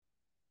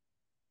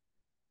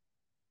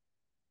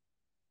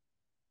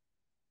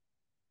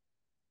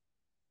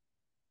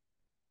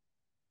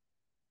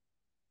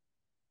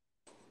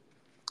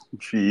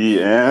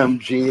GM.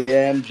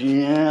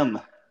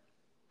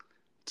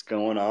 What's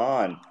going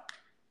on?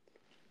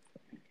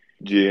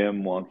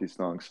 GM, Wonky,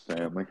 Stonks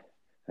family.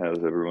 How's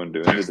everyone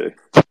doing today?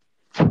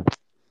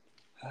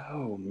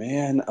 Oh,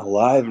 man,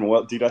 alive and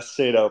well. Dude, I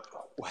stayed up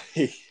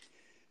way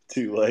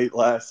too late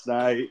last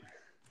night.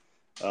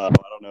 I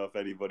don't know if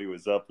anybody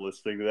was up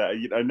listening to that.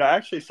 And I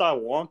actually saw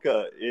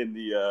Wonka in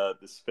the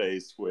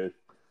space with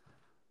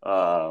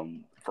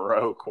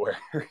Farouk, where,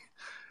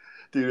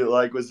 dude,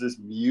 it was this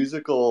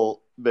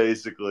musical,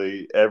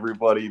 basically,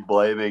 everybody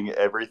blaming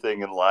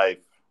everything in life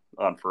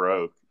on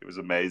Farouk. It was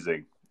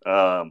amazing.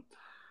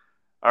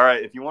 All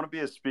right, if you want to be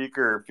a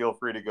speaker, feel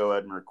free to go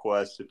ahead and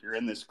request. If you're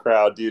in this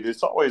crowd, dude,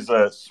 it's always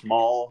a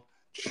small,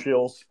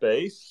 chill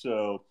space.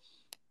 So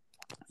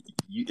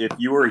if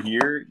you are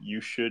here,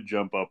 you should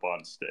jump up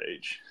on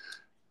stage.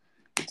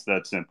 It's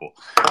that simple.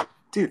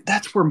 Dude,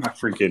 that's where my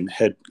freaking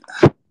head...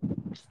 I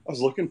was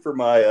looking for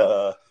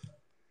my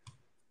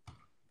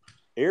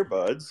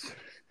earbuds,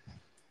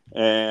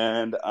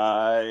 and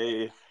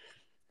I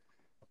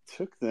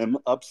took them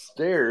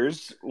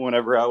upstairs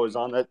whenever I was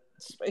on that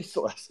space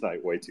last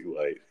night way too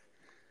late.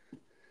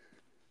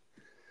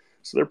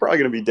 So they're probably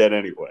going to be dead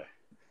anyway.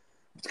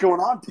 What's going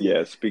on, T?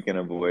 Yeah, speaking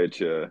of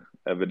which,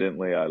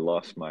 evidently I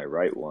lost my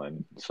right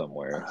one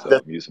somewhere, so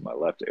I'm using my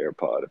left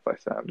AirPod if I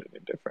sound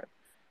any different.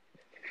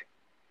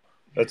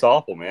 That's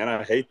awful, man.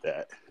 I hate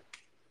that.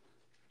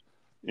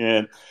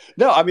 And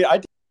no, I mean,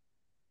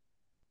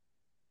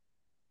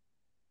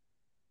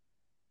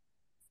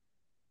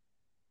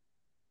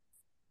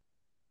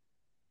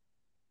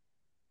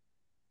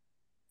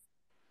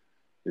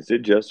 Is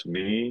it just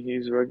me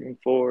he's working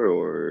for,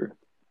 or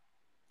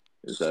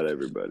is that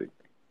everybody?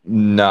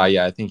 Nah,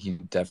 yeah, I think he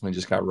definitely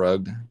just got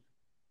rugged.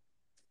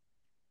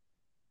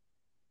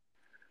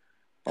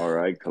 All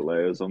right,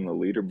 Kaleo's on the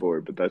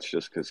leaderboard, but that's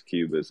just because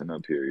Cube isn't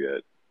up here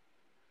yet.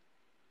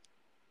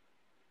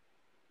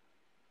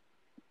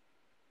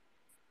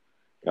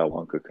 Got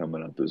Wonka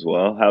coming up as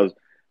well. How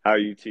are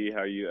you, T? How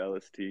are you,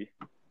 LST?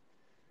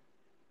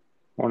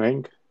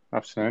 Morning,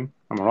 afternoon.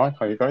 I'm all right.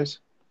 How are you guys?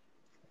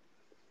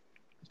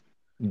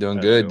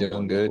 Doing good,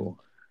 doing good.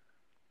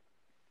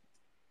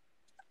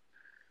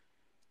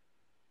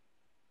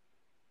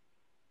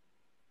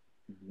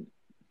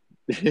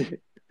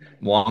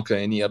 Wonka,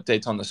 any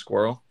updates on the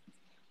squirrel?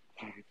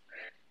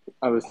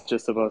 I was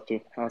just about to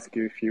ask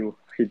you if you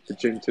hit the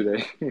gym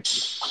today.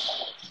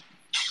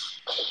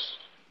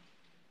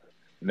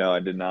 No,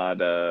 I did not.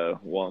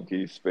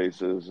 Wonky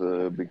spaces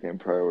became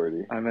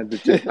priority. I'm at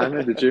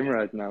the gym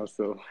right now,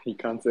 so you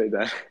can't say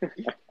that.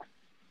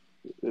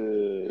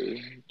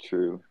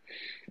 True.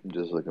 I'm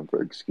just looking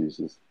for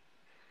excuses.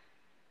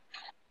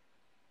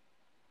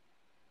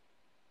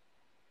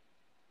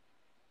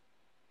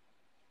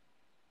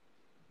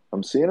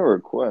 I'm seeing a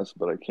request,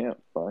 but I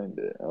can't find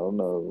it. I don't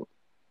know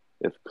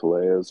if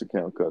Kaleo's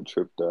account got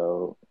tripped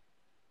out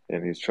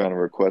and he's trying to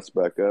request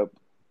back up.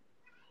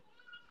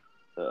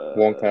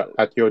 Wonka,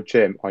 at your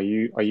gym, are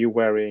you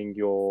wearing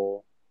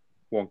your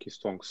Wonky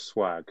Stonks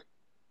swag?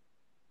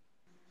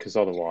 Because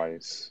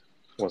otherwise,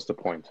 what's the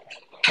point?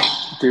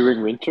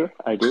 During winter,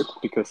 I did,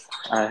 because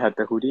I had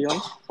the hoodie on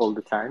all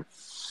the time.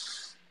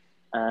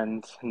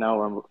 And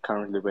now I'm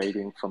currently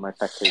waiting for my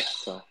package,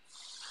 so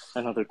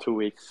another 2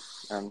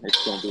 weeks, and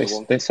it's going to be a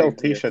Wonky. They sell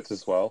T-shirts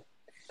as well.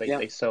 Yeah.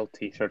 They sell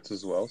T-shirts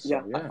as well. So,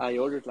 yeah. I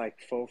ordered like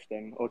 4 of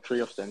them, or 3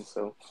 of them,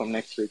 so from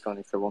next week on,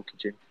 it's a Wonky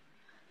gym.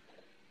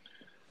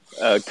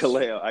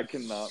 Kaleo, I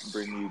cannot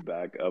bring you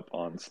back up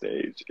on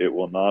stage. It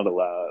will not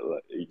allow.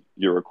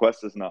 Your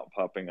request is not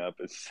popping up.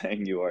 It's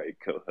saying you are a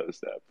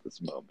co-host at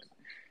this moment.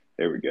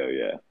 There we go.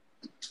 Yeah,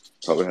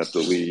 probably have to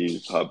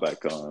leave. Pop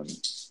back on.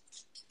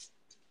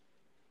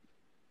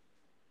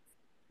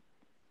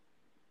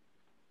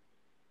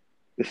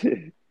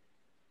 Okay,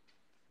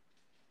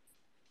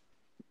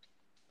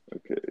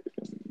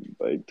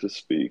 invite to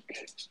speak.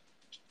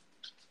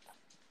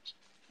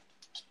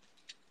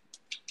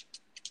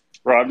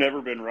 bro, I've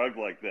never been rugged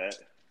like that.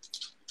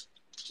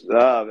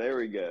 Ah, there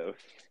we go.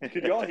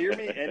 Could y'all hear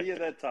me any of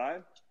that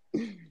time?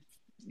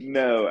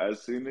 No,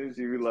 as soon as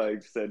you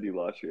said you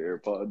lost your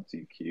AirPods,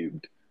 you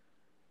cubed.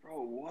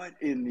 Bro, what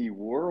in the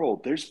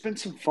world? There's been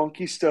some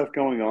funky stuff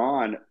going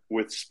on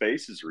with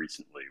spaces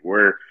recently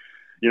where,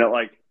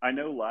 I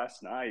know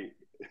last night,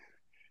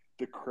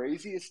 the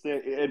craziest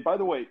thing, and by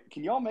the way,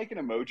 can y'all make an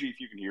emoji if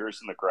you can hear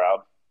us in the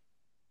crowd?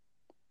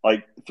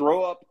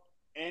 Throw up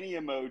any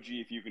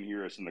emoji if you can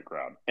hear us in the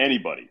crowd.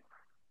 Anybody.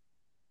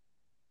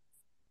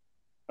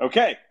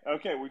 Okay,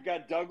 we've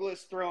got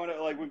Douglas throwing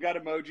it, we've got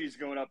emojis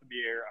going up in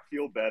the air. I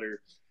feel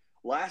better.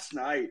 Last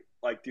night,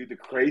 dude, the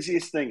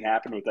craziest thing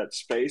happened with that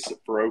space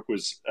that Farouk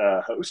was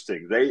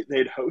hosting.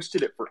 They'd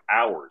hosted it for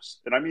hours,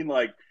 and I mean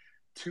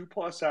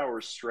 2+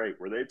 hours straight,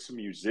 where they had some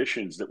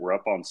musicians that were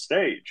up on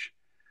stage,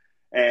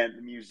 and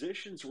the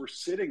musicians were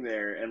sitting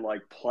there and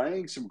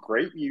playing some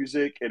great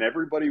music, and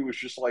everybody was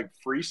just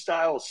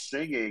freestyle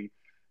singing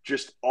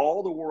just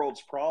all the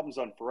world's problems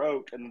on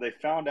Farouk, and they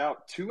found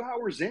out 2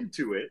 hours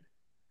into it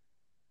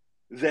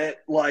that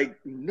like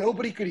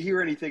nobody could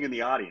hear anything in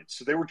the audience.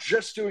 So they were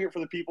just doing it for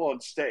the people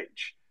on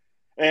stage.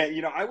 And,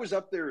 you know, I was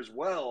up there as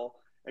well,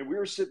 and we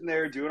were sitting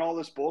there doing all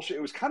this bullshit.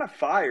 It was kind of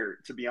fire,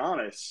 to be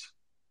honest,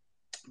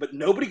 but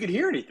nobody could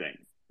hear anything.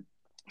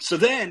 So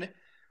then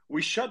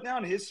we shut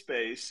down his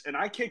space, and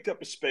I kicked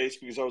up a space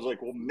because I was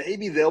like, well,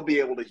 maybe they'll be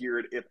able to hear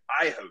it if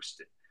I host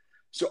it.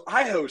 So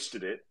I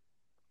hosted it,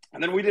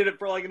 and then we did it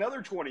for like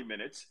another 20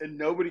 minutes, and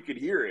nobody could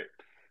hear it.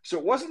 So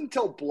it wasn't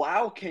until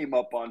Blau came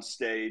up on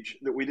stage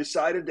that we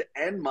decided to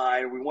end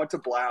mine. We went to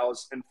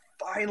Blau's, and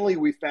finally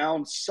we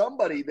found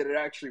somebody that it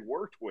actually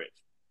worked with.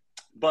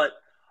 But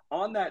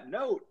on that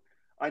note,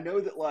 I know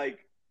that like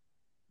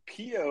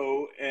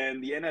Pio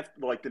and the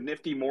like the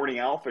Nifty Morning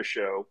Alpha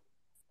show,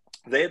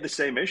 they had the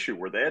same issue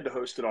where they had to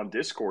host it on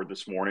Discord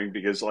this morning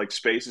because like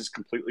Spaces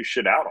completely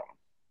shit out on them.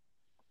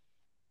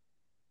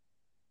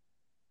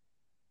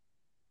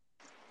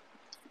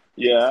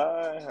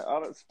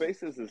 Yeah,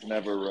 Spaces has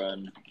never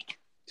run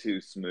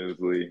too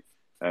smoothly.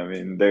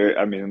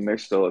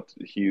 There's still a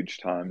huge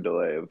time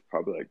delay of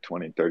probably like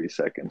 20, 30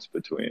 seconds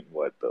between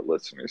what the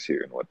listeners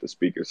hear and what the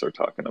speakers are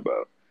talking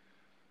about.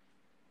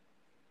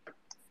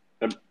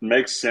 It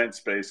makes sense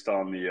based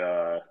on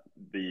the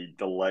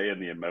delay in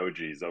the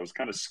emojis. I was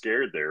kind of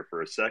scared there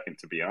for a second,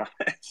 to be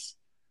honest.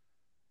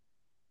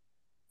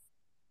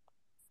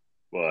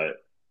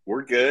 But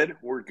we're good.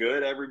 We're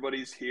good.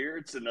 Everybody's here.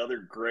 It's another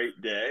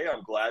great day.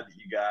 I'm glad that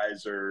you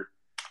guys are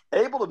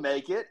able to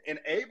make it and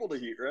able to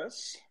hear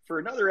us for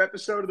another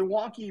episode of the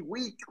Wonky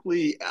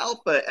Weekly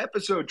Alpha,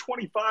 episode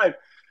 25.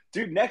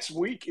 Dude, next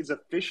week is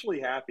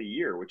officially half a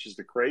year, which is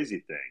the crazy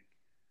thing.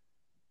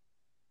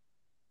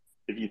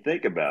 If you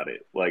think about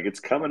it, like it's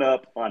coming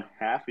up on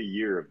half a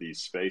year of these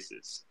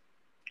spaces.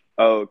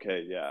 Oh,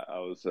 okay. Yeah,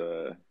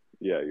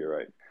 you're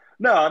right.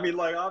 No, I mean,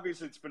 like,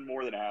 obviously it's been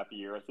more than half a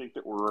year. I think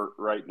that we're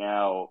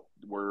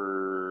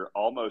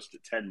almost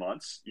at 10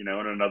 months, you know,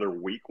 in another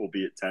week we'll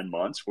be at 10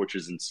 months, which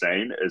is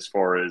insane as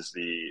far as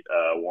the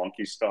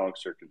Wonky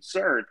Stonks are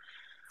concerned.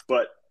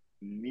 But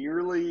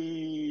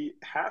nearly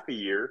half a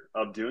year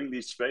of doing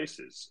these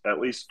spaces,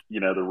 at least, you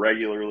know, the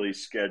regularly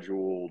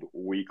scheduled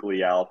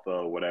weekly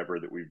alpha, whatever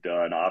that we've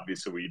done.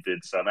 Obviously, we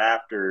did some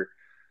after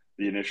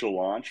the initial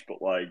launch,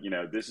 but like, you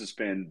know, this has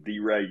been the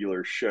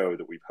regular show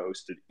that we've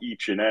hosted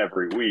each and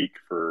every week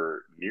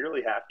for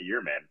nearly half a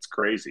year, man. It's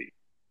crazy.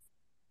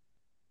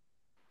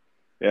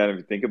 Yeah, and if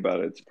you think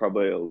about it, it's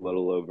probably a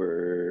little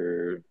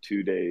over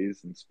 2 days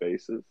in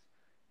spaces,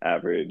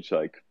 average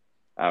like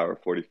hour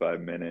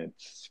 45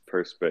 minutes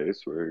per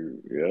space. Where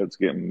it's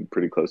getting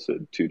pretty close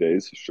to 2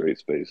 days of straight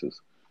spaces.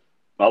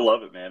 I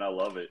love it, man. I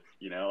love it.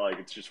 You know, like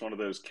it's just one of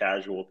those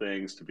casual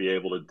things to be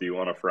able to do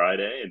on a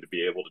Friday and to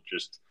be able to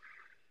just,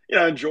 you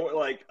know, enjoy,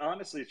 like,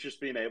 honestly, it's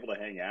just being able to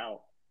hang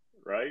out,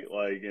 right?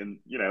 Like, and,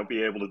 you know,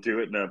 be able to do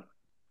it in a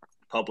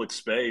public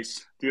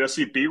space. Dude, I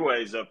see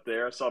B-Ways up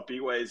there. I saw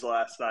B-Ways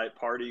last night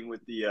partying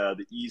with the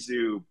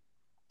Izu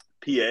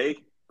PA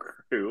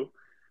crew.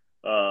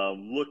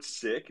 Looked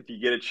sick. If you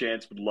get a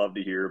chance, would love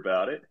to hear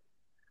about it.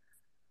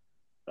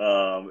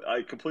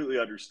 I completely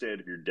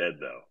understand if you're dead,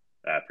 though,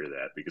 after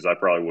that, because I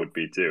probably would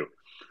be, too.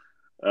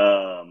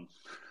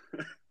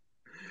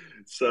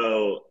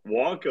 So,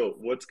 Wonka,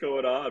 what's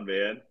going on,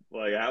 man?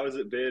 Like, how has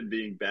it been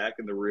being back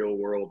in the real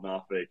world and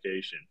off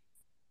vacation?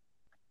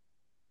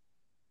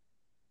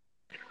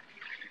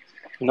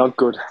 Not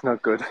good.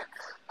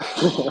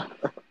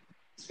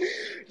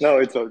 No,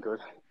 it's all good.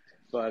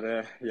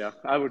 But yeah,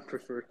 I would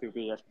prefer to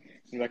be on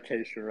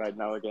vacation right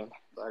now again.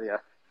 But yeah.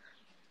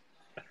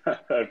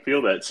 I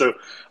feel that. So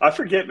I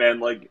forget, man.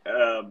 Like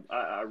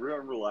I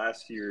remember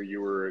last year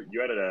you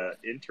had an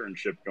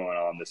internship going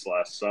on this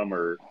last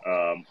summer.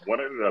 What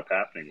ended up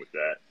happening with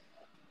that?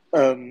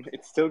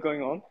 It's still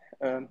going on.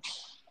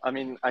 I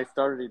mean, I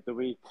started it the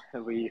week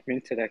we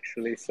minted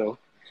actually, so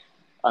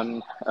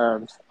I'm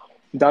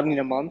done in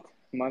a month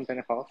and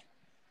a half.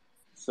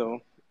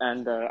 So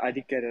and I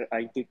did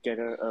get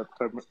a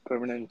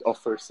permanent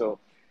offer, so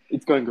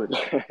it's going good.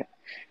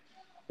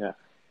 Yeah.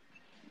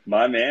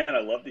 My man,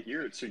 I love to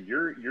hear it. So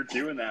you're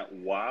doing that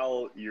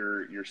while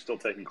you're still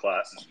taking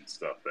classes and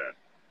stuff,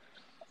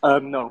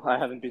 then? No, I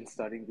haven't been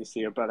studying this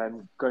year, but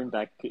I'm going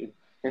back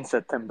in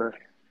September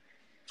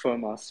for a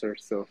master.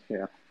 So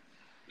yeah.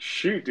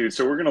 Shoot, dude.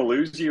 So we're gonna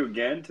lose you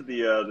again to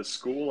the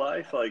school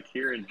life, like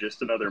here in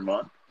just another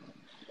month.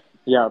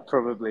 Yeah,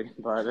 probably,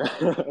 but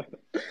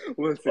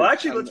we'll see. Well,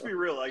 actually, let's be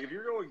real. Like, if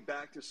you're going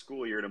back to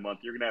school here in a month,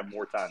 you're gonna have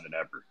more time than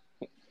ever.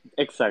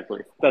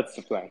 Exactly, that's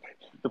the plan.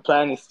 The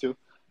plan is to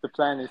flip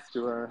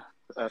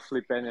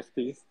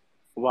NFTs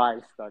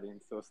while studying.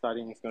 So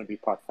studying is going to be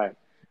part-time.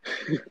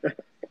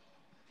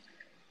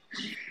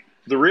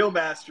 The real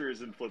master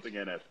is in flipping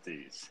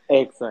NFTs.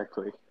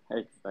 Exactly.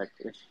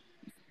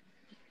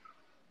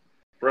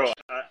 Bro,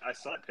 I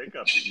saw a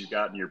pickup that you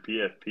got in your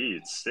PFP.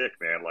 It's sick,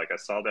 man. Like, I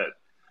saw that.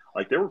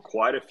 Like, there were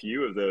quite a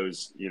few of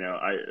those, you know,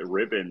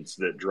 ribbons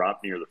that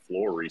dropped near the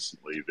floor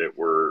recently that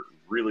were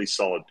really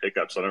solid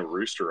pickups. I know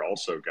Rooster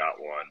also got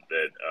one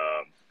that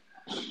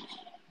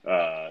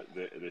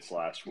this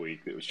last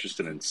week. It was just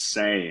an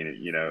insane,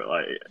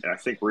 like, and I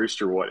think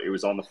Rooster, it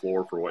was on the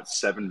floor for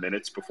 7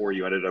 minutes before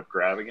you ended up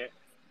grabbing it?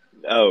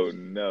 Oh,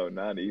 no,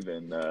 not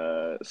even.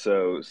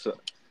 So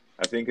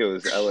I think it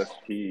was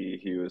LSP.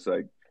 He was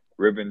like,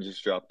 ribbon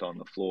just dropped on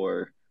the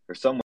floor, or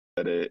someone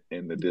said it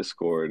in the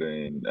Discord,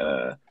 and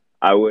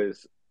I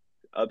was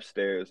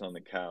upstairs on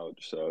the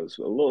couch, so I was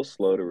a little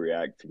slow to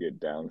react to get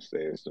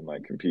downstairs to my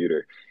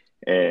computer,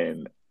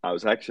 and I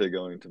was actually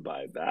going to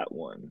buy that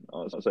one. I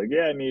was like,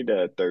 yeah, I need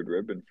a third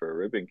ribbon for a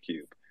ribbon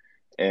cube,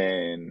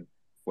 and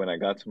when I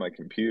got to my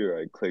computer,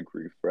 I clicked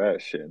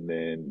refresh, and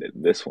then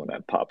this one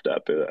had popped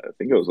up. I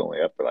think it was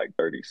only up for like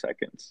 30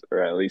 seconds,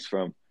 or at least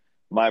from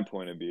my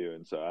point of view.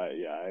 And so I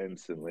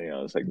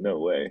was like, no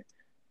way.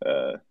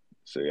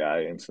 So yeah,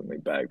 I instantly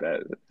bagged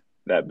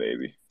that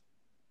baby.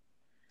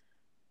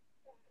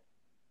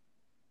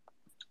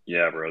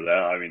 Yeah, bro.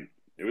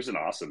 It was an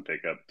awesome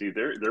pickup, dude.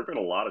 There have been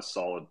a lot of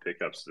solid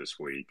pickups this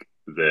week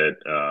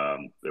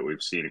that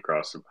we've seen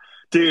across the.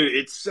 Dude,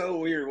 it's so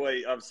weird.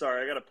 Wait, I'm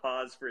sorry. I got to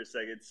pause for a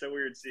second. It's so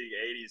weird seeing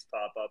 80s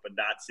pop up and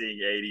not seeing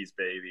 80s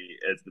baby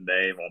as the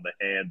name on the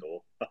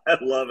handle. I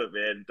love it,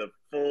 man. The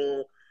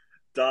full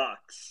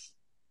docs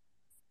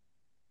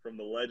from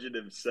the legend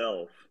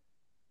himself.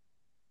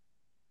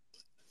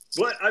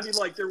 But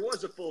there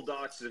was a full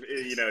docs.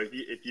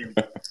 If you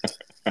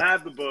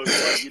have the book,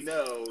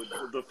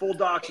 the full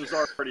docs was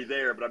already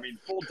there. But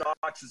full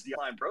docs is the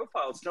online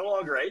profile. It's no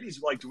longer 80s.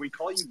 Do we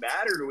call you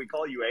Matt or do we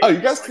call you 80s? Oh, you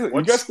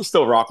guys can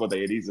still rock with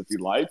 80s if you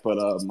like, but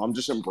I'm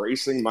just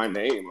embracing my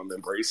name. I'm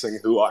embracing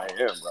who I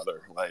am, brother.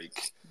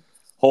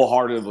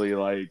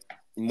 Wholeheartedly,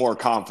 more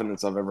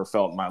confidence I've ever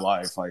felt in my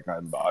life.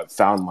 I've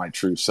found my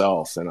true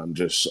self, and I'm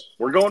just.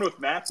 We're going with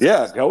Matt.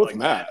 Yeah, go with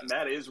Matt.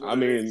 Matt is.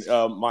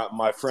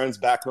 My friends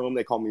back home,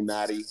 they call me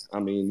Matty.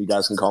 You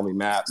guys can call me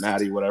Matt,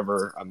 Matty,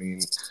 whatever.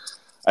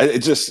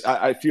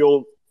 I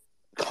feel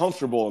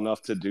comfortable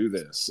enough to do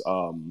this.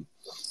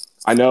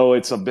 I know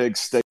it's a big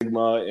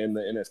stigma in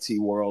the NFT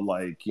world,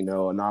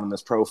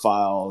 anonymous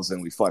profiles,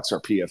 and we flex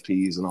our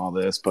PFPs and all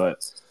this,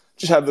 but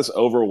just have this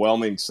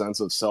overwhelming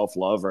sense of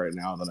self-love right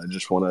now that I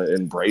just want to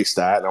embrace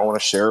that, and I want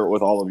to share it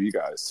with all of you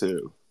guys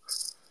too.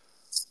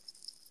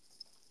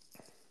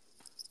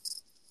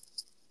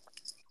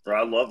 Bro,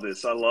 I love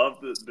this. I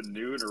love the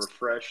new and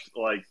refreshed.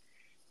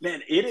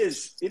 Man, it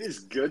is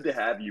good to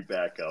have you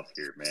back up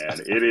here,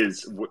 man. It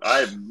is. I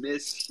have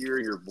missed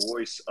hearing your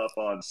voice up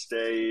on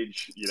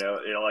stage.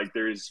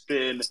 There's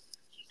been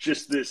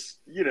just this,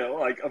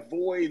 a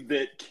void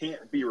that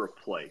can't be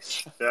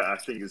replaced. That I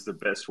think is the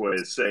best way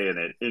of saying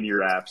it in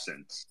your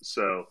absence.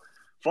 So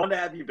fun to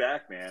have you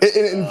back, man.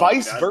 And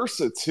vice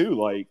versa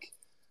too.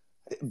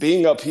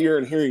 Being up here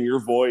and hearing your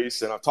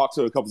voice, and I've talked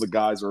to a couple of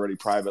guys already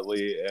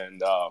privately,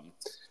 and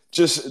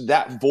just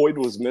that void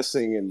was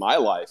missing in my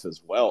life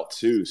as well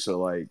too.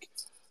 So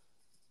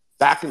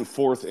back and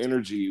forth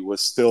energy was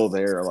still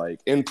there.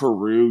 In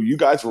Peru, you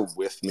guys were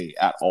with me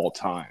at all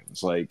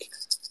times.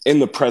 In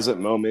the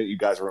present moment, you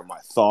guys were in my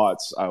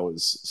thoughts. I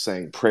was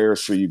saying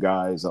prayers for you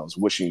guys. I was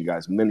wishing you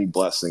guys many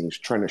blessings,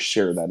 trying to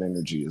share that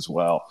energy as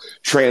well.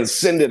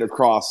 Transcend it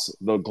across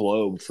the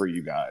globe for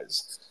you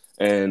guys.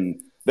 And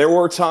there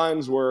were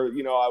times where,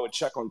 I would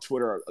check on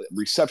Twitter.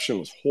 Reception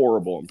was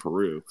horrible in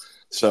Peru.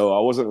 So I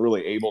wasn't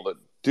really able to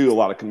do a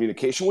lot of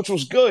communication, which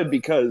was good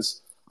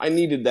because I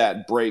needed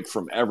that break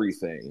from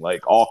everything,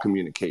 all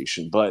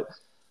communication. But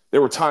there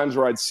were times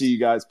where I'd see you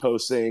guys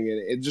posting, and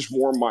it just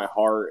warmed my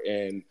heart.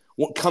 And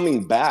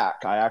coming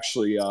back, I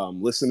actually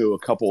listened to a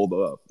couple of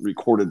the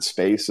recorded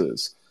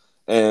spaces.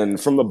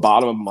 And from the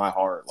bottom of my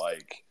heart,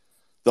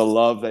 the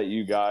love that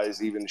you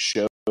guys even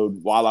showed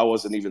while I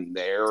wasn't even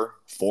there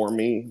for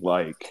me,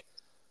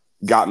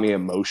 got me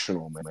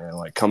emotional, man.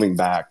 Coming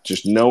back,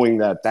 just knowing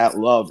that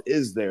love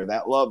is there,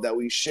 that love that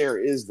we share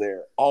is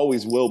there,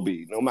 always will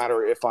be. No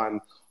matter if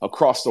I'm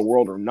across the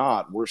world or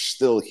not, we're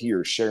still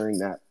here sharing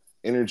that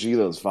energy,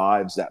 those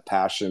vibes, that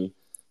passion,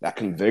 that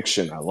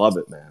conviction. I love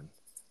it, man.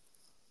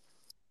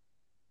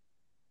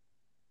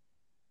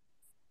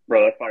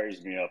 Bro, that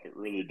fires me up. It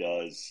really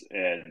does.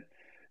 And,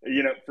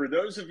 for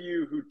those of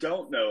you who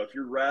don't know, if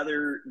you're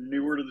rather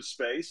newer to the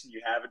space and you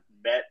haven't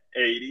met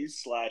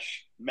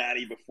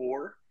 80s/Matty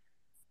before,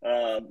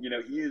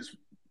 he is,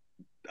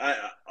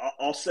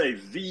 I'll say,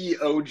 the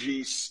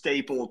OG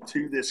staple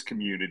to this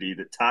community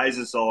that ties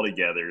us all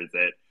together.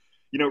 That,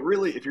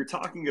 really, if you're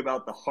talking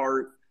about the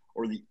heart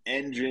or the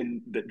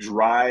engine that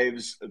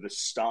drives the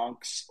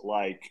Stonks,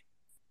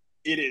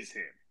 it is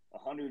him.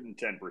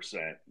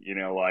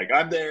 110%.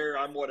 I'm there,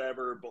 I'm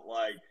whatever, but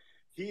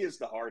he is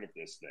the heart of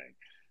this thing.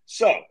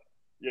 So,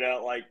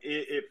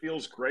 it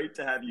feels great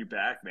to have you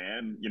back,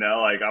 man.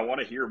 I want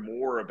to hear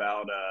more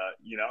about,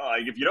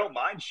 if you don't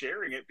mind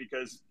sharing it,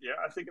 because,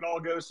 I think it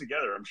all goes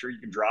together. I'm sure you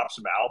can drop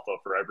some alpha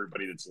for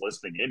everybody that's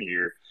listening in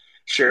here,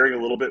 sharing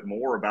a little bit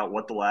more about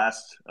what the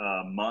last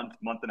month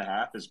and a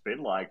half has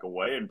been like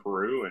away in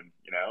Peru, and,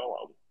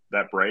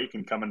 that break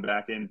and coming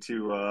back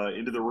into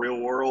the real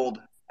world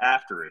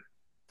after it.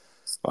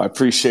 I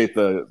appreciate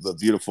the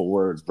beautiful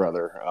words,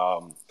 brother.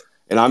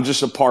 And I'm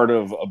just a part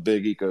of a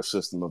big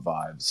ecosystem of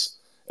vibes.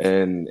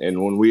 And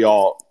when we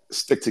all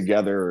stick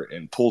together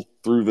and pull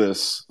through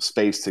this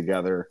space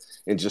together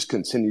and just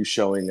continue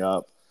showing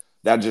up,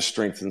 that just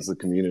strengthens the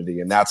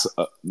community. And that's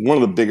one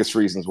of the biggest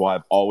reasons why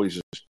I've always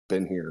just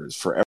been here, is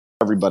for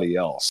everybody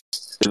else.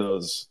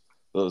 Those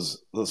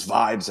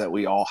vibes that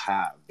we all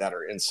have that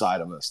are inside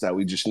of us, that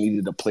we just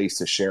needed a place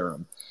to share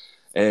them.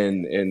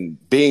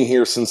 And being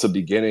here since the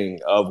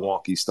beginning of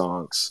Wonky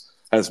Stonks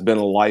has been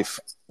a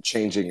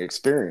life-changing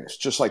experience,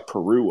 just like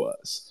Peru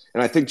was.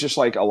 And I think just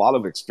like a lot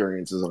of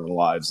experiences in our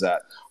lives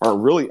that are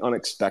really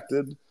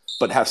unexpected,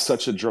 but have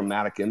such a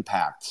dramatic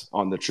impact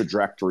on the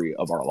trajectory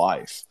of our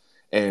life.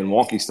 And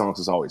Wonky Stonks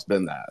has always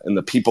been that. And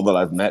the people that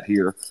I've met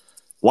here,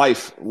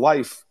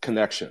 life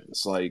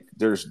connections, like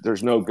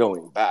there's no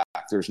going back.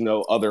 There's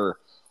no other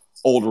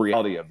old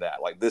reality of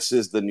that. Like, this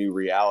is the new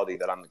reality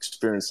that I'm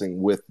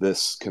experiencing with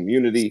this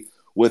community,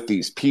 with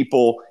these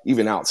people,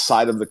 even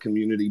outside of the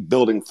community,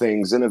 building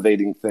things,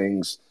 innovating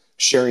things,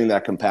 sharing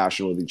that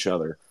compassion with each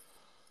other.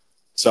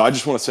 So I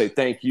just want to say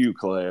thank you,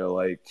 Kaleo.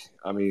 Like,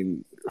 I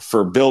mean,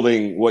 for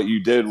building what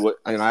you did.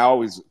 And I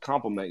always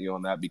compliment you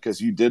on that,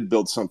 because you did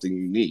build something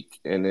unique,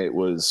 and it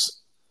was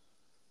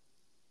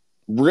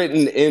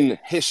written in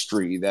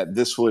history that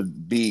this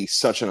would be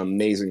such an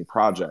amazing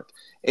project.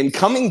 And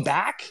coming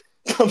back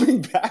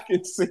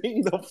and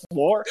seeing the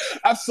floor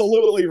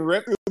absolutely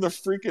ripped through the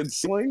freaking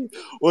ceiling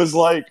was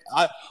like,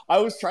 I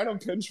was trying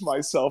to pinch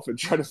myself and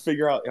try to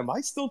figure out, am I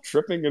still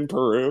tripping in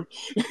Peru?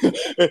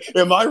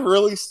 Am I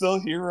really still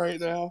here right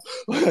now?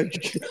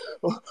 Like,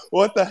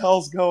 what the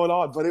hell's going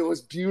on? But it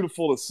was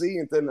beautiful to see,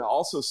 and then to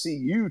also see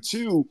you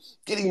too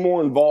getting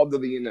more involved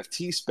in the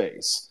NFT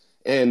space.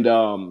 And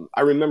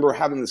I remember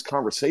having this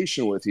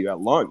conversation with you at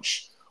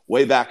lunch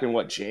way back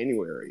in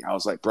January. I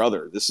was like,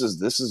 brother, this is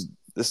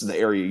the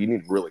area you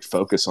need to really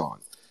focus on.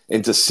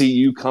 And to see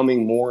you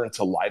coming more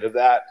into light of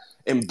that,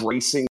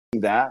 embracing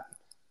that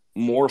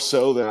more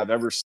so than I've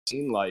ever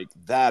seen, like,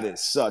 that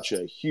is such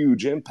a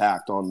huge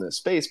impact on this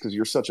space, because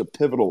you're such a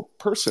pivotal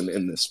person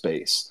in this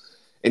space.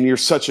 And you're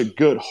such a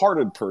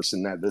good-hearted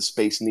person that this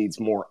space needs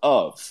more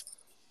of.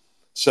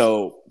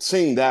 So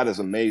seeing that is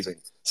amazing.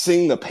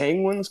 Seeing the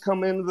penguins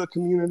come into the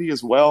community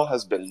as well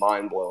has been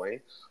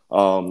mind-blowing.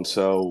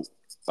 So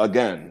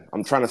again,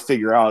 I'm trying to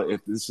figure out if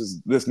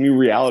this new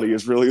reality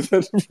is really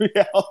the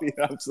reality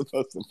that I'm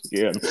supposed to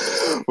be in.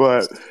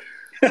 But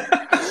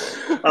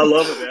I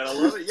love it, man. I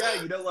love it.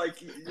 Yeah,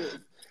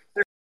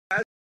 there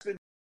has been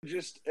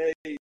just a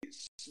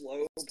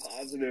slow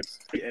positive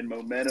and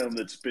momentum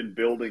that's been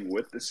building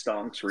with the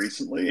Stonks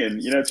recently,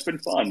 and it's been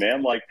fun,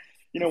 man. Like,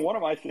 one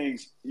of my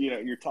things,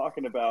 you're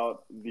talking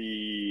about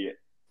me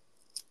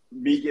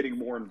getting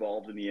more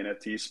involved in the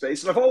NFT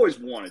space, and I've always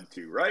wanted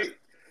to, right?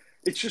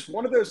 It's just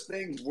one of those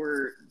things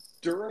where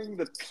during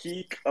the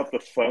peak of the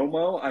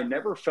FOMO, I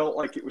never felt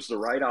like it was the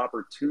right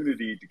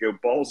opportunity to go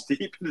balls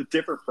deep into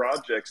different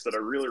projects that I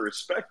really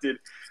respected,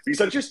 because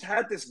I just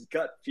had this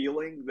gut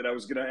feeling that I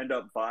was going to end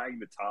up buying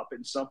the top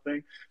in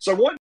something. So I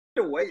wanted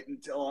to wait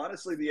until,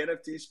 honestly, the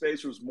NFT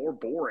space was more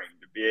boring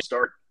to be able to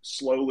start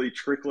slowly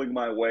trickling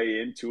my way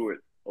into it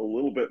a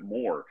little bit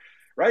more.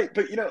 Right.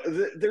 But,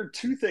 there are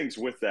two things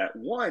with that.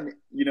 One,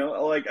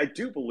 I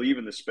do believe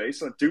in the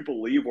space, and I do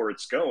believe where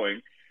it's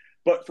going.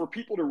 But for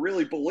people to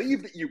really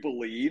believe that you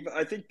believe,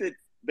 I think that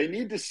they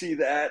need to see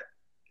that,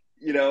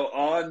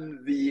 on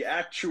the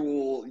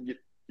actual,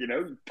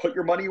 put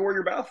your money where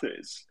your mouth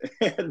is.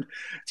 And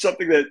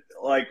something that,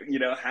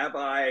 have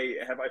I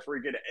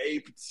freaking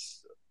aped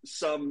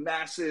some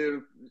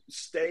massive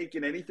stake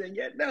in anything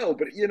yet? No,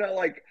 but,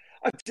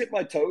 I dipped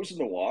my toes in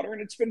the water,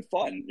 and it's been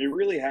fun. It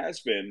really has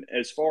been,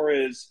 as far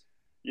as,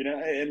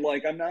 and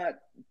I'm not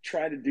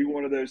trying to do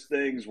one of those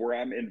things where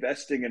I'm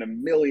investing in a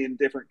million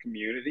different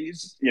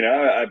communities.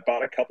 I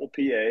bought a couple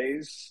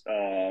PAs,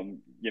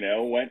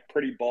 went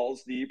pretty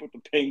balls deep with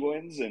the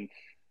Penguins and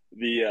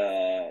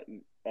the,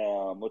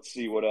 let's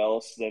see what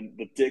else, then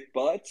the Dick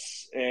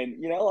Butts.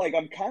 And,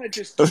 I'm kind of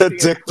just the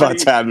Dick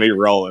Butts had me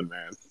rolling,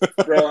 man.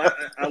 Bro,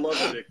 I love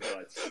the Dick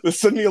Butts. The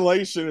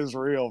simulation is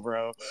real,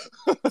 bro.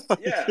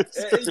 Yeah. And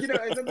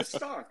then the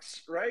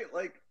Stonks, right?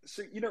 Like,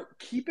 so,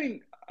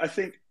 keeping, I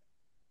think,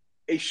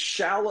 a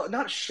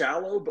not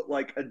shallow, but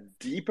like a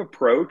deep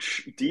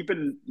approach, deep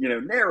and,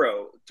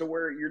 narrow, to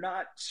where you're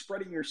not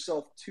spreading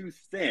yourself too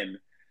thin,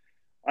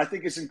 I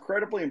think is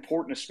incredibly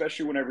important,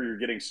 especially whenever you're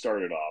getting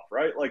started off,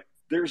 right? Like,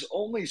 there's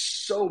only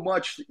so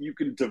much that you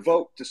can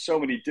devote to so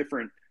many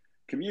different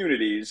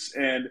communities.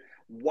 And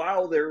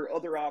while there are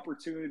other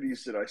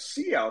opportunities that I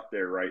see out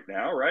there right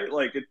now, right?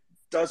 Like, it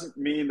doesn't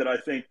mean that I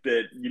think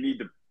that you need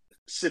to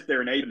sit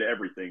there and aim into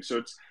everything. So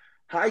it's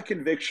high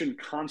conviction,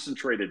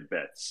 concentrated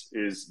bets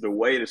is the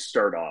way to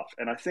start off.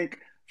 And I think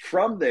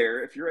from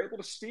there, if you're able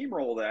to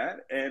steamroll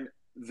that, and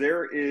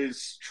there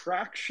is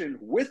traction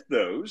with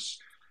those,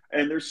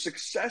 and there's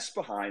success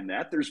behind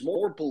that, there's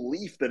more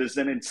belief that is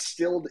then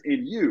instilled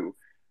in you,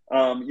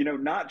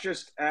 not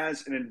just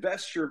as an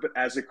investor, but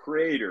as a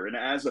creator and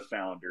as a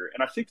founder.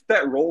 And I think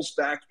that rolls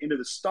back into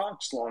the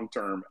Stonks long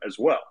term as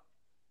well.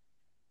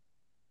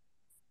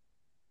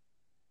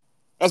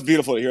 That's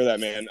beautiful to hear that,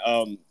 man.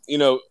 You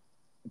know,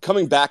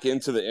 coming back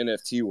into the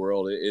NFT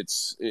world,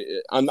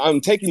 I'm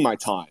taking my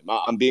time.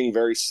 I'm being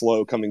very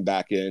slow coming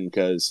back in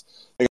because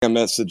I think I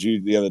messaged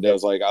you the other day. I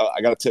was like, I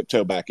got to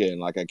tiptoe back in.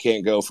 Like, I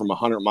can't go from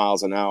 100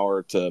 miles an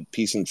hour to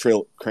peace and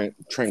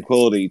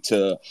tranquility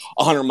to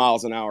 100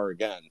 miles an hour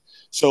again.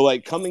 So,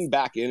 like, coming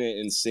back in it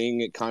and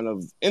seeing it kind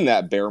of in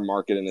that bear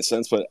market in a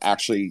sense, but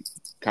actually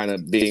kind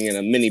of being in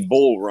a mini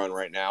bull run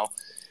right now.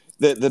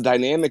 The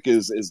dynamic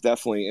is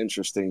definitely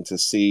interesting to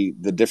see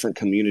the different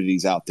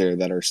communities out there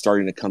that are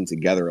starting to come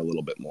together a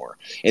little bit more.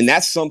 And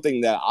that's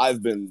something that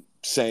I've been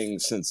saying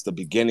since the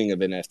beginning of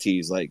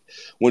NFTs. Like,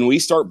 when we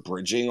start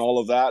bridging all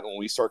of that, when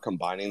we start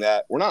combining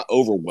that, we're not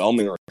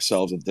overwhelming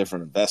ourselves with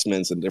different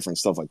investments and different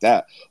stuff like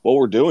that. What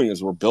we're doing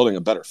is we're building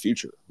a better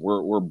future.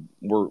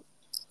 We're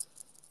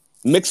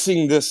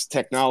mixing this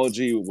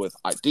technology with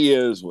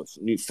ideas, with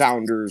new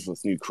founders,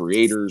 with new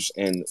creators,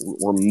 and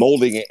we're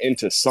molding it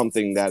into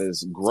something that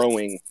is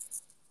growing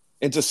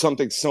into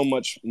something so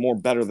much more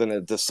better than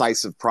a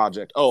decisive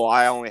project. Oh,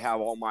 I only have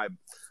all my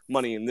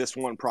money in this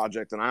one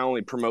project and I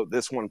only promote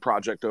this one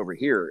project over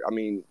here. I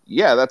mean,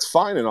 yeah, that's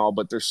fine and all,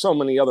 but there's so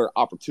many other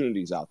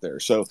opportunities out there.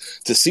 So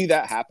to see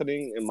that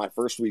happening in my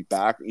first week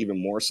back,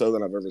 even more so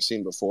than I've ever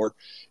seen before,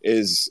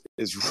 is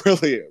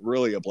really,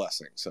 really a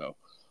blessing. So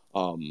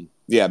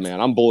yeah,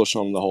 man, I'm bullish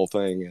on the whole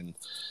thing,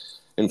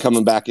 and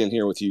coming back in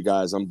here with you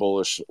guys, I'm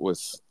bullish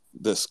with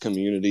this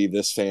community,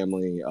 this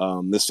family.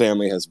 This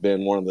family has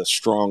been one of the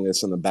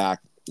strongest in the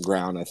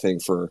background, I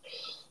think, for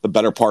the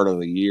better part of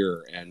the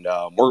year, and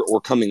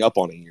we're coming up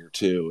on a year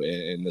too,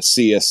 and to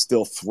see us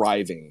still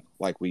thriving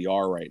like we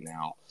are right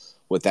now,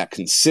 with that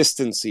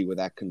consistency, with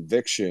that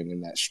conviction,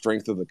 and that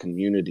strength of the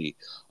community,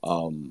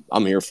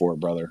 I'm here for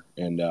it, brother,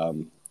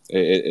 and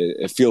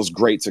it feels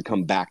great to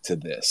come back to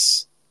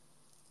this.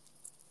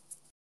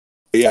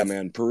 Yeah,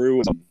 man, Peru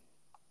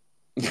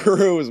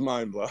was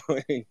mind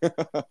blowing.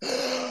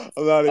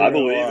 I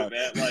believe it,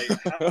 man. Like,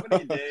 how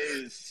many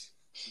days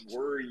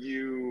were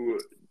you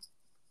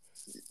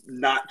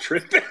not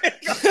tripping on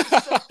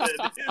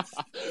something?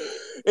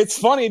 It's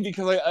funny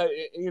because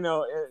you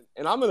know,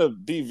 and I'm gonna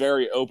be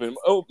very open,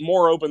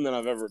 more open than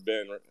I've ever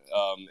been,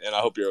 and I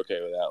hope you're okay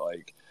with that.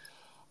 Like,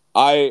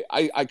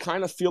 I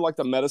kind of feel like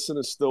the medicine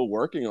is still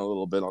working a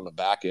little bit on the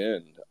back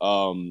end,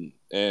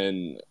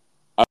 and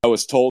I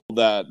was told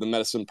that the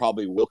medicine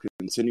probably will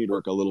continue to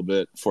work a little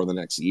bit for the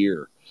next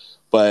year,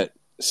 but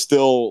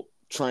still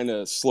trying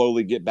to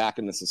slowly get back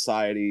into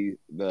society,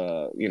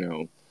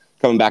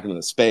 coming back into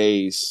the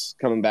space,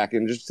 coming back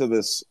in just to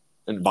this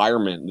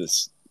environment,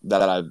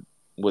 that I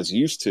was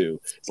used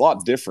to. It's a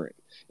lot different.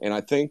 And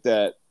I think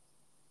that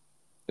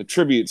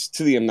attributes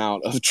to the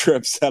amount of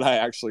trips that I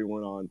actually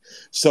went on.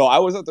 So I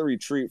was at the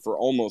retreat for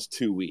almost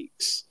 2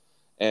 weeks,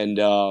 and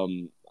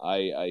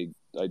I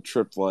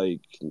tripped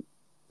like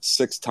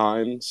 6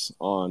 times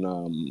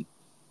on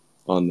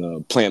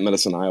the plant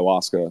medicine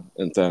ayahuasca,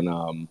 and then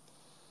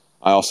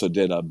I also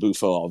did a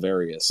Bufo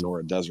alvarius, or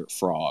a desert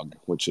frog,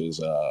 which is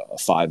a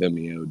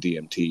 5-MeO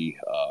DMT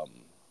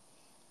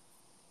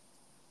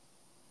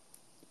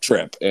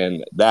trip,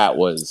 and that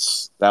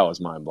was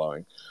mind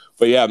blowing.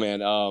 But yeah,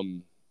 man,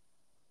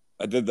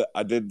 I did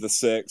the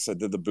 6, I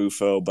did the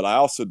Bufo, but I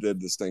also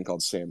did this thing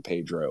called San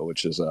Pedro,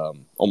 which is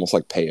almost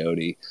like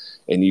peyote,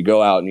 and you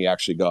go out and you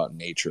actually go out in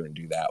nature and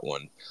do that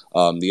one.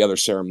 The other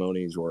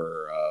ceremonies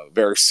were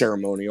very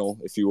ceremonial,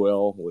 if you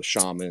will, with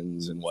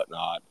shamans and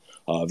whatnot,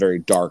 very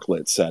dark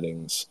lit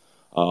settings,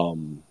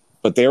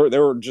 but they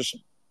were just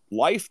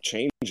life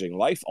changing,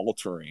 life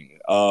altering.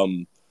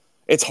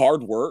 It's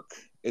hard work.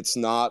 It's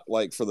not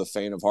like for the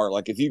faint of heart.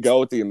 Like, if you go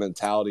with the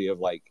mentality of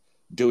like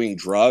doing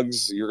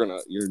drugs, you're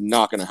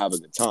not gonna have a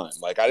good time.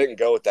 Like, I didn't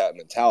go with that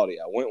mentality.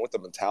 I went with the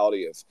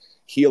mentality of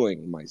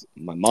healing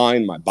my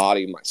mind, my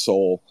body, my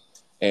soul,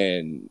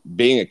 and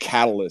being a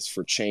catalyst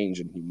for change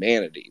in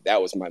humanity.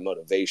 That was my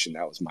motivation.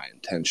 That was my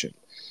intention.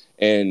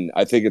 And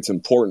I think it's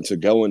important to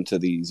go into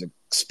these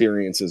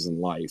experiences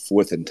in life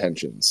with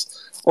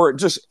intentions, or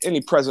just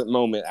any present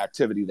moment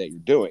activity that you're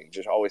doing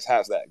just always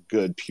has that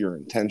good, pure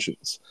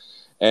intentions.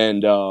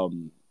 And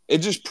it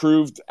just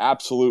proved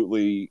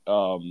absolutely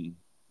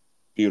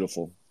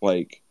beautiful.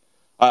 Like,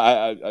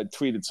 I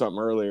tweeted something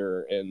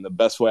earlier, and the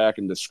best way I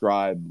can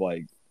describe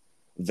like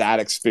that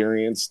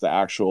experience, the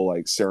actual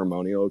like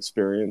ceremonial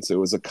experience, it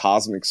was a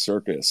cosmic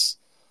circus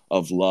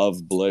of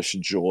love, bliss,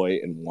 joy,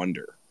 and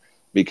wonder,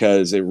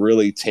 because it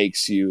really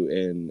takes you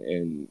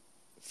and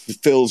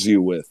fills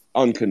you with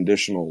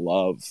unconditional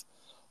love,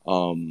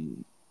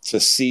 to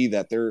see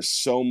that there's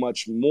so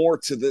much more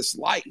to this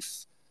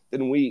life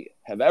than we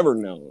have ever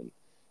known,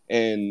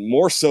 and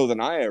more so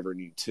than I ever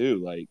knew too.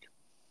 Like,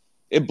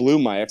 it blew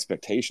my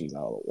expectations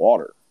out of the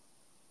water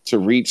to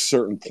reach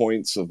certain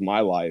points of my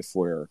life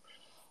where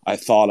I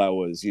thought I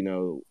was,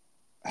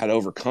 had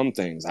overcome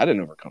things. I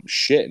didn't overcome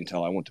shit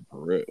until I went to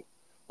Peru.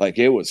 Like,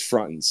 it was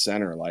front and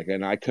center. Like,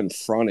 and I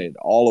confronted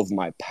all of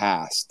my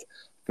past,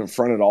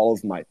 confronted all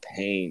of my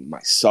pain,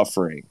 my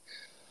suffering.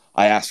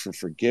 I asked for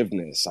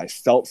forgiveness. I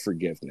felt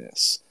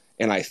forgiveness.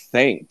 And I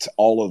thanked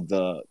all of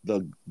the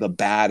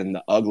bad and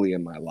the ugly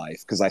in my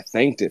life, because I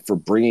thanked it for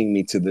bringing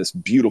me to this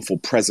beautiful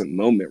present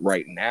moment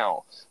right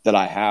now that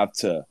I have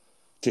to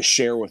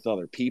share with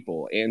other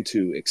people and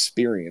to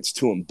experience,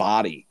 to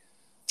embody,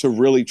 to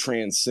really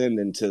transcend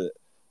into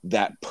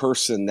that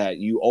person that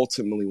you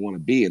ultimately want to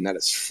be. And that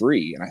is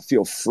free. And I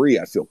feel free.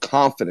 I feel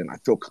confident. I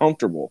feel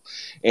comfortable.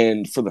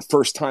 And for the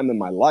first time in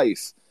my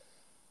life,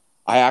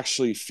 I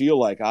actually feel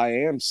like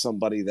I am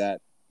somebody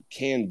that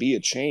can be a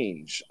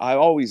change. I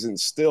always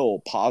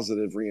instill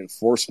positive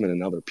reinforcement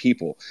in other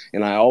people,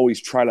 and I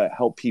always try to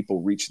help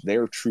people reach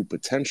their true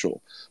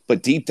potential.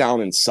 But deep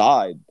down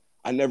inside,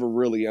 I never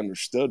really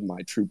understood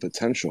my true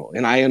potential,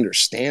 and I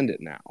understand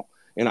it now,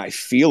 and I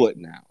feel it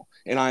now,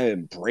 and I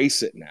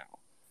embrace it now,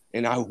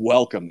 and I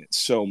welcome it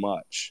so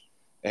much.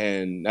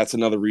 And that's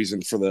another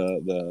reason for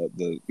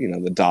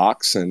the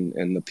docs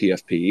and the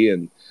PFP.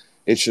 And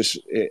it's just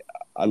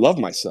I love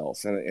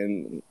myself,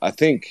 and I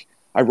think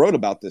I wrote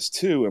about this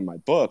too in my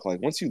book.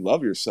 Like, once you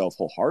love yourself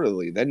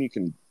wholeheartedly, then you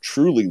can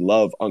truly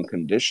love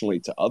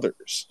unconditionally to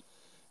others.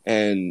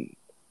 And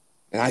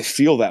I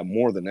feel that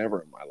more than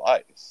ever in my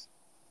life.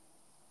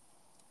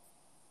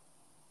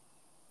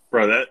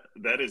 Bro,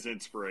 that is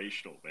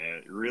inspirational, man.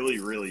 It really,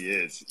 really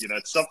is.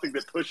 It's something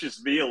that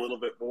pushes me a little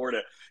bit more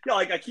to,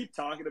 like, I keep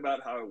talking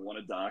about how I want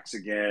to dox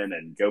again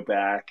and go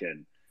back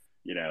and,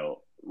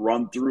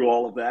 run through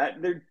all of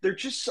that. There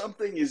just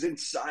something is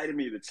inside of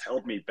me that's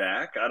held me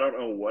back. I don't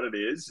know what it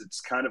is. It's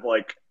kind of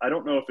like, I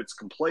don't know if it's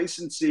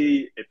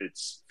complacency, if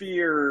it's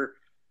fear,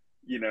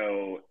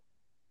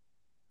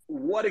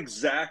 what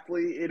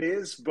exactly it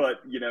is,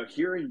 but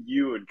hearing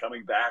you and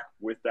coming back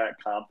with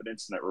that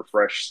confidence and that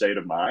refreshed state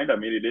of mind, I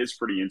mean, it is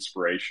pretty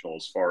inspirational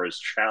as far as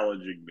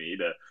challenging me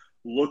to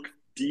look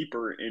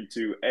deeper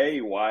into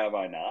A, why have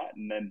I not,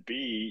 and then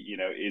B,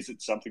 is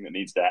it something that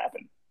needs to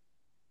happen?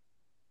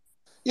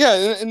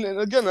 Yeah, and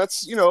again,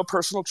 that's a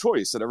personal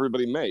choice that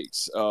everybody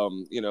makes.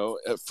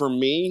 For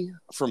me,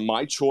 for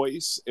my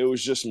choice, it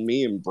was just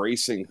me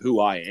embracing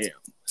who I am.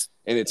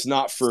 And it's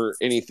not for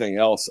anything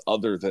else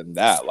other than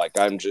that. Like,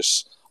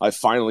 I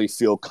finally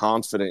feel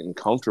confident and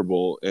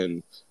comfortable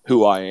in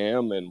who I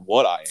am and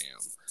what I am.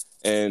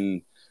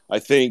 And I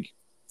think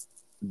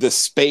the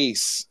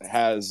space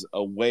has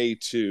a way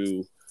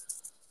to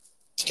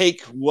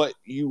take what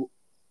you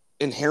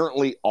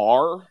inherently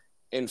are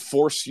and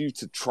force you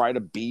to try to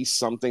be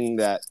something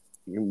that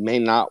you may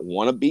not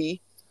want to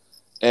be.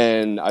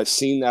 And I've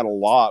seen that a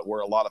lot, where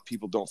a lot of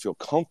people don't feel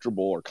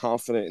comfortable or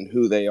confident in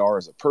who they are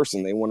as a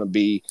person. They want to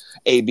be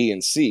A, B,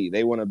 and C.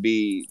 They want to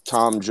be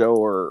Tom, Joe,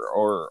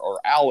 or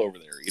Al over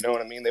there. You know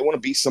what I mean? They want to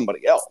be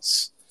somebody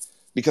else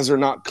because they're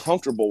not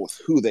comfortable with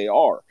who they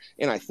are.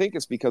 And I think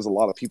it's because a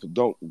lot of people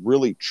don't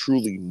really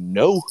truly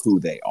know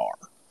who they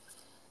are.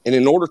 And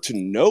in order to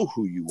know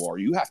who you are,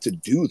 you have to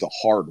do the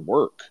hard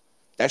work.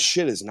 That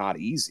shit is not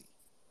easy.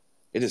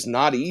 It is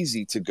not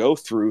easy to go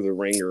through the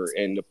ringer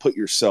and to put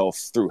yourself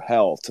through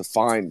hell to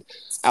find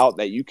out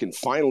that you can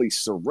finally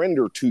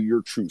surrender to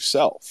your true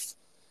self.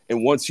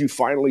 And once you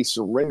finally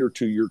surrender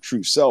to your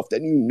true self,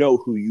 then you know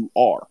who you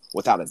are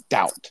without a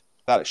doubt,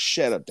 without a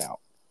shed of doubt.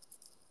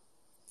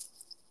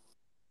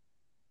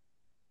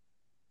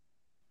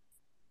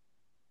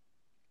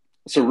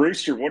 So,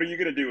 Rooster, what are you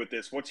going to do with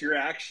this? What's your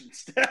action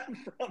step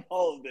from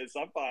all of this?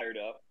 I'm fired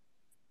up.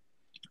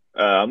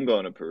 I'm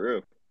going to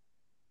Peru.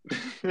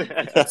 All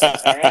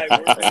right,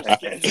 we're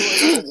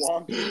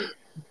scheduling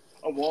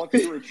a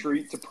wonky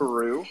retreat to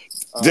Peru,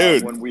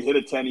 dude. When we hit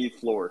a 10th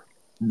floor,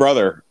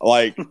 brother.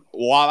 Like,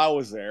 while I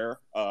was there,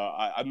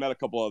 I met a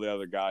couple of the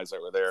other guys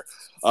that were there.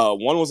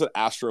 One was an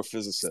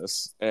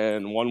astrophysicist,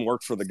 and one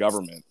worked for the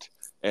government,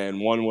 and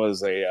one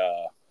was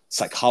a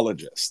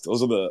psychologist.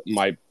 Those are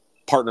my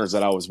partners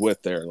that I was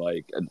with there.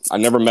 Like, I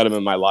never met them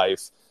in my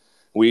life.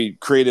 We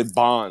created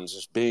bonds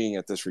just being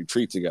at this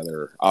retreat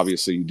together.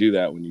 Obviously, you do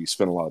that when you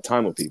spend a lot of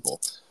time with people.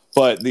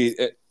 But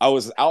I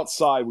was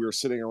outside. We were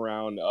sitting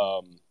around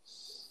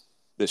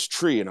this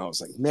tree, and I was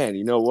like, man,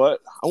 you know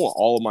what? I want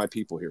all of my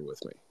people here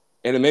with me.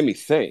 And it made me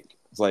think.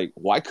 It's like,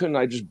 why couldn't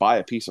I just buy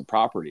a piece of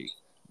property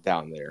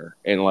down there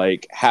and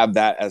like have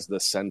that as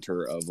the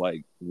center of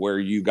like where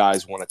you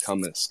guys want to come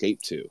and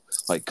escape to?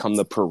 Like, come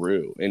to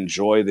Peru,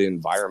 enjoy the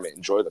environment,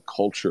 enjoy the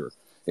culture,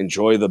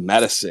 enjoy the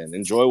medicine,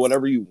 enjoy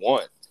whatever you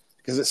want.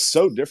 Because it's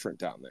so different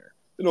down there.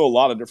 I know a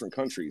lot of different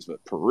countries,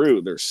 but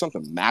Peru, there's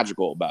something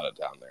magical about it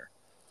down there.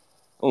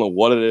 I don't know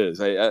what it is.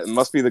 It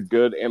must be the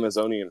good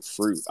Amazonian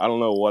fruit. I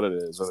don't know what it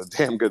is, or the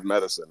damn good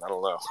medicine. I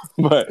don't know.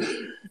 But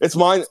it's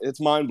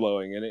mind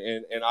blowing,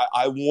 and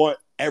I want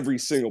every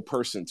single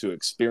person to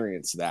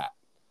experience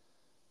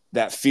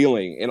that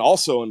feeling, and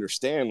also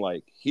understand,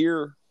 like,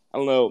 here, I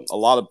don't know, a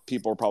lot of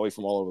people are probably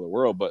from all over the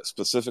world, but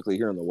specifically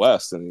here in the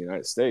West and the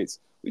United States,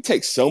 we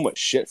take so much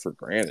shit for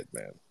granted,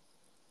 man.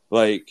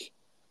 Like,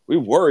 we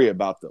worry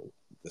about the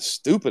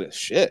stupidest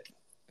shit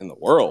in the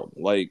world,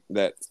 like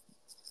that,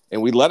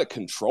 and we let it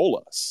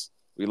control us.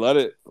 We let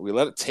it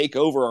take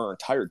over our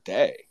entire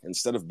day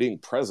instead of being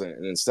present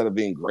and instead of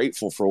being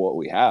grateful for what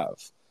we have.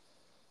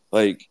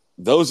 Like,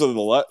 those are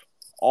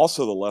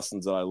also the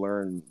lessons that I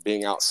learned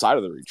being outside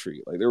of the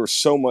retreat. Like there was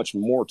so much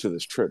more to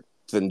this trip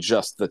than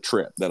just the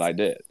trip that I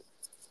did.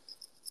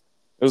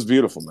 It was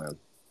beautiful, man.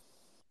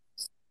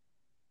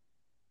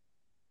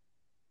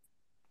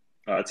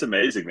 Oh, that's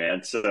amazing,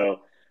 man.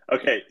 So,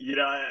 okay,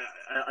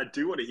 I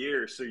do want to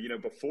hear. So,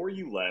 before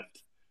you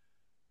left,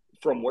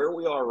 from where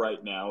we are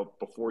right now,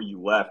 before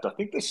you left, I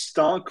think the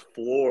stunk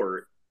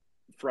floor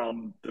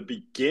from the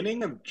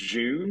beginning of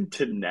June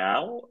to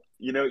now,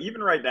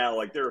 even right now,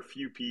 like there are a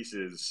few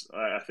pieces.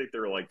 I think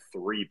there are like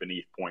 3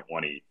 beneath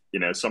 0.1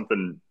 ETH,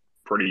 something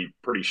pretty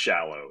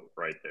shallow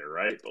right there,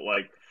 right? But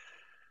like,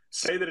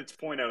 say that it's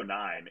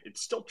 0.09,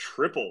 it's still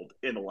tripled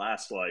in the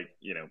last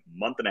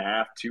month and a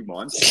half, 2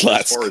 months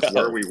as far as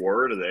where we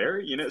were to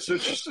there. So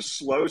it's just a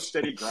slow,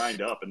 steady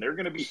grind up, and there are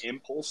going to be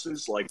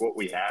impulses like what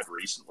we had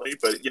recently.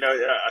 But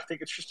I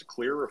think it's just a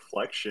clear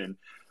reflection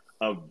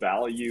of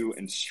value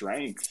and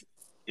strength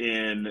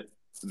in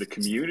the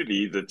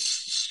community that's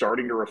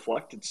starting to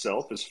reflect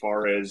itself as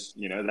far as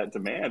that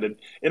demand, and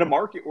in a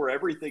market where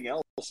everything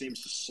else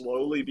seems to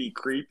slowly be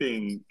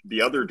creeping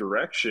the other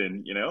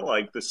direction.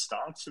 Like the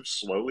Stonks have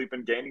slowly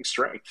been gaining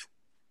strength.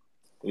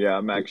 Yeah,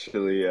 I'm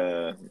actually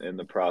in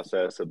the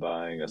process of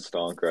buying a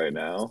stonk right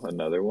now,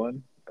 another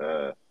one,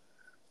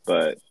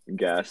 but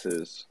gas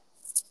is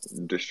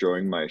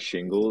destroying my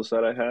shingles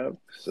that I have.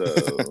 So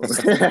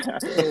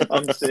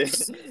I'm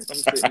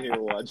sitting here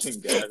watching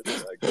gas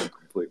so I can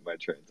complete my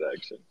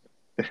transaction.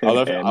 I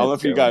don't know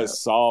if you guys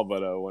saw,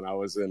 but when I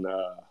was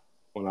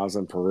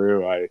in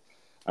Peru, I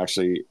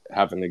actually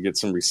happened to get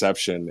some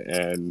reception,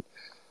 and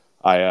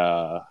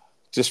I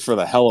just for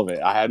the hell of it,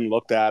 I hadn't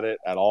looked at it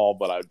at all,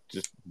 but I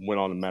just went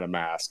on the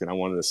MetaMask and I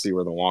wanted to see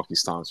where the Wonky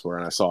Stonks were,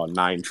 and I saw a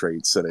 9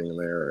 trade sitting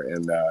there,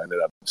 and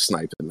ended up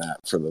sniping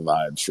that for the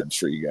vibes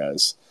for you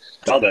guys.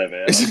 Saw that,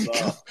 man.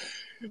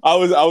 I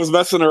was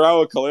messing around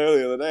with Kaleo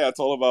the other day. I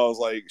told him, I was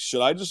like,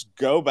 should I just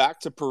go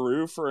back to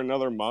Peru for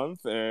another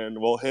month and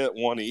we'll hit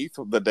 1 ETH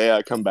the day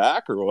I come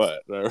back, or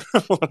what?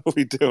 What are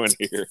we doing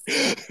here?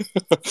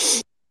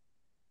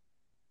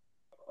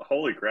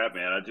 Holy crap,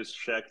 man. I just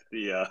checked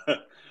the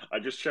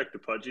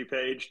Pudgy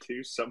page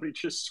too. Somebody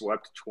just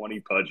swept 20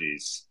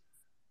 Pudgies.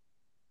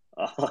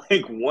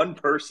 Like one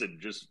person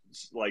just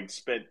like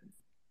spent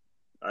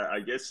I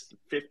guess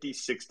 50,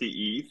 60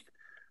 ETH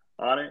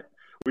on it.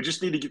 We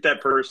just need to get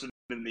that person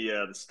in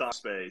the stock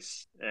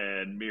space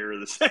and mirror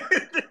the same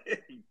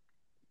thing.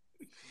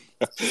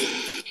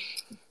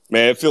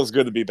 Man, it feels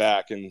good to be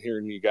back and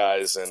hearing you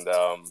guys, and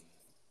I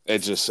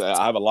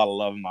have a lot of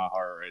love in my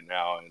heart right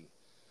now, and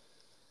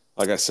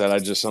like I said,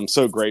 I'm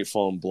so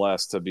grateful and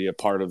blessed to be a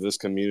part of this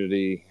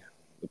community.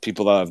 The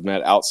people that I've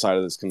met outside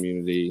of this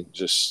community,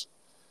 just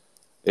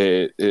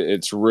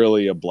it's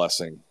really a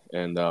blessing,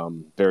 and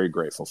very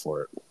grateful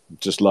for it.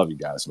 Just love you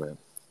guys, man.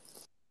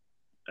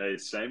 Hey,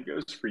 same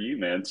goes for you,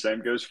 man. Same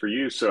goes for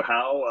you. So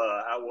how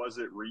was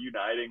it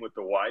reuniting with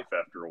the wife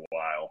after a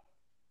while?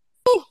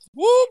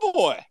 Woo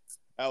boy.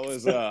 That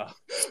was that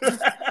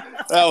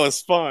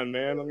was fun,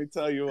 man. Let me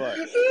tell you what.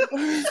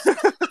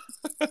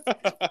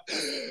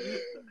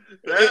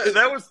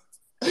 that was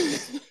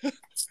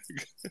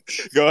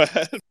Go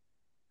ahead.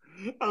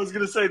 I was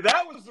gonna say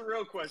that was the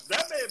real question.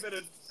 That may have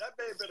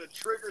been a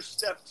trigger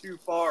step too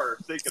far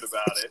thinking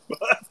about it.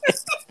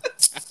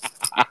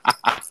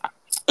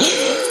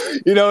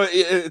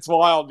 It's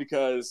wild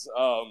because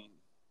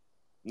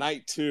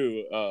night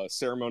 2,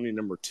 ceremony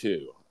number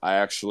 2, I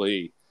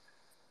actually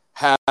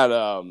had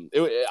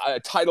I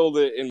titled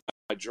it in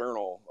my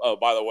journal. Oh,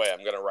 by the way, I'm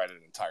going to write an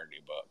entire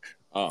new book.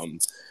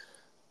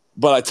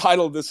 But I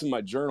titled this in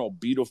my journal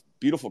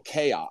Beautiful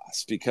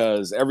Chaos,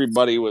 because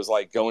everybody was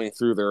like going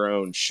through their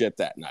own shit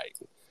that night.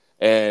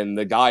 And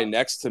the guy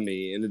next to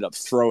me ended up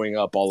throwing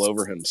up all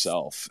over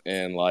himself,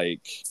 and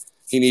like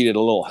he needed a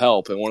little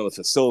help, and one of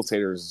the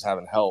facilitators is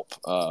having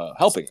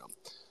helping him.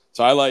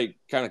 So I like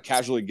kind of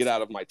casually get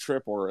out of my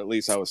trip, or at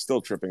least I was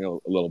still tripping a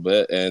little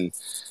bit, and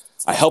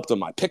I helped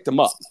him. I picked him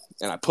up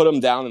and I put him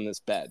down in this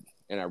bed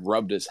and I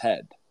rubbed his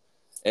head,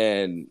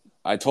 and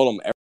I told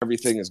him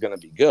everything is going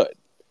to be good.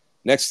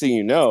 Next thing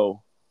you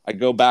know, I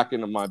go back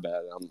into my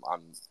bed.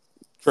 I'm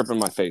tripping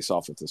my face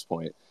off at this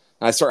point,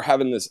 and I start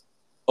having this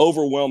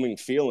overwhelming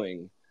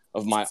feeling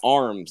of my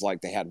arms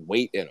like they had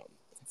weight in them.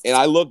 And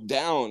I look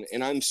down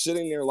and I'm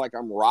sitting there like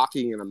I'm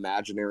rocking an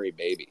imaginary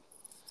baby.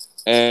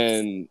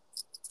 And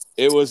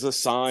it was a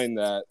sign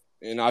that,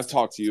 and I've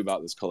talked to you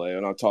about this, Kaleo,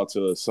 and I've talked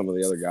to some of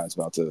the other guys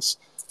about this.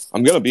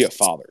 I'm going to be a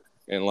father.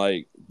 And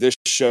like this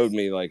showed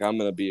me like I'm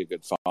going to be a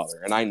good father,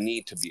 and I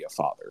need to be a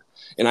father,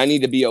 and I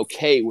need to be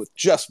okay with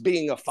just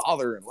being a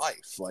father in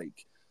life.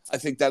 Like I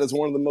think that is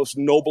one of the most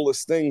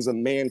noblest things a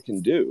man can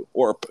do,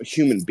 or a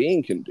human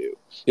being can do,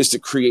 is to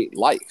create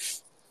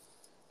life.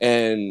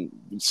 And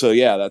so,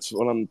 yeah, that's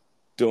what I'm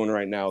doing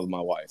right now with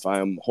my wife. I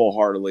am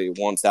wholeheartedly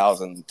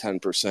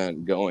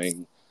 1,010%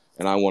 going,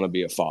 and I want to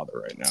be a father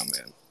right now,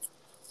 man.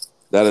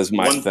 That is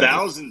my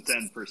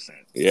 1,010%.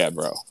 Yeah,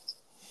 bro.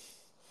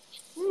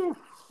 Whew,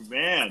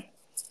 man.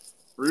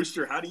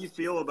 Rooster, how do you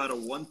feel about a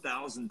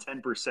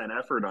 1,010%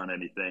 effort on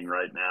anything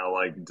right now?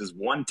 Like, does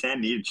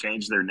 110 need to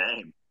change their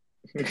name?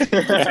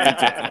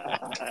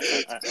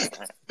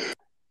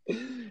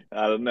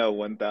 I don't know,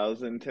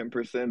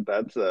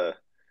 1,010%.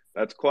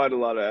 That's quite a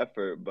lot of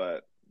effort,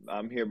 but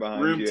I'm here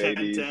behind Room you,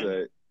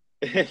 1010.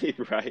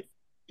 80s. Right.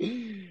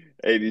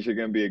 80s, you're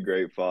gonna be a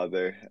great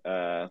father.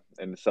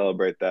 And to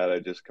celebrate that, I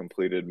just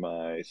completed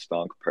my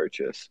stonk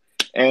purchase.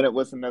 And it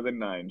was another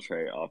 9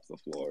 tray off the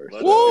floor.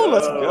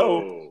 Let's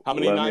go. How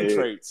many Let 9 me-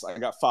 traits? I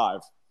got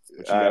 5.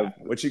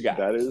 What you got?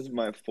 That is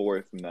my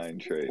 4th 9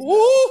 trait.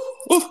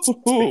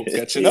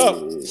 Catching up.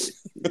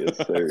 Yes,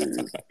 sir.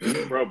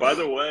 Bro, by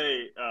the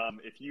way,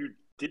 if you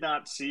did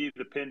not see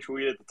the pin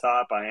tweet at the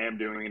top, I am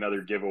doing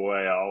another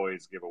giveaway. I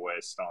always give away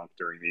a stonk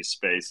during these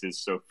spaces,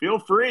 so feel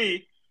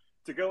free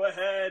to go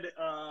ahead.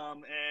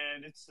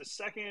 And it's the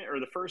second or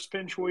the first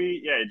pin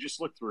tweet. Yeah, just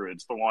look through it.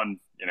 It's the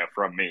one,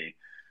 from me.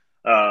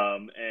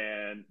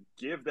 And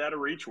give that a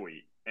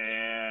retweet,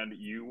 and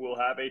you will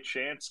have a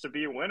chance to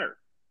be a winner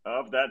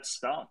of that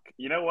stonk.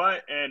 You know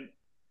what? And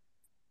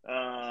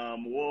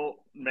we'll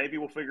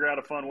figure out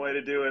a fun way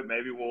to do it.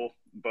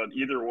 But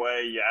either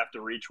way, you have to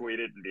retweet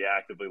it and be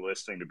actively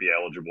listening to be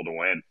eligible to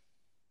win.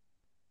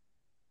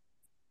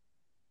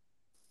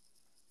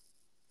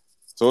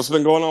 So what's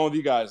been going on with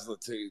you guys?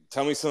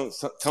 Tell me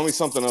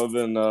something other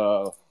than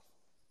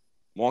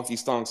wonky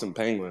stonks and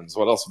penguins.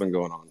 What else has been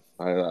going on?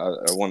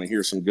 I want to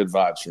hear some good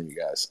vibes from you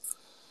guys.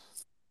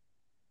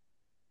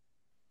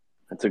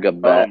 I took a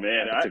bath. Oh,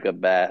 man, I took a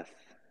bath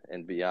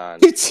and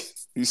beyond.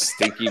 You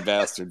stinky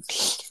bastard.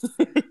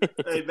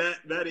 Hey,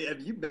 Matty, have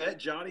you met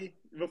Johnny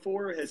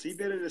before? Has he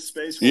been in a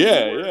space?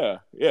 Yeah.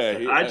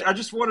 I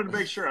just wanted to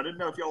make sure. I didn't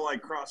know if y'all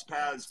crossed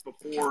paths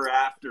before or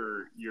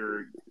after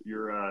your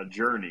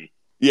journey.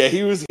 Yeah,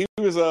 he was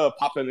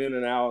popping in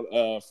and out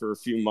for a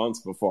few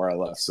months before I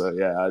left. So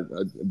yeah, I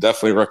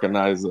definitely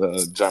recognize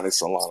Johnny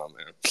Solano,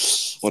 man.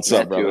 What's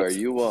up, brother?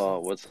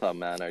 What's up,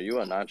 man? Are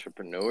you an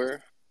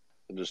entrepreneur?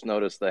 I just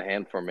noticed the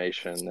hand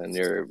formation in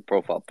your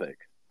profile pic.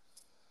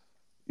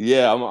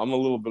 Yeah, I'm a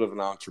little bit of an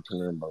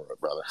entrepreneur,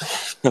 brother.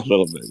 A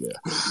little bit, yeah.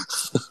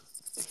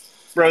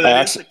 Bro,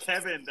 that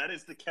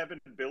is the Kevin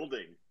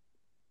building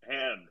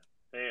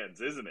hands,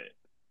 isn't it?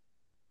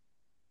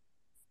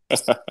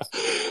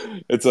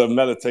 It's a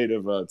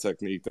meditative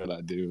technique that I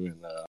do,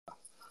 and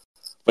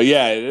but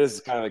yeah, it is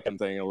kind of the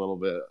thing a little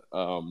bit.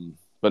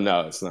 But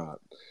no, it's not.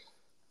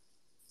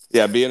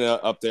 Yeah, being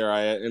up there,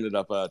 I ended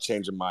up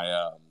changing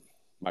my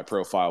my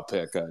profile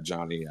pic,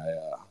 Johnny.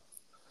 I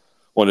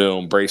wanted to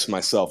embrace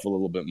myself a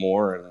little bit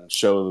more and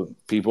show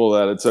people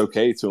that it's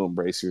okay to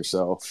embrace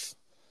yourself.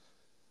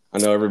 I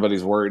know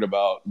everybody's worried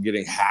about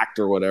getting hacked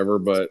or whatever,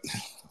 but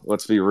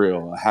let's be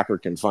real. A hacker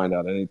can find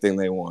out anything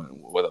they want,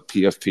 whether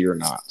PFP or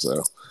not.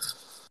 So,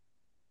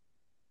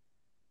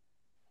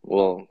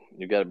 well,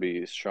 you got to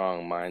be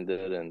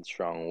strong-minded and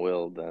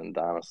strong-willed, and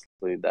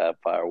honestly, that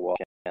firewall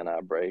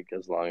cannot break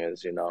as long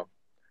as you're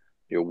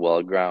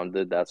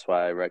well-grounded. That's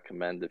why I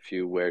recommend if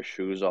you wear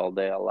shoes all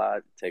day a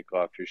lot, take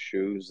off your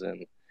shoes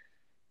and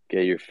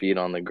get your feet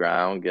on the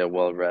ground, get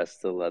well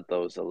rested, let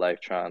those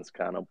electrons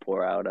kind of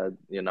pour out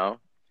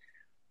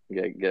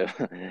Get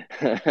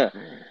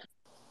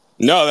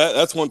No,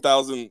 that's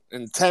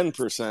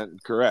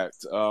 1,010%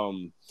 correct.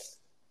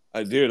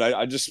 I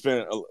just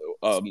spent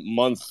a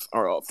month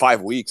or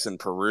 5 weeks in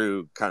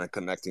Peru, kind of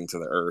connecting to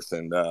the earth,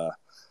 and I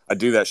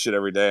do that shit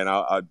every day, and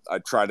I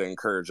try to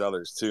encourage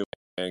others too.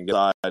 And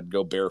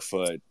go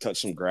barefoot,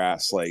 touch some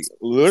grass, like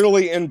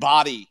literally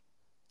embody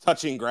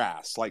touching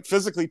grass, like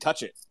physically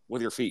touch it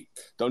with your feet.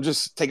 Don't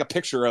just take a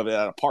picture of it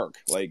at a park.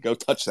 Like, go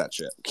touch that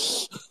shit.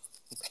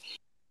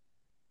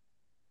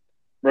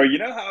 Bro, you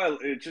know how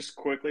just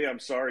quickly, I'm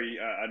sorry,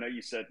 I know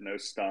you said no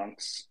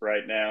stonks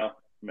right now,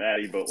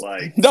 Maddie, but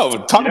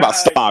no, talk about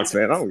stonks,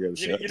 man. I don't give a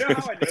shit. You know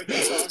how I know the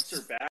stonks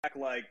are back?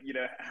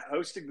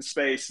 Hosting the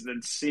space and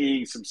then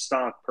seeing some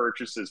stonk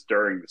purchases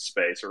during the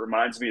space. It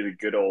reminds me of the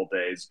good old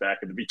days back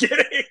in the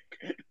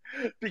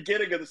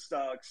beginning of the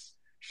stonks.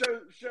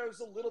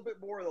 Shows a little bit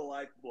more of the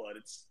lifeblood.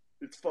 It's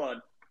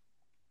fun.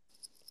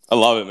 I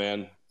love it,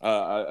 man.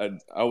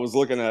 I was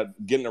looking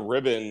at getting a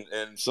ribbon,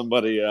 and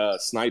somebody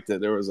sniped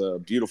it. There was a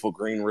beautiful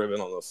green ribbon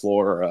on the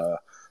floor.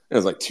 It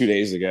was like 2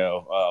 days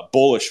ago.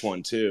 Bullish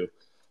one too.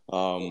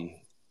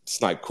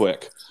 Sniped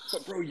quick.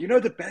 But bro, you know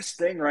the best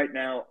thing right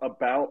now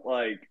about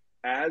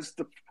as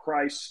the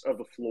price of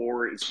the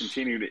floor is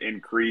continuing to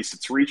increase,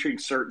 it's reaching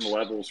certain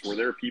levels where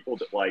there are people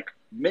that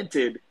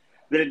minted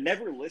that had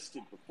never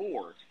listed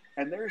before.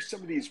 And there's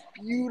some of these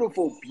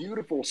beautiful,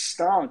 beautiful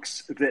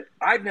stonks that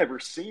I've never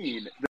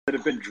seen that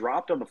have been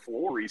dropped on the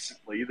floor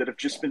recently that have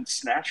just been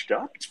snatched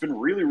up. It's been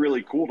really,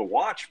 really cool to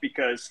watch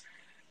because,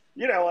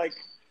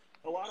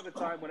 a lot of the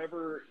time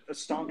whenever a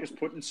stonk is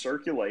put in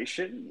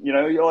circulation,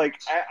 you're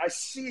I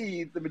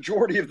see the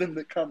majority of them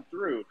that come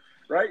through,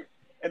 right?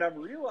 And I'm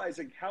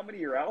realizing how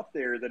many are out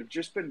there that have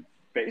just been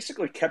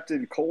basically kept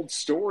in cold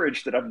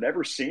storage that I've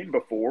never seen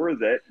before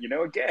that,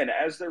 again,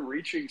 as they're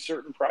reaching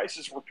certain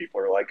prices where people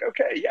are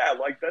okay, yeah,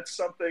 that's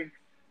something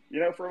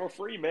from a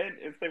free mint,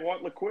 if they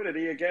want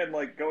liquidity, again,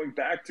 like going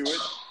back to it,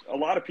 a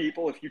lot of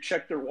people, if you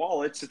check their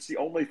wallets, it's the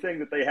only thing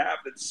that they have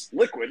that's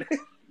liquid.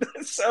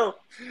 So,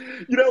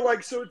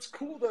 so it's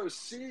cool though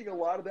seeing a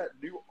lot of that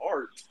new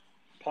art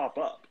pop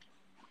up.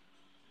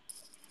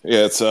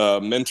 Yeah, it's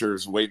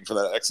mentors waiting for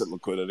that exit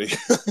liquidity,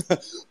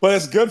 but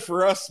it's good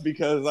for us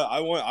because I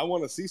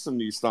want to see some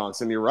new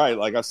stonks. And you're right,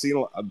 like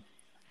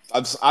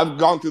I've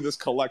gone through this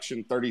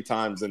collection 30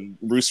 times, and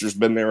Rooster's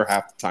been there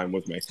half the time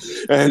with me.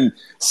 And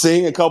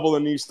seeing a couple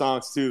of new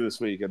stonks too this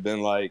week have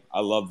been like,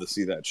 I love to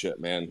see that shit,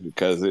 man,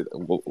 because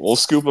we'll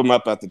scoop them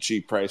up at the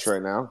cheap price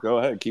right now. Go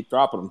ahead, keep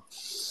dropping them.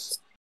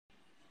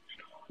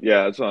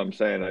 Yeah, that's what I'm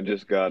saying. I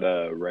just got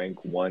a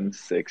rank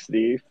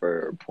 160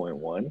 for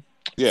 0.1.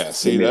 Yeah,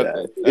 see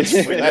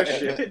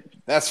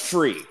that's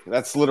free.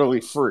 That's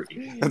literally free. Give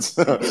me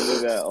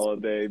that all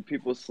day.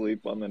 People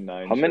sleep on the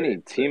 9. How many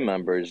team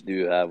members do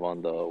you have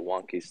on the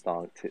Wonky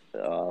Stonk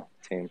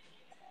team?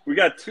 We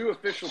got 2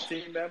 official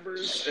team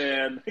members,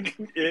 and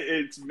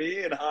it's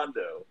me and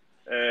Hondo.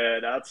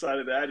 And outside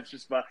of that, it's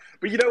just my.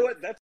 But you know what?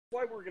 That's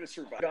why we're going to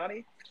survive,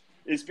 Johnny.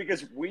 Is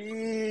because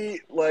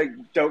we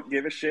don't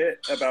give a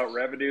shit about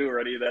revenue or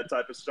any of that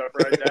type of stuff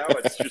right now.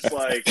 It's just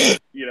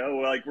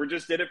we're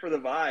just in it for the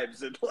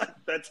vibes, and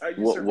that's how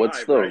you survive.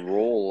 What's the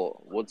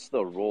role? What's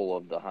the role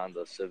of the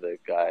Honda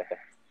Civic guy?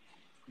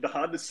 The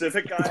Honda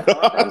Civic guy.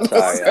 I'm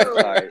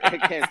sorry.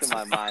 It came to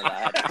my mind. I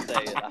had to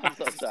say it. I'm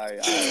so sorry.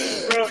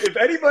 Bro, if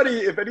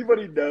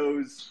anybody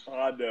knows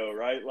Hondo,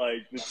 right?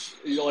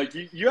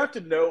 You have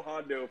to know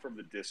Hondo from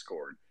the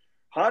Discord.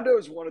 Hondo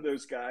is one of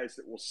those guys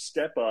that will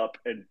step up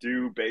and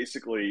do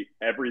basically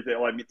everything.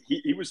 I mean,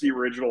 he was the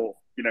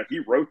original, he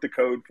wrote the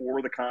code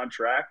for the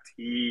contract.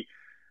 He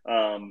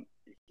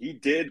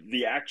did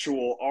the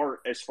actual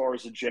art as far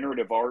as the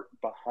generative art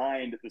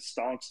behind the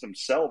stonks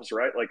themselves,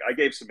 right? Like I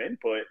gave some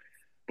input,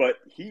 but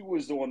he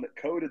was the one that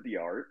coded the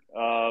art.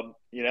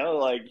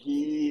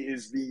 He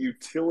is the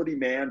utility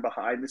man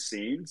behind the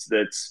scenes.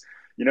 That's,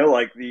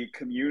 the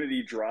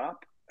community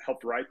drop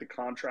helped write the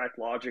contract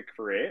logic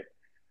for it.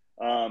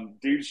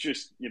 Dude's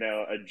just,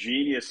 a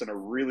genius and a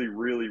really,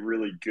 really,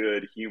 really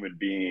good human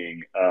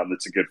being.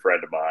 That's a good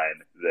friend of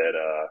mine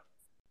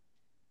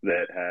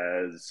that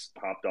has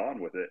hopped on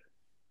with it.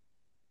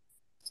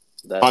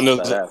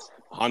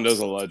 Hondo's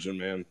a legend,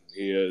 man.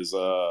 He is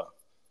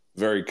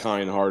very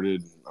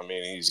kind-hearted. I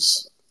mean,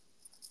 he's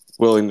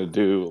willing to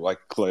do, like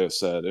Cleo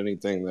said,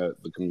 anything that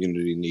the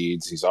community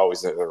needs. He's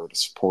always there to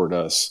support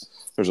us.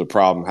 There's a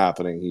problem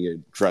happening, he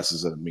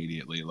addresses it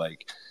immediately.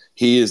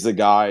 He is the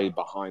guy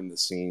behind the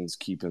scenes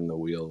keeping the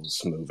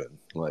wheels moving.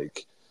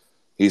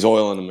 He's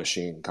oiling the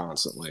machine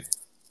constantly.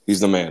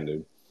 He's the man,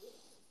 dude.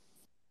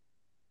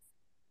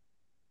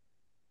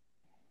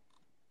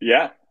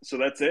 Yeah, so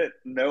that's it.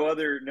 No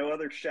other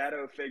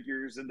shadow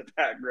figures in the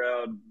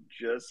background.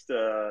 Just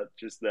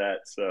that.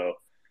 So,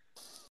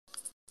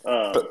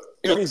 but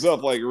it brings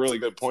up a really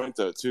good point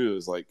though too.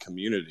 Is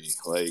community.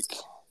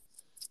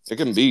 It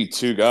can be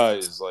 2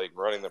 guys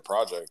running the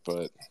project,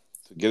 but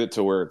to get it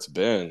to where it's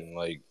been,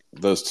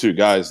 those 2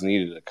 guys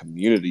needed a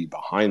community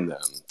behind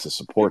them to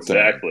support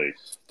them,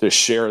 to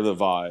share the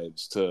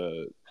vibes,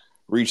 to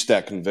reach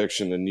that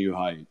conviction to new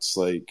heights.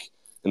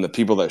 And the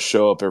people that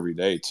show up every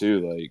day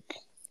too.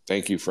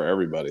 Thank you for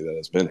everybody that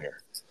has been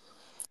here.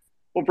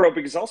 Well, bro,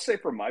 because I'll say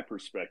from my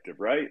perspective,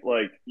 right?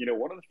 One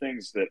of the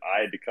things that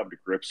I had to come to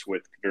grips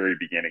with at the very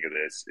beginning of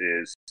this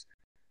is,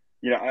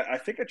 I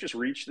think I just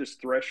reached this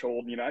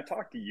threshold. I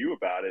talked to you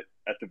about it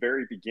at the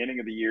very beginning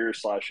of the year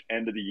 /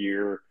 end of the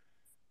year,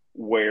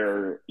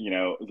 where,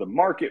 the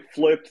market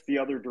flipped the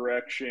other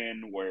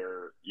direction,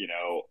 where,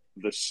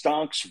 the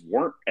stonks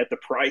weren't at the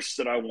price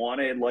that I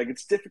wanted.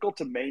 It's difficult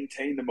to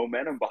maintain the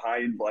momentum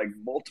behind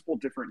multiple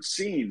different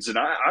scenes. And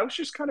I was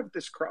just kind of at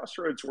this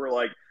crossroads where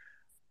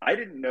I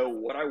didn't know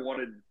what I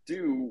wanted to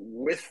do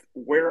with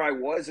where I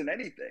was in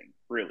anything,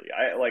 really.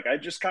 I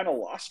just kind of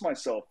lost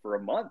myself for a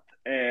month.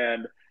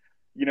 And,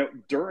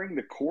 during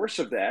the course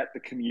of that, the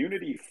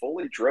community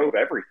fully drove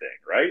everything,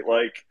 right?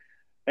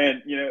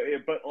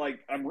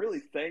 I'm really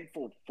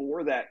thankful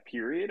for that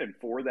period and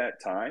for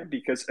that time,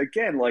 because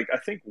again, I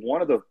think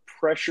one of the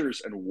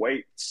pressures and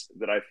weights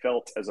that I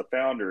felt as a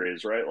founder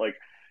is, right,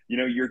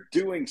 you're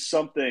doing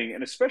something,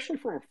 and especially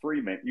from a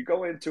free mint, you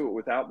go into it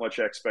without much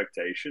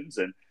expectations,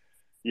 and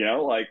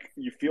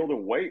you feel the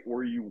weight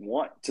where you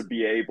want to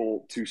be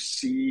able to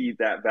see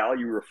that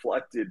value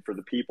reflected for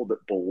the people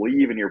that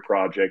believe in your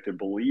project and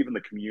believe in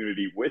the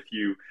community with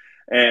you,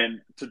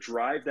 and to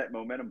drive that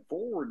momentum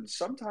forward. And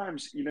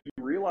sometimes, you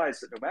realize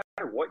that no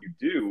matter what you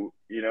do,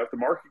 if the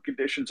market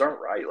conditions aren't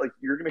right,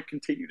 you're going to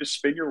continue to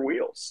spin your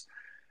wheels.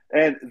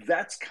 And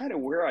that's kind of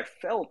where I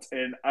felt.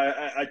 And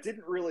I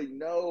didn't really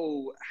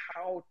know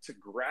how to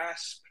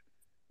grasp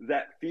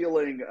that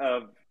feeling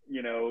of,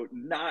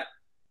 not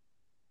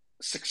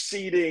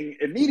succeeding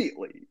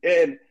immediately.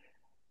 And,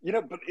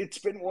 but it's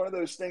been one of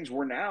those things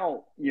where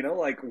now,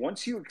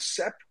 once you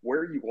accept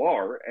where you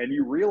are and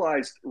you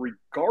realize,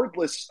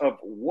 regardless of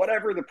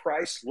whatever the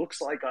price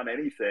looks like on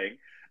anything,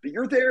 that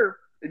you're there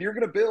and you're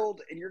going to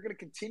build, and you're going to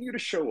continue to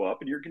show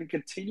up, and you're going to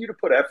continue to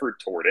put effort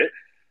toward it.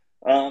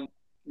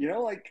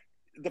 Like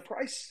the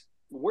price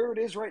where it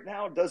is right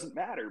now doesn't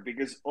matter,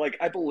 because like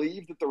I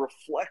believe that the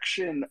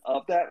reflection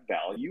of that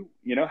value,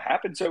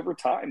 happens over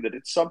time. That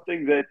it's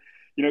something that,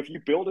 if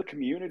you build a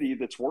community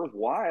that's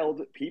worthwhile,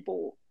 that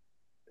people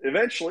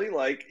eventually,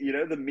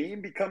 the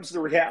meme becomes the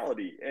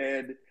reality.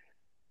 And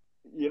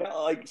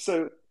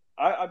so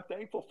I'm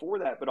thankful for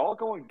that. But all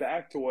going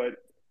back to what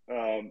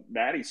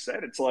Maddie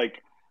said, it's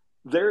like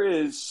there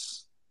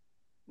is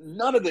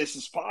none of this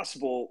is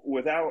possible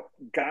without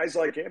guys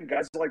like him,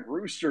 guys like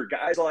Rooster,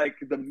 guys like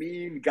the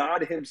meme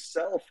god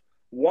himself,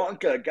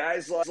 Wonka,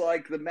 guys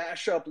like the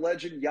mashup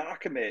legend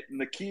Yakimet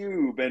and the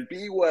Cube and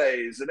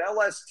B-Ways and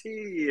LST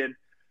and,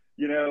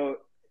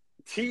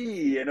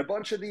 T and a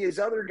bunch of these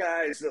other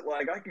guys that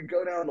I could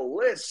go down the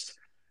list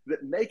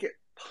that make it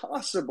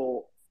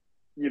possible,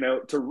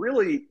 to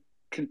really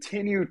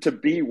continue to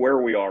be where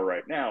we are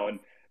right now. And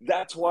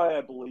that's why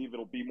I believe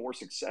it'll be more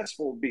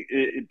successful,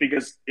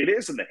 because it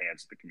is in the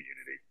hands of the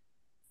community.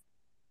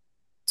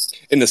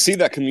 And to see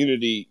that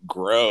community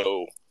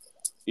grow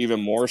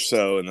even more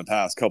so in the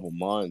past couple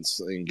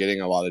months, and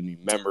getting a lot of new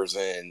members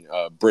in,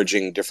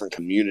 bridging different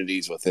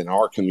communities within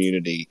our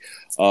community,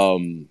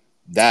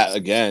 that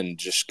again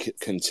just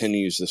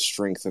continues to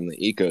strengthen the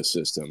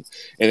ecosystem.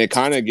 And it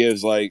kind of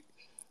gives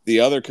the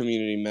other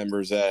community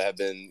members that have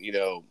been,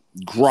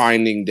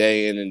 grinding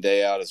day in and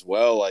day out as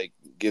well,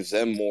 gives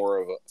them more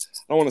of a, I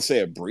don't want to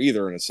say a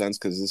breather in a sense,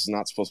 because this is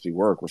not supposed to be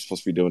work. We're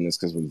supposed to be doing this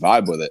because we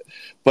vibe with it.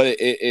 But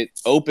it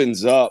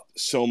opens up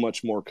so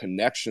much more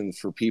connections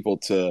for people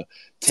to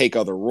take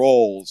other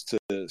roles,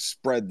 to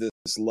spread this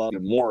love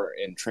more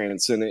and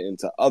transcend it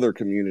into other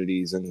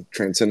communities and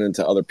transcend it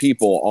into other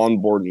people,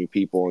 onboard new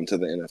people into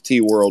the NFT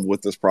world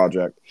with this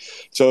project.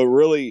 So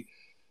really,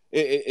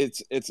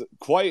 it's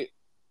quite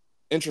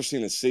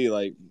interesting to see,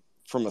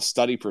 from a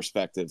study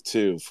perspective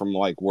too, from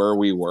where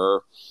we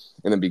were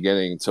in the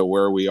beginning to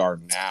where we are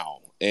now.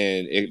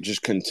 And it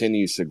just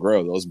continues to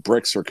grow. Those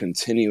bricks are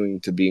continuing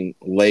to be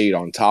laid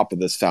on top of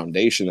this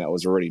foundation that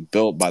was already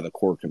built by the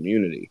core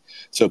community.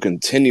 So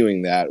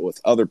continuing that with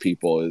other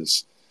people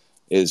is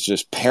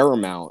just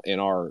paramount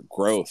in our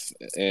growth.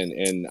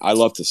 And I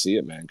love to see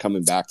it, man.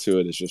 Coming back to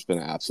it has just been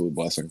an absolute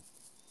blessing.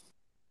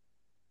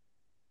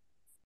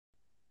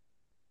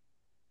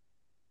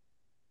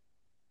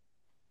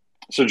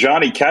 So,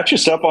 Johnny, catch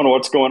us up on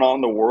what's going on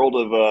in the world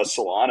of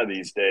Solana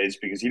these days,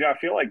 because, I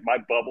feel like my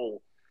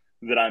bubble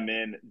that I'm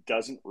in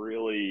doesn't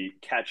really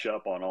catch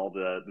up on all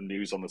the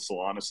news on the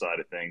Solana side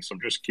of things. So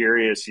I'm just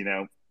curious,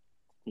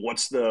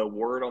 what's the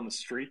word on the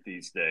street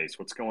these days?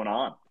 What's going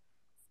on?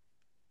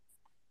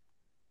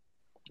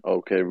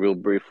 Okay, real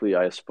briefly,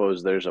 I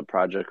suppose there's a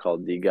project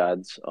called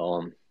DGods,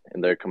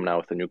 and they're coming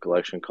out with a new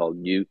collection called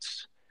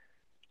Utes.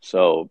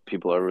 So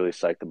people are really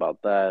psyched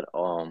about that.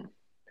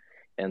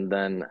 And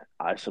then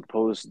I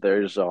suppose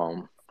there's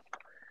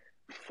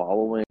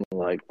following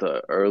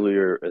the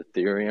earlier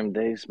Ethereum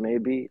days,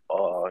 maybe.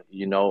 How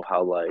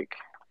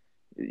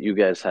you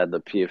guys had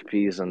the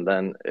PFPs, and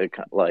then it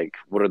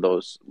what are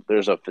those?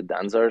 There's a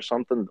Fidenza or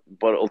something,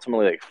 but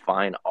ultimately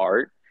fine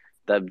art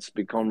that's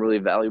become really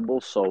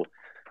valuable. So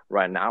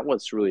right now,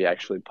 what's really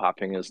actually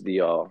popping is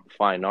the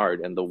fine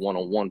art and the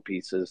one-on-one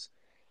pieces.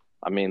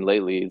 I mean,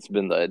 lately it's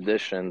been the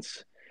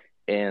editions,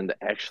 and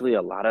actually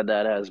a lot of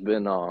that has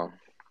been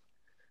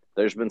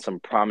there's been some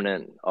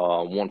prominent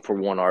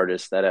one-for-one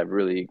artists that have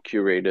really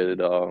curated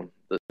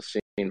the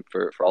scene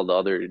for all the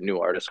other new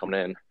artists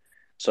coming in,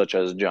 such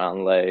as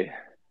John Lay.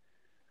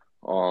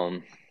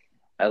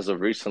 As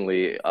of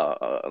recently,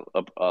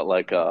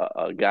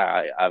 a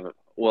guy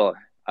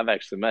I've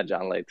actually met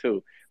John Lay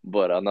too,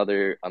 but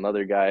another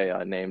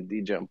guy named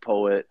DJ and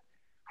Poet,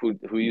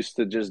 who used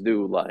to just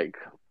do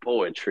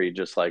poetry,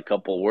 just a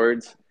couple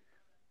words.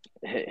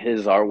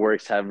 His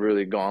artworks have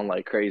really gone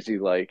crazy.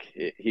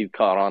 He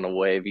caught on a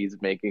wave.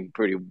 He's making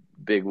pretty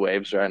big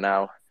waves right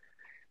now.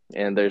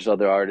 And there's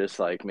other artists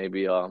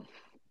maybe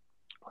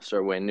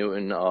Sir Wayne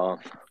Newton,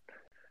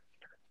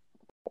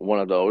 one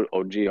of the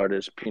OG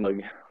artists,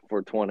 Pinug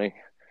 420.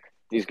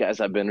 These guys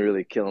have been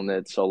really killing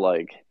it. So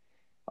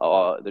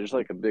there's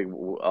a big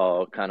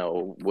kind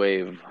of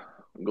wave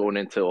going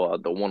into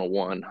the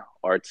one-on-one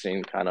art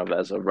scene kind of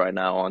as of right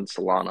now on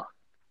Solana.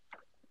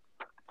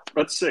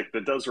 That's sick.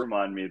 That does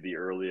remind me of the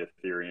early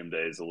Ethereum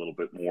days a little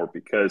bit more,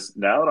 because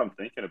now that I'm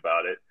thinking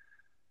about it,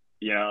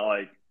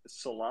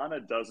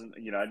 Solana doesn't,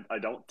 I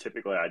don't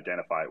typically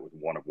identify it with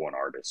one-of-one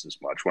artists as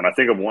much. When I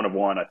think of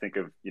one-of-one, I think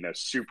of,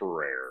 super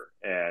rare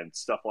and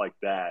stuff like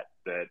that,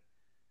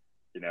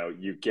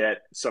 you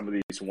get some of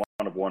these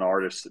one-of-one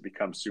artists that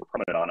become super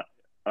prominent on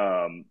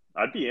it.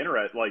 I'd be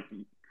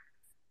interested,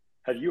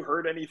 have you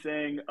heard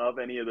anything of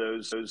any of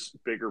those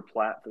bigger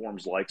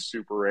platforms like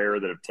Super Rare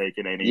that have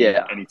taken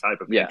any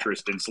type of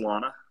interest in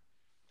Solana?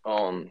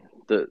 I'm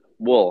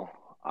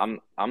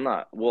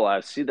not. Well,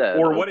 I see that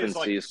or what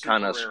OpenSea is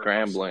kind of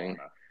scrambling.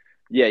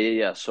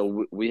 Yeah.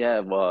 So we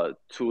have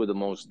two of the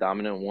most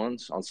dominant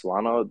ones on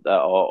Solana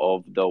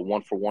of the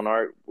one for one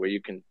art where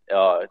you can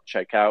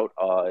check out.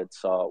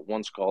 It's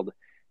one's called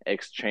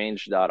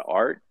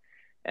exchange.art,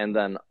 and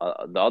then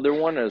the other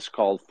one is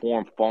called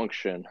form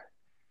function.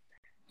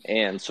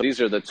 And so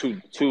these are the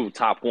two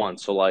top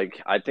ones. So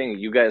like I think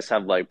you guys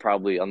have like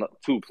probably on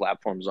two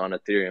platforms on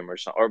Ethereum or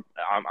something, or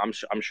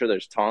I'm sure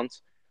there's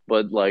tons,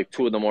 but like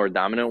two of the more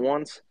dominant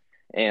ones.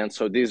 And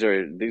so these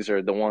are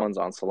the ones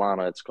on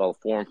Solana. It's called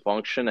Form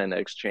Function and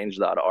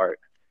Exchange.art.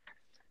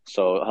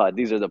 So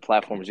these are the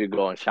platforms you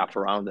go and shop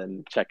around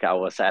and check out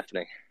what's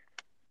happening.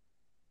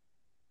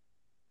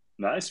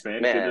 Nice,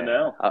 man. Man, Good to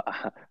know.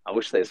 I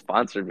wish they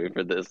sponsored me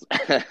for this.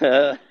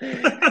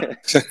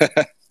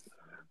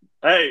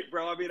 Hey,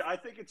 bro, I mean, I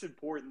think it's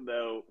important,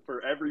 though,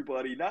 for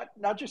everybody,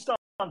 not just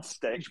on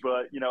stage,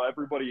 but,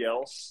 everybody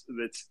else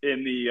that's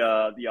in the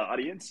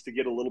audience to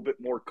get a little bit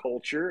more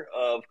culture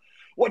of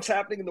what's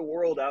happening in the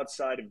world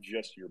outside of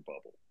just your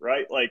bubble,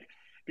 right? Like,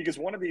 because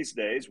one of these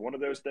days, one of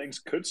those things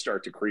could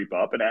start to creep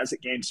up. And as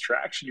it gains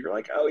traction, you're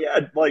like, oh,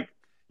 yeah, like,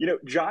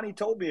 Johnny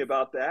told me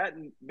about that,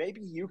 and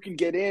maybe you can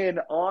get in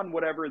on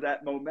whatever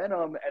that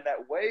momentum and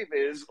that wave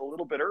is a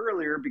little bit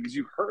earlier because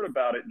you heard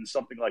about it in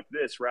something like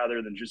this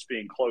rather than just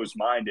being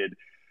closed-minded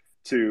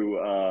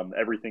to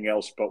everything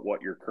else but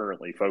what you're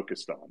currently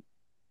focused on.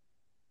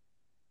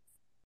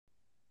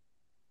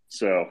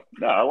 So,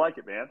 no, I like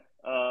it, man.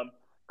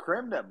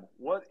 Crimnum,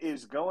 what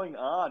is going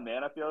on,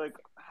 man? I feel like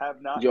I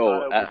have not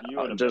caught up with you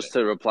in a just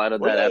minute. to reply to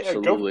Well, that, yeah,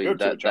 absolutely. go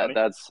to it, Johnny.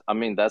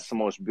 That's the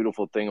most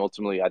beautiful thing.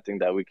 Ultimately, I think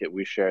that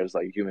we share as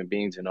like human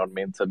beings. You know what I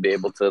mean? To be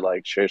able to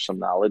like share some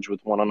knowledge with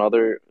one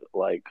another,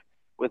 like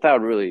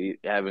without really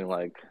having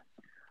like,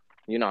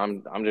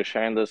 I'm just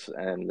sharing this,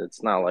 and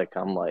it's not like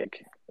I'm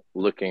like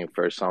looking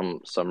for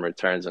some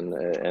returns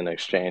in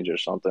exchange or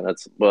something.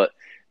 But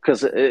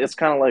because it's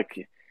kind of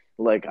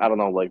like I don't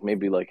know, like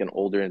maybe like an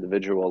older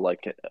individual,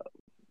 like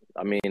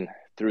I mean,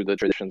 through the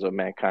traditions of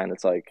mankind,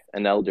 it's like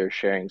an elder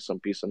sharing some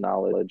piece of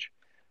knowledge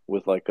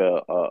with like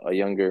a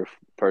younger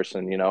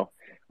person,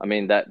 I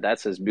mean,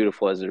 that's as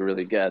beautiful as it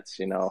really gets,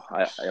 in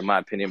my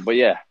opinion. But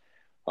yeah,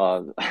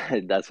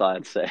 that's all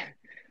I'd say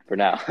for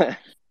now.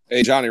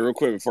 Hey, Johnny, real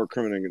quick before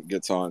Criminal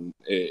gets on,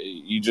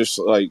 you just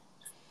like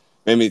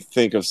made me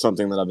think of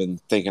something that I've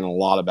been thinking a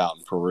lot about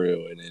in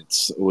Peru, and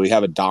it's we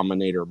have a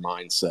dominator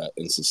mindset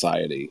in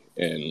society,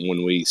 and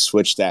when we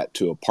switch that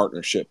to a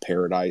partnership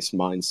paradise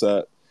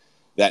mindset,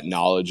 that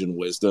knowledge and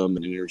wisdom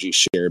and energy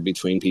shared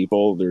between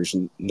people, there's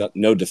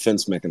no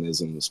defense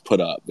mechanisms put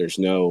up. There's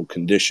no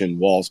conditioned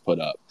walls put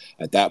up.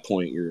 At that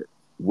point, you're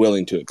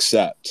willing to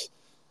accept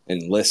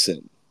and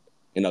listen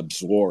and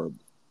absorb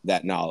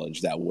that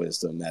knowledge, that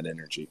wisdom, that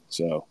energy.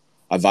 So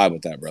I vibe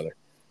with that, brother.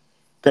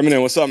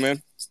 Criminal, what's up,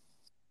 man?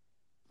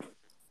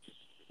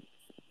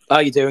 How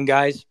you doing,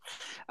 guys?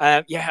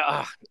 I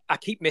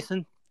keep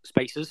missing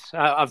spaces.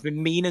 I've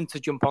been meaning to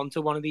jump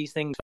onto one of these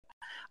things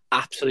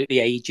absolutely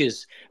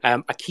ages.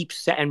 I keep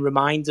setting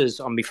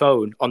reminders on my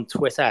phone, on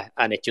Twitter,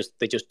 and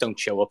they just don't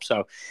show up.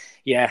 So,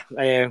 yeah,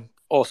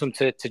 awesome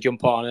to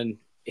jump on and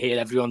hear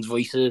everyone's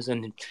voices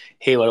and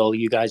hear what all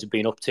you guys have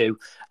been up to.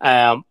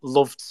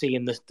 Loved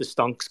seeing the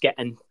Stonks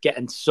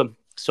getting some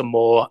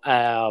more.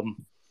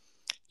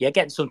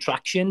 Getting some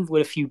traction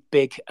with a few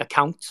big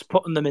accounts,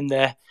 putting them in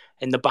the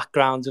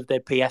backgrounds of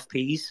their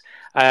PFPs.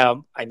 I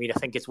mean, I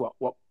think it's what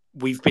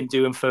we've been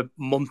doing for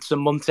months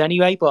and months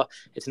anyway, but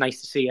it's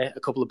nice to see a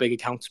couple of big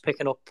accounts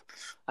picking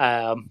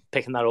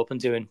that up and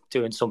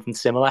doing something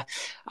similar.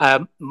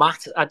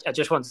 Matt, I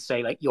just wanted to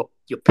say, like, your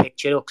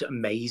picture looks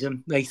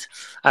amazing, mate.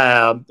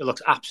 It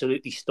looks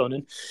absolutely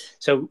stunning.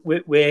 So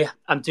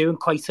I'm doing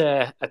quite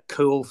a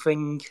cool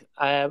thing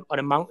on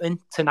a mountain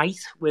tonight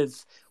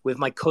with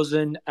my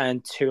cousin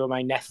and two of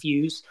my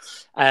nephews.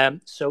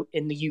 So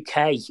in the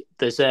UK,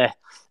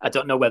 I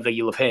don't know whether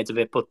you'll have heard of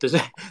it, but there's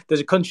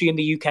a country in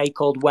the UK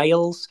called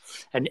Wales,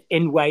 and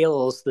in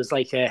Wales there's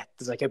like a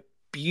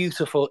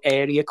beautiful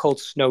area called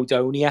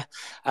Snowdonia,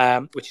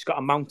 which has got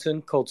a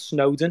mountain called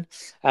Snowdon.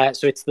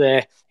 So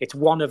it's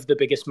one of the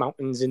biggest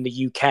mountains in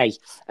the UK.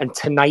 And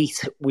tonight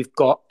we've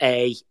got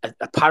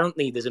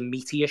apparently there's a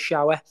meteor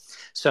shower.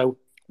 So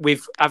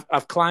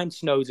I've climbed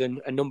Snowdon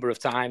a number of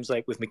times,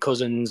 like with my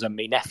cousins and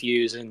my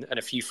nephews and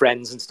a few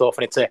friends and stuff.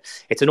 And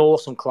it's an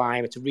awesome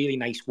climb. It's a really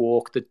nice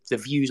walk. The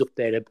views up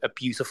there are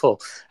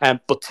beautiful.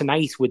 But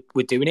tonight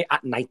we're doing it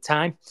at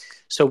nighttime.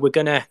 So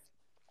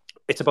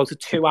it's about a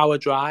 2-hour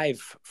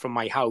drive from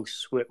my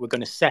house. We're going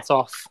to set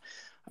off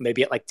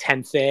maybe at like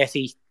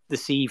 10:30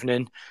 this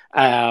evening,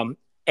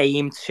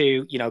 aim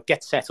to,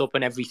 get set up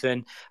and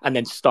everything, and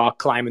then start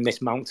climbing this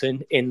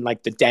mountain in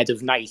like the dead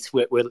of night.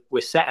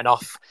 We're setting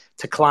off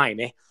to climb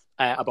it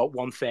about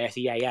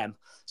 1:30 a.m.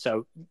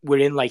 So we're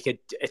in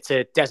it's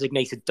a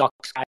designated dark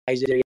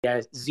skies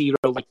area, zero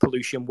light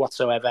pollution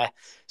whatsoever.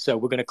 So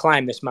we're going to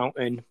climb this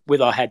mountain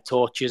with our head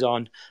torches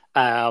on,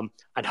 and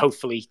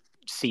hopefully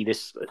see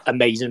this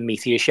amazing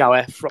meteor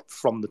shower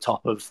from the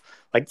top of,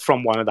 like,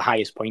 from one of the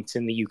highest points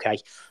in the UK.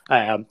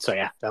 So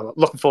yeah,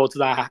 looking forward to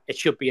that. It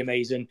should be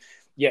amazing.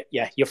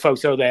 your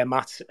photo there,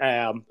 Matt,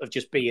 of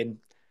just being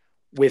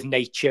with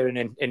nature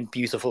and in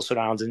beautiful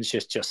surroundings.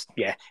 Just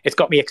it's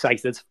got me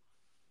excited.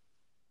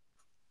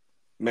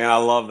 Man, I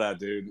love that,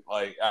 dude.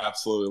 Like,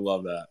 absolutely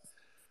love that.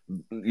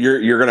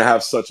 You're gonna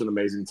have such an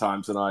amazing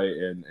time tonight,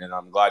 and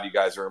I'm glad you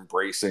guys are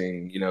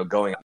embracing,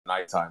 going at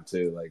nighttime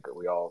too. Like,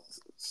 we all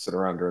sit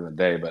around during the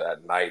day, but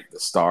at night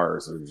the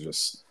stars are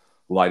just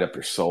light up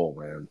your soul,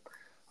 man.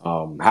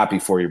 Happy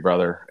for you,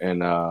 brother,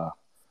 and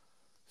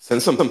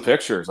send some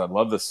pictures. I'd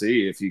love to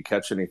see if you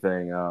catch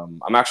anything.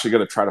 I'm actually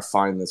gonna try to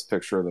find this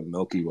picture of the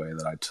Milky Way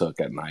that I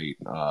took at night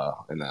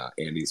in the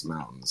Andes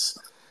Mountains,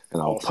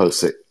 and I'll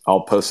post it.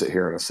 I'll post it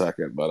here in a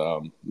second.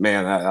 But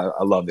man,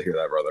 I love to hear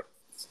that, brother.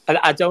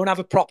 I don't have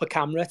a proper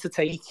camera to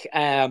take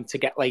to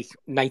get like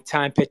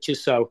nighttime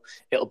pictures, so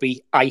it'll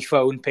be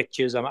iPhone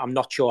pictures. I'm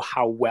not sure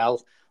how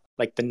well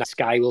like the night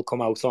sky will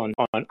come out on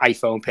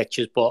iPhone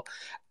pictures, but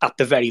at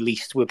the very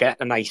least we'll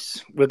get a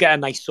nice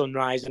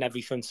sunrise and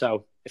everything.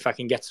 So if I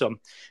can get some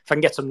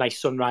nice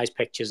sunrise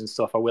pictures and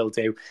stuff, I will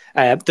do.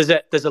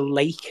 There's a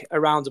lake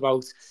around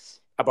about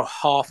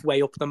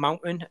halfway up the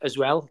mountain as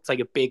well. It's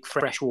like a big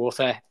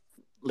freshwater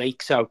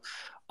lake, so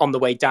on the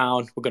way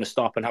down, we're going to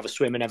stop and have a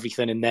swim and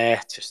everything in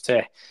there just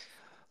to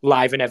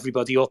liven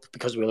everybody up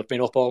because we'll have been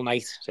up all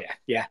night. So,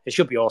 yeah, it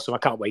should be awesome. I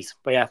can't wait.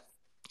 But, yeah,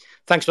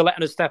 thanks for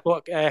letting us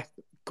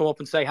come up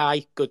and say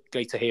hi.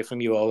 Great to hear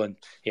from you all. And,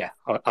 yeah,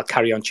 I'll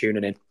carry on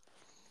tuning in.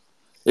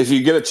 If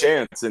you get a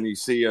chance and you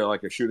see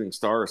like a shooting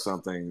star or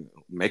something,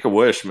 make a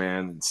wish,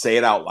 man. Say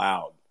it out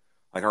loud.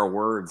 Like, our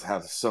words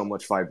have so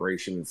much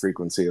vibration and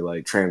frequency,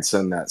 like,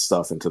 transcend that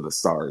stuff into the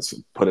stars.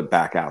 Put it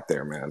back out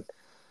there, man.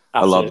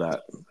 Absolutely. I love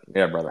that.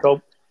 Yeah, brother.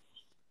 Cool.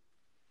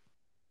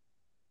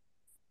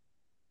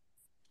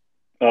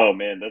 Oh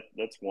man,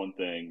 that's one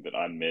thing that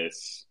I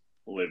miss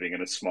living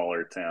in a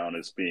smaller town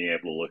is being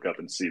able to look up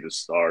and see the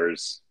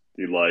stars.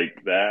 Dude,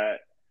 like that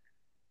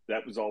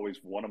was always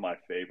one of my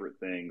favorite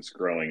things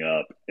growing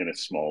up in a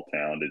small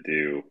town to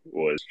do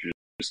was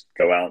just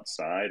go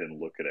outside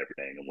and look at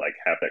everything and like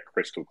have that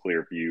crystal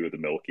clear view of the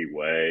Milky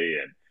Way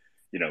and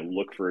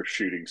look for a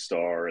shooting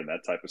star and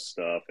that type of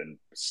stuff and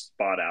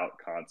spot out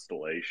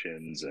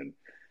constellations. And,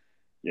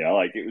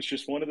 like it was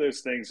just one of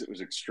those things that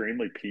was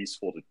extremely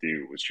peaceful to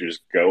do was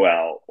just go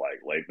out like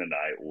late in the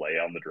night, lay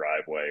on the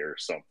driveway or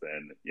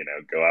something,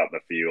 go out in the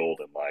field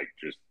and like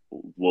just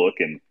look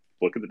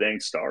at the dang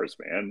stars,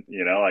 man.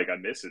 Like I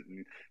miss it.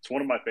 And it's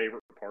one of my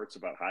favorite parts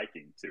about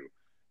hiking too.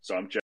 So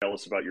I'm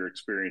jealous about your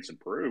experience in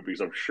Peru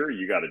because I'm sure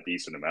you got a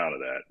decent amount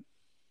of that.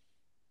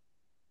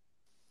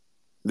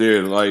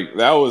 Dude, like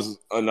that was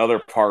another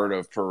part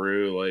of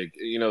Peru. Like,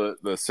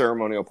 the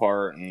ceremonial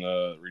part and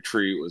the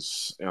retreat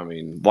was,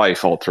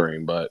 life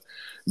altering. But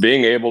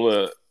being able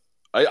to,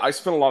 I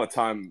spent a lot of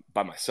time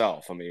by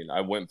myself.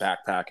 I went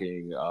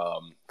backpacking,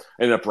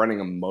 ended up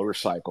renting a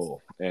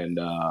motorcycle and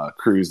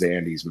cruised the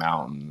Andes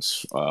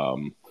Mountains.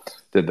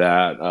 Did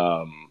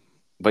that.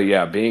 But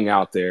yeah, being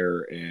out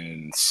there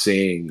and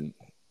seeing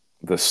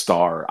the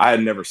star, I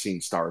had never seen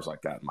stars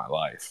like that in my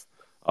life.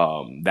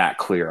 That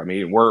clear.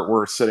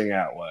 We're sitting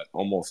at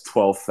almost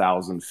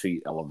 12,000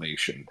 feet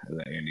elevation in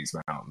the Andes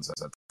Mountains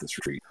at this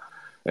retreat,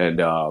 and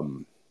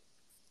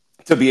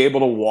to be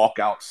able to walk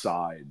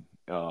outside,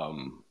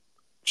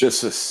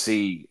 just to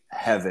see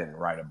heaven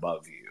right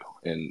above you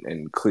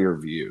in clear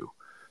view,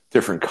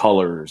 different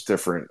colors,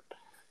 different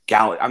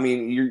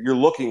you're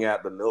looking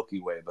at the Milky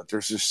Way, but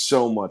there's just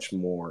so much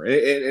more.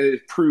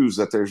 It proves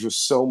that there's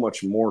just so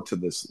much more to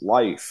this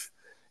life.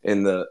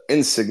 And the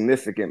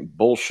insignificant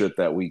bullshit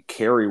that we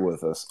carry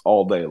with us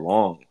all day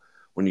long,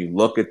 when you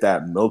look at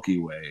that Milky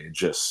Way,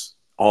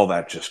 all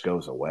that just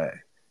goes away.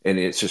 And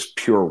it's just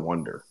pure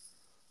wonder.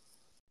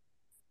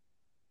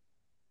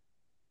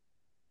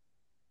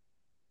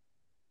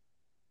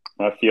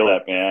 I feel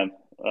that, man.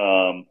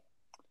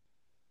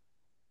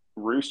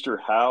 Rooster,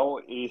 how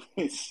is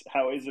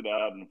it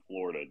out in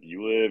Florida? Do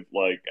you live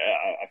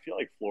I feel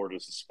like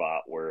Florida's a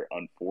spot where,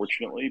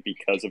 unfortunately,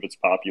 because of its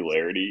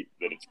popularity,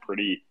 that it's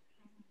pretty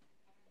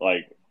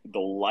like the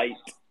light.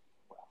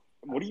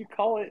 What do you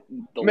call it?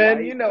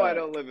 Man, I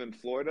don't live in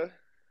Florida.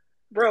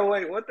 Bro,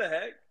 wait, what the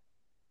heck?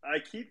 I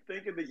keep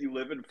thinking that you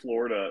live in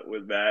Florida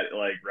with that,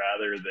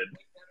 rather than.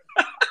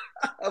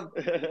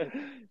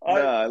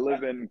 I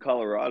live in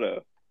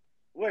Colorado.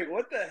 Wait,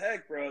 what the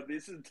heck, bro?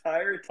 This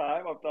entire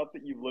time I've thought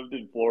that you lived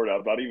in Florida.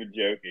 I'm not even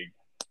joking.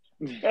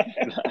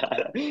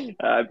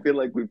 I feel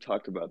like we've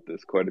talked about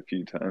this quite a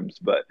few times,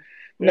 but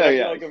I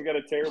feel like I've got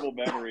a terrible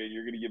memory and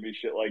you're going to give me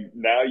shit. Like,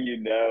 now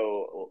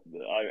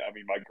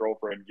my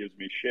girlfriend gives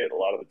me shit a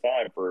lot of the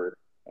time for,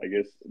 I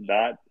guess,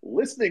 not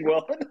listening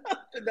well enough,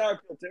 and now I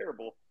feel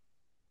terrible.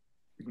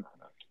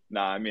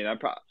 Nah,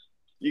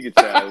 you could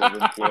say I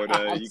live in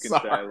Florida. You can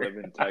say I live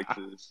in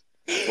Texas,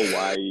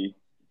 Hawaii.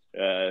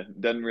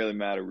 Doesn't really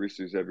matter.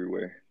 Roosters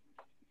everywhere.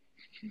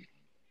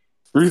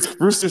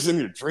 Roosters in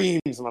your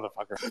dreams,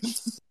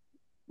 motherfucker.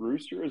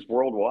 Rooster is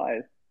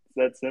worldwide. It's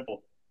that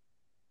simple.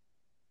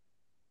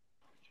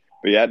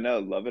 But yeah, no,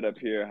 love it up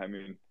here.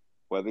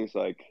 Weather's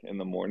in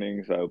the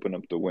mornings, I open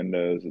up the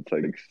windows. It's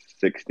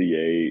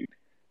 68.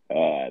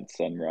 At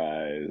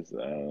sunrise.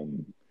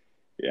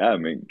 Yeah, I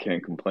mean,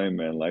 can't complain,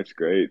 man. Life's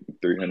great.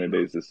 300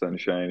 days of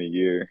sunshine a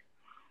year.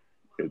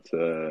 It's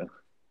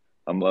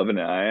I'm loving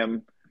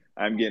it.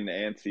 I'm getting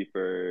antsy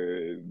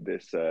for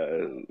this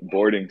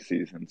boarding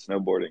season,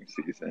 snowboarding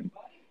season.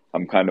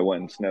 I'm kind of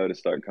wanting snow to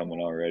start coming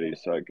already,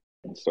 so I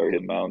can start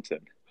hitting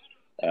mountain.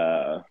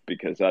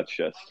 Because that's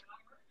just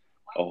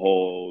a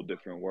whole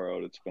different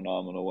world. It's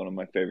phenomenal. One of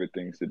my favorite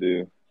things to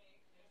do.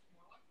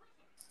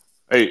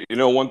 Hey,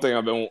 one thing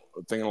I've been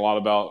thinking a lot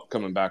about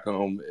coming back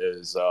home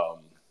is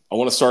I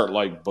want to start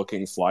like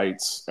booking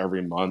flights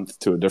every month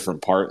to a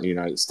different part in the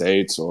United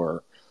States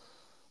or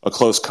a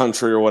close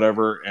country or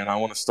whatever, and I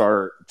want to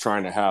start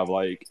trying to have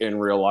like in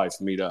real life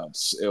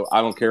meetups.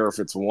 I don't care if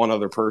it's one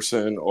other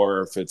person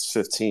or if it's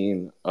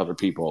 15 other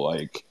people.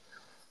 Like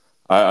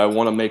I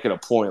want to make it a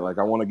point. Like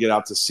I want to get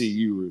out to see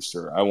you,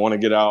 Rooster. I want to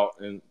get out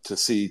and to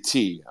see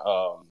T.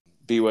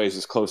 B-Ways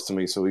is close to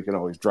me, so we can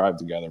always drive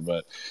together.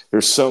 But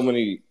there's so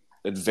many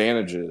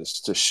advantages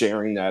to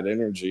sharing that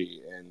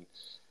energy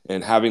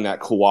and having that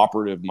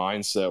cooperative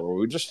mindset where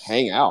we just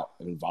hang out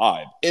and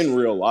vibe in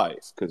real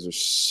life, because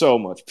there's so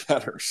much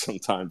better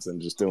sometimes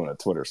than just doing a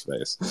Twitter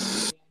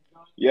space.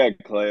 Yeah,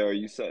 Clay, are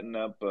you setting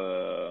up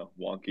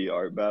Wonky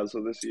Art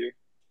Basel this year?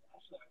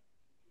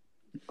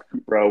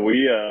 Bro,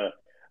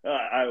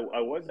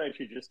 I was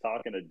actually just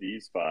talking to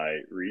D-Spy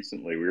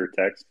recently. We were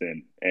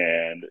texting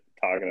and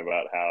talking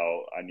about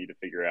how I need to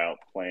figure out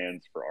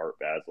plans for Art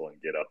Basel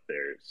and get up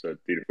there. So,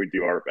 dude, if we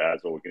do Art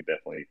Basel, we can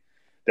definitely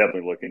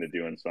look into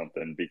doing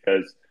something,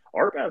 because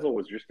Art Basel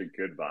was just a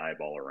good vibe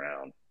all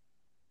around.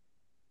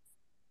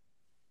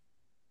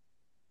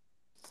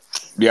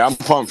 Yeah, I'm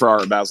pumped for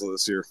Art Basel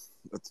this year.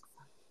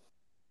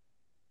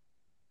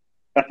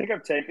 I think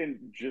I've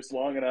taken just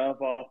long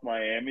enough off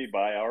Miami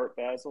by Art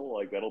Basel.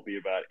 Like, that'll be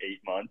about 8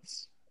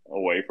 months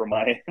away from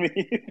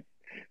Miami.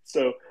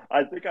 So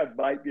I think I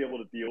might be able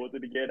to deal with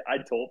it again. I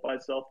told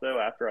myself, though,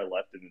 after I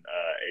left in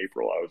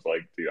April, I was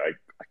like, dude, I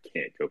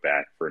can't go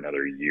back for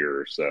another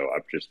year or so.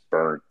 I'm just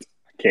burnt.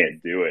 I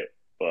can't do it.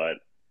 But,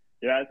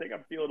 yeah, I think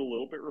I'm feeling a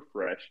little bit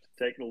refreshed,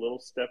 taking a little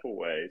step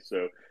away.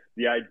 So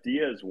the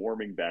idea is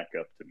warming back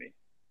up to me.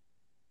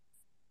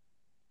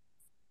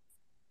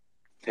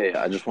 Hey,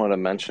 I just want to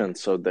mention,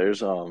 so there's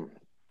the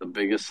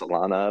biggest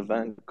Solana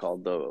event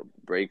called the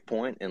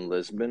Breakpoint in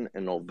Lisbon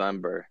in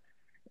November.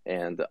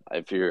 And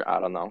if you're, I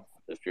don't know,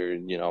 if you're,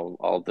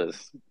 all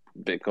this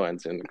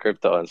Bitcoins and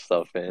crypto and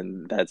stuff,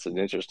 and that's an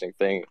interesting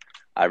thing,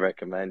 I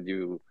recommend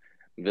you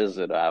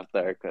visit out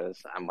there, because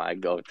I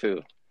might go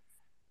too.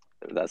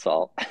 That's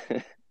all.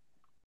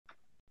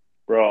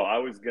 Bro, I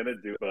was going to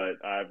do it,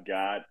 but I've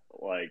got,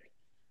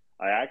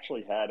 I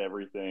actually had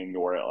everything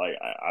where,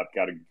 I've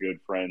got a good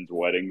friend's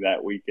wedding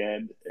that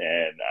weekend,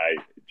 and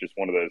just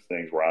one of those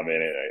things where I'm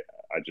in it.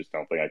 I just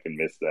don't think I can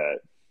miss that.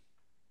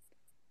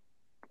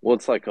 Well,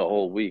 it's like a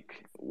whole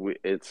week.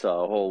 It's a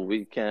whole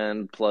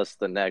weekend plus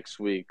the next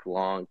week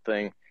long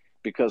thing,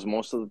 because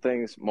most of the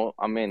things,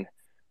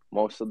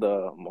 most of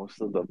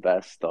the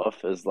best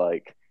stuff is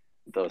like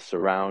the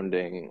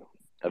surrounding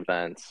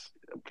events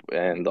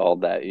and all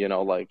that.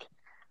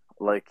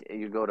 Like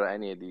you go to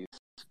any of these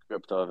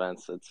crypto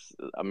events,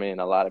 a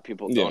lot of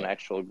people don't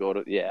actually go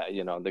to. Yeah,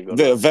 they go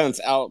the to events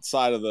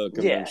outside of the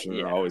convention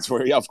yeah. are always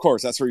where, yeah, of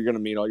course, that's where you're going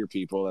to meet all your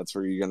people. That's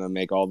where you're going to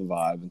make all the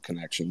vibe and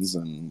connections,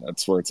 and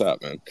that's where it's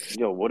at, man.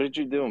 Yo, what did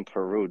you do in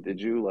Peru?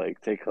 Did you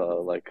take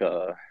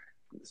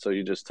so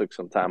you just took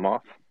some time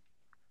off?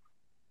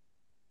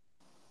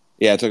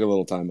 Yeah, I took a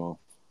little time off.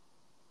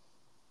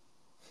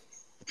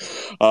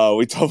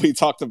 We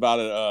talked about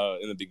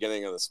it in the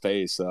beginning of the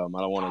space. I don't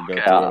want to go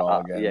through it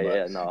all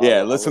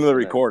again. Listen to the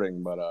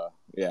recording. But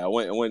I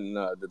went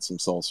and did some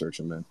soul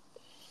searching, man.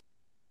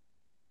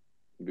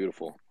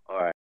 Beautiful. All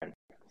right,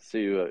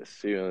 see you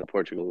in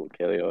Portugal,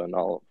 Kaleo, and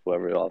all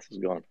whoever else is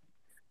going.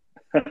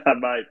 I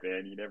might,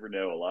 man. You never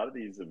know. A lot of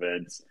these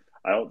events,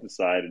 I don't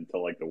decide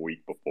until the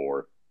week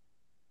before.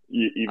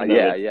 Even though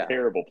it's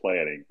terrible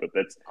planning, but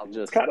that's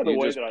kind of the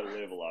way that I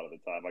live a lot of the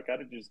time. I kind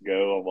of just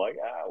go, I'm like,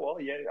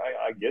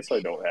 I guess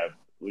I don't have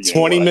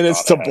 20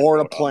 minutes to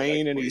board a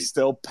plane, and he's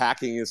still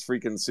packing his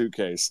freaking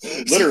suitcase.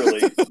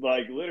 Literally,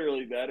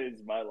 that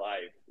is my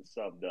life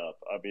summed up.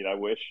 I mean, I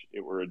wish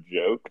it were a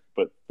joke,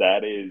 but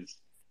that is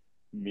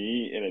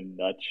me in a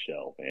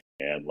nutshell, man.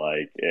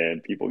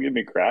 And people give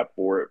me crap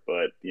for it,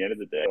 but at the end of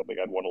the day, I don't think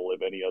I'd want to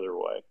live any other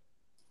way.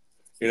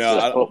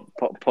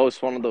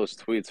 Post one of those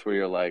tweets where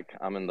you're like,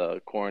 I'm in the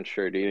corn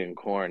shirt eating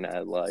corn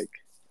at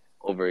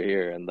over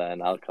here, and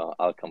then I'll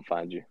come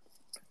find you.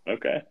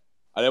 Okay.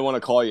 I didn't want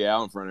to call you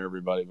out in front of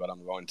everybody, but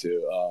I'm going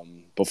to.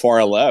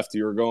 Before I left,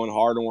 you were going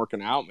hard and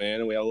working out, man,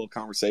 and we had a little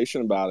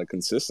conversation about it,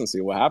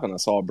 consistency. What happened? I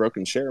saw a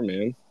broken chair,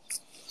 man.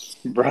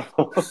 Bro.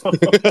 No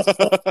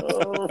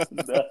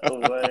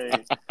way.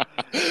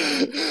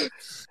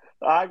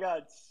 I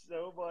got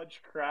so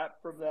much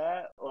crap from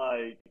that.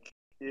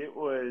 It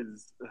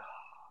was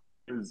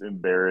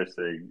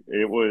embarrassing.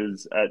 It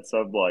was at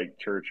some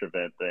church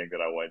event thing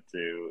that I went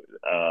to,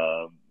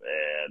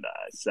 and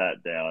I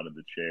sat down in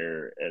the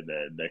chair, and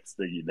then next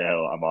thing you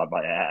know, I'm on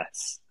my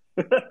ass.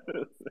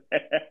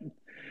 And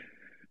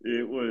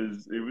it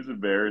was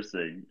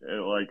embarrassing.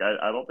 Like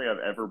I don't think I've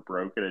ever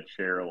broken a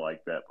chair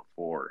like that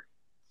before.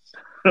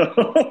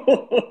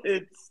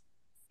 It's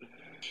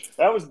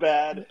that was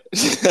bad.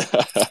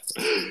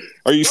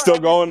 Are you still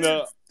But, I mean, going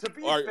dude, to?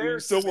 be Are fair you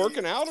still to me-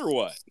 working out or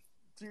what?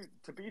 Dude,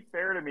 to be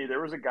fair to me,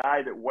 there was a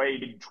guy that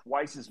weighed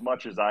twice as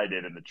much as I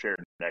did in the chair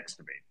next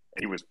to me.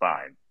 He was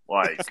fine.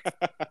 Like,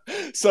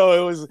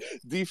 So it was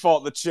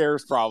default the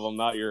chair's problem,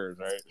 not yours,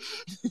 right?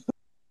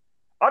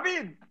 I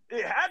mean,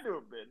 it had to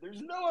have been.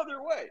 There's no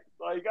other way.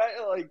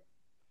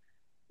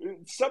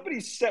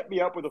 Somebody set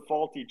me up with a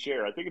faulty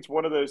chair. I think it's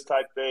one of those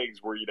type things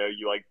where you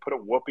like put a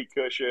whoopee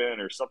cushion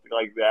or something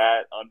like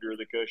that under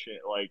the cushion.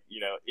 Like,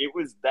 it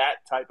was that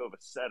type of a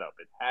setup.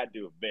 It had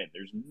to have been.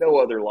 There's no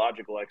other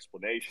logical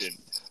explanation.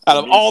 Out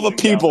of all the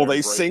sitting down people, there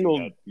they breaking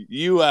singled that.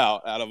 you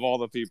out. Out of all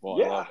the people, I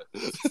Yeah. love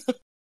it.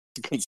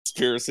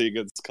 Conspiracy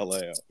against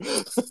Kaleo.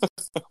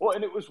 Well,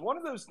 and it was one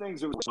of those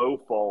things. It was low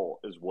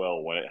fall as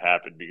well when it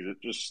happened because it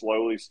just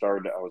slowly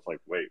started. I was like,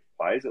 wait,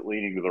 why is it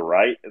leaning to the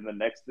right? And the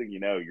next thing you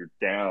know, you're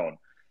down.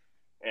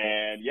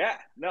 And yeah,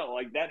 no,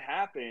 like that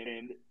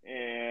happened.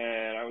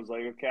 And I was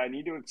like, okay, I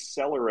need to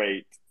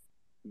accelerate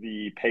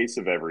the pace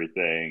of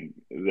everything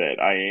that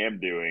I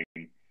am doing.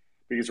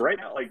 Because right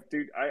now, like,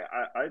 dude,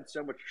 I had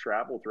so much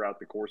travel throughout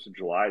the course of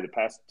July. The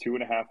past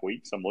 2.5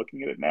 weeks, I'm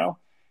looking at it now.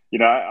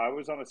 I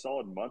was on a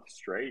solid month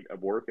straight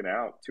of working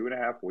out.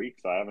 2.5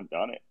 weeks, I haven't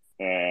done it.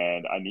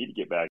 And I need to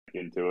get back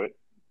into it.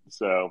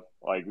 So,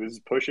 like, this is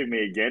pushing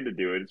me again to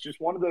do it. It's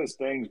just one of those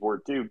things where,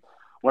 dude,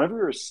 whenever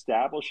you're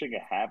establishing a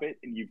habit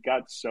and you've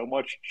got so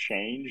much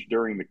change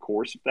during the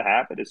course of the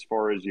habit as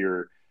far as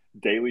your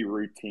daily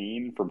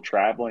routine from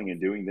traveling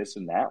and doing this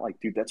and that, like,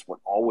 dude, that's what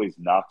always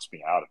knocks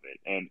me out of it.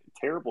 And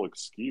terrible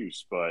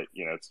excuse, but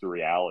it's the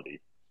reality.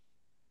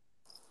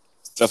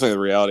 Definitely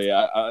the reality.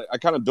 I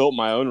kind of built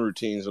my own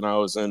routines when I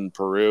was in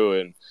Peru,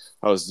 and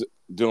I was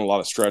doing a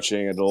lot of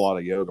stretching. I did a lot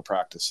of yoga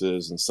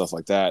practices and stuff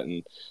like that.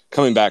 And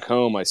coming back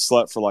home, I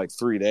slept for like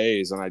 3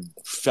 days, and I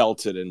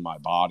felt it in my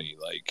body.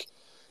 Like,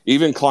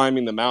 even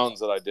climbing the mountains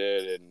that I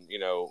did, and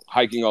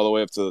hiking all the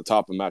way up to the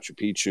top of Machu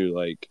Picchu,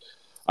 like,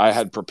 I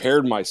had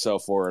prepared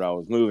myself for it. I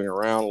was moving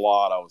around a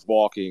lot. I was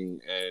walking,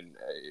 and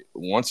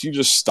once you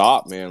just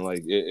stop, man,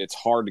 like, it's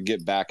hard to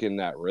get back in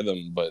that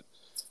rhythm. But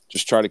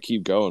just try to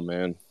keep going,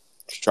 man.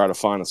 Just try to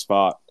find a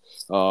spot.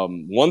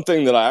 One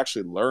thing that I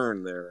actually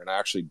learned there, and I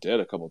actually did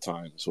a couple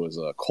times, was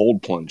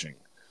cold plunging.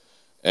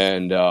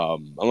 And I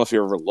don't know if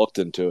you ever looked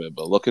into it,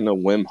 but look into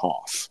Wim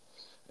Hof.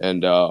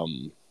 And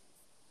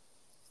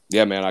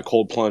yeah, man, I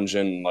cold plunge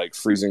in like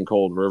freezing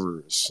cold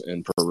rivers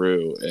in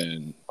Peru,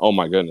 and oh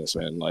my goodness,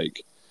 man,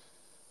 like,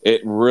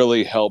 it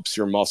really helps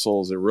your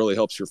muscles. It really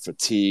helps your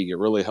fatigue. It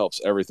really helps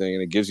everything,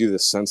 and it gives you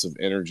this sense of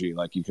energy,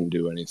 like you can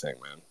do anything,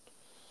 man.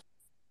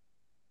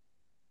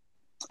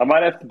 I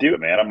might have to do it,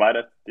 man. I might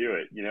have to do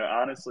it.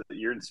 Honestly,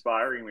 you're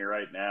inspiring me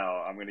right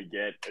now. I'm going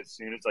to as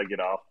soon as I get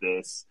off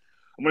this,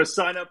 I'm going to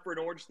sign up for an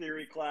Orange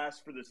Theory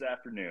class for this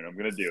afternoon. I'm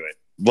going to do it.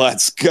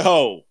 Let's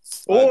go.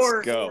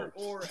 Let's go.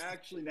 Or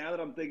actually, now that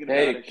I'm thinking about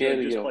it, should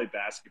I just play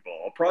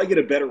basketball? I'll probably get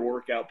a better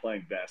workout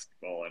playing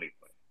basketball anyway.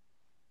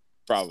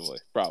 Probably.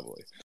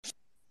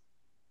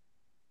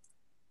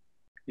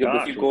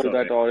 If you go to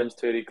that Orange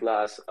Theory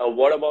class,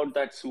 what about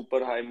that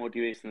super high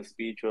motivational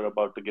speech you're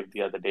about to give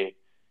the other day,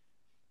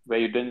 where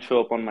you didn't show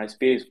up on my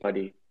space,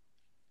 buddy?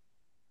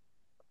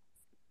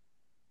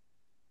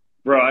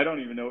 Bro, I don't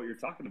even know what you're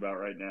talking about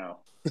right now.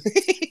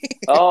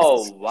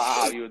 Oh,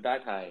 wow, you're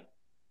that high.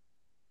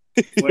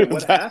 Wait,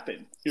 what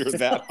happened? You're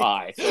that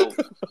high.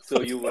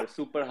 So you were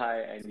super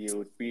high, and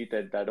you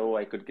tweeted that,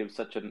 I could give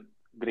such a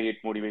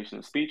great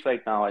motivational speech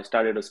right now. I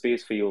started a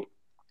space for you.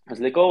 I was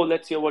like,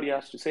 let's hear what he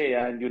has to say,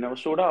 and you never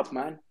showed up,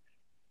 man.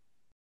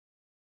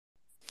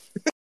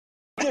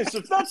 Yeah, so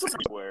it's not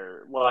something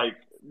where, like,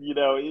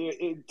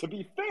 to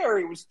be fair,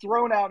 it was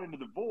thrown out into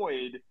the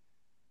void,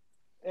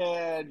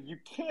 and you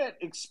can't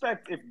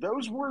expect, if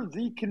those were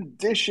the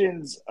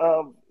conditions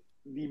of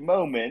the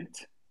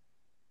moment.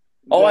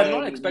 I'm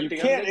not expecting.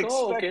 You can't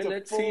expect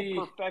a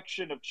full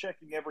perfection of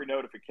checking every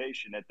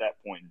notification at that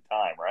point in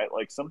time, right?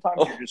 Like,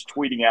 sometimes you're just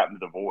tweeting out into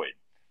the void.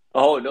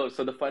 Oh, no.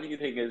 So the funny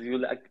thing is, you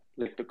like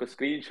took a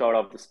screenshot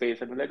of the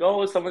space and were like,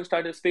 someone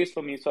started a space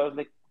for me. So I was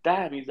like,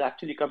 damn, he's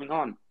actually coming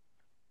on.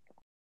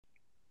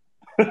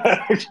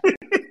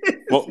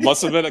 Well,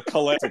 must have been a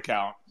collect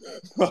account.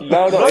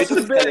 No, it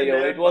was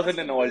Kaleo. It wasn't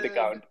an alt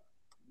account.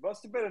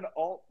 Must have been an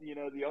alt,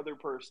 the other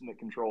person that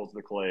controls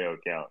the Kaleo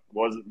account.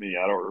 Wasn't me.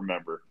 I don't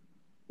remember.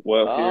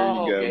 Well, here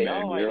you go,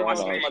 man. You're on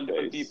our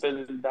multiple space.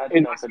 people that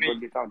control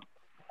the account.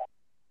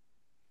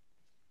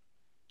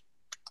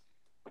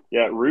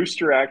 Yeah,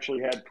 Rooster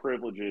actually had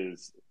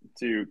privileges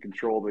to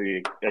control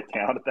the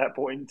account at that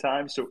point in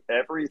time. So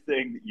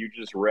everything that you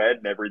just read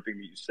and everything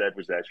that you said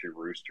was actually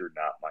Rooster,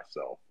 not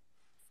myself.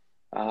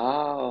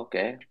 Oh,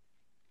 okay.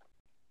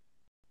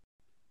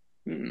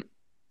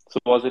 So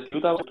was it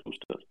 2000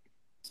 Rooster?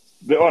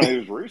 No, it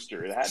was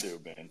Rooster. It had to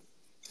have been.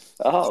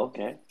 Oh,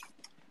 okay.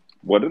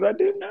 What did I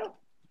do now?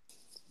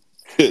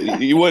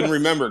 You wouldn't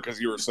remember because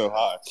you were so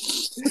high.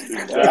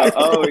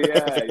 Oh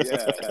yeah.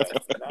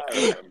 Now I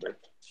remember.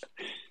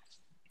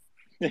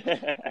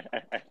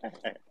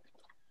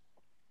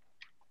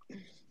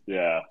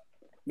 Yeah.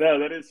 No,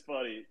 that is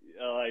funny.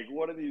 Like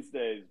one of these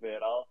days, man,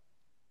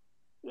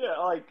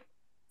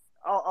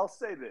 I'll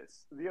say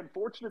this. The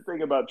unfortunate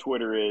thing about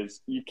Twitter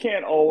is you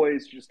can't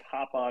always just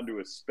hop onto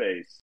a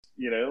space.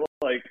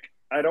 Like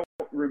I don't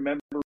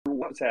remember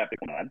what's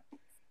happening on.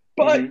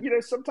 But,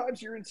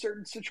 sometimes you're in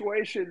certain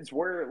situations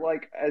where,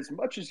 like, as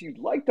much as you'd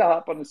like to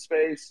hop on a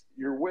space,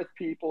 you're with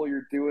people,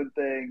 you're doing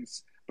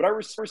things. But I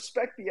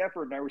respect the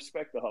effort and I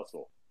respect the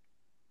hustle.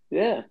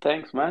 Yeah,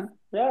 thanks, man.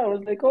 Yeah, I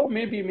was like, oh,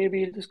 maybe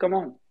he'll just come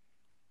on.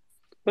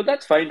 But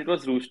that's fine. It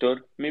was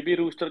Rooster. Maybe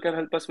Rooster can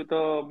help us with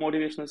a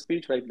motivational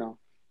speech right now.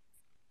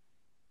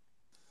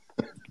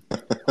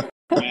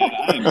 Man,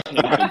 I'm taking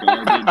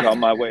the garbage on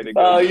my way to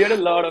go. Oh, you had a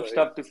lot of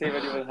stuff to say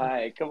when you were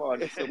high. Come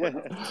on.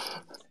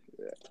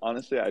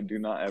 Honestly, I do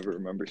not ever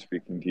remember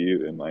speaking to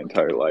you in my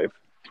entire life.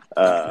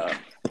 But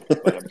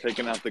I'm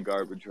taking out the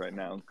garbage right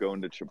now,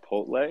 going to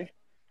Chipotle.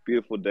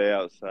 Beautiful day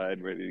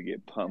outside, ready to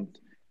get pumped,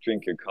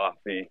 drink your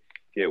coffee,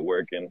 get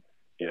working,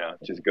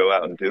 just go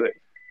out and do it.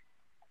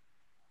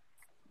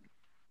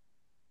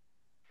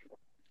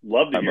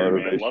 Love to hear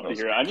it, man. Love to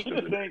hear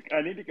it.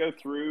 I need to go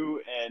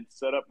through and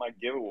set up my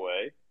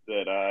giveaway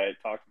that I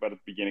talked about at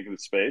the beginning of the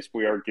space.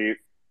 We are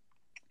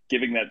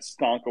giving that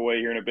stonk away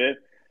here in a bit.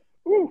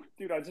 Ooh,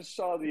 dude, I just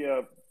saw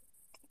the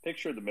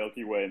picture of the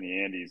Milky Way in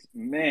the Andes.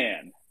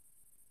 Man,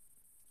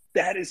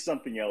 that is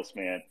something else,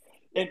 man.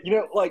 And,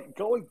 like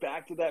going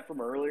back to that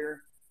from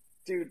earlier,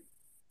 dude,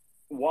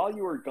 while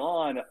you were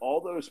gone,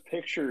 all those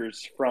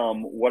pictures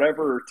from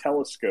whatever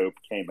telescope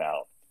came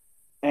out,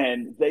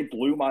 and they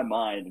blew my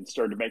mind and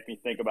started to make me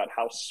think about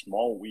how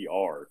small we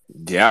are.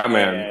 Yeah,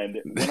 man.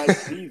 And when I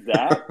see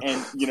that,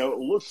 and, it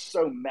looks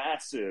so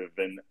massive,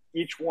 and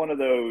each one of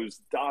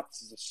those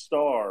dots is a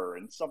star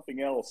and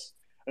something else.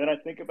 And then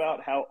I think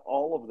about how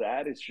all of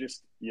that is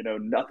just,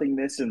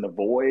 nothingness in the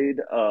void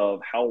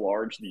of how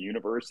large the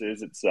universe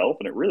is itself.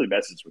 And it really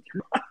messes with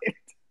your mind.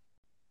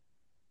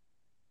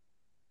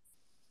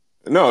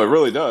 No, it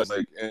really does.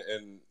 Like,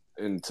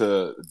 and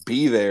to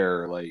be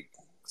there, like,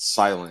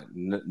 silent,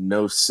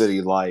 no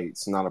city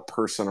lights, not a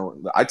person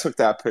around. I took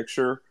that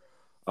picture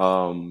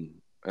in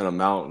a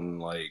mountain,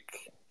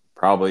 like,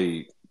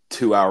 probably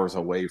 2 hours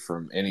away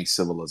from any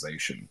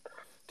civilization,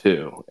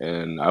 too.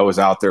 And I was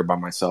out there by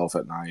myself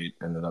at night,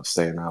 ended up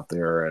staying out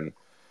there, and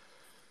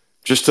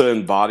just to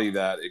embody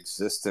that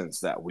existence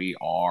that we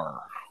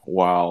are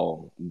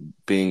while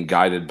being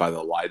guided by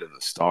the light of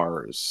the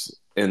stars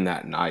in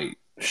that night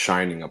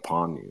shining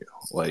upon you.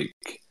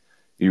 Like,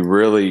 you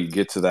really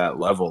get to that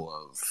level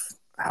of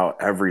how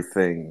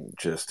everything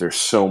just, there's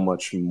so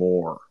much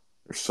more.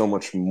 There's so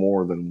much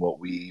more than what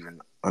we even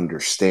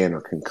understand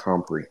or can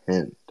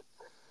comprehend.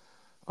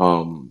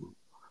 I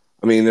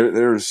mean,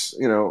 there's,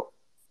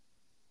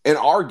 in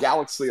our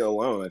galaxy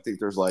alone, I think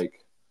there's like,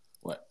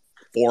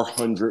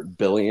 400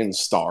 billion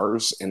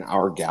stars in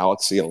our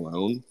galaxy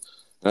alone.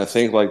 And I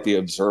think like the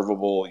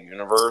observable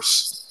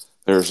universe,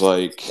 there's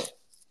like,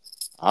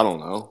 I don't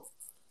know.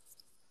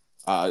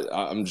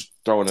 I'm just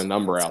throwing a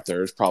number out there.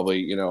 There's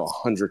probably,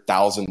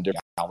 100,000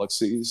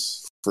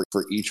 galaxies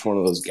for each one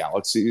of those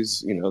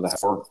galaxies, that have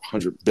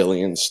 400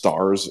 billion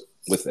stars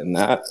within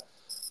that.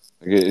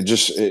 Like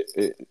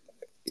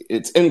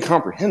it's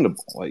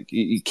incomprehensible. Like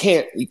you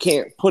can't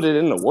put it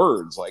into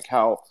words, like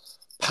how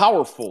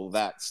powerful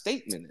that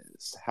statement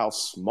is, how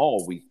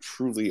small we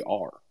truly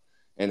are,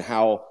 and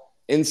how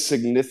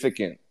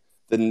insignificant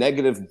the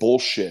negative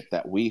bullshit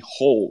that we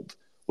hold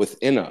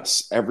within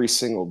us every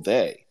single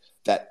day,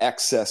 that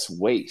excess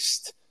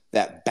waste,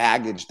 that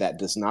baggage that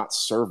does not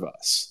serve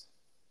us.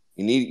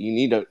 You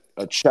need a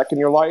check in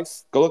your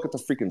life. Go look at the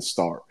freaking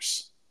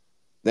stars.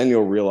 Then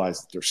you'll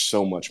realize that there's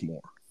so much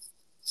more.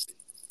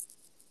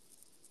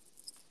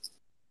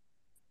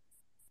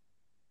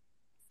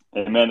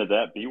 Amen to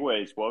that.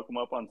 B-Ways, welcome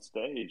up on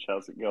stage.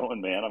 How's it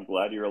going, man? I'm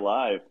glad you're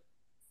alive.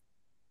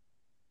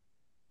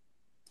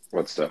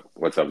 What's up?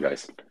 What's up,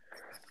 guys?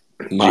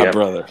 My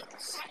brother.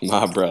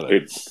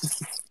 Dude,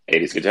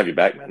 it's good to have you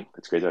back, man.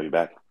 It's great to have you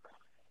back.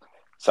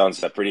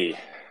 Sounds pretty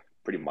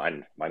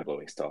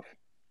mind-blowing stuff.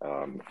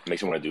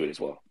 Makes me want to do it as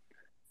well.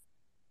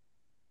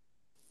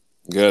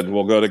 Good.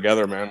 We'll go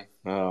together, man.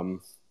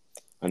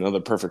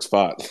 Another perfect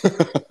spot.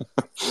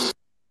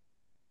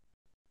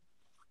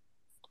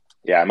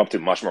 Yeah, I'm up to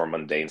much more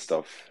mundane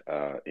stuff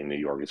in New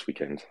York this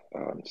weekend.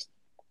 Just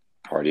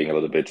partying a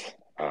little bit.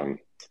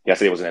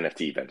 Yesterday was an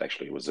NFT event,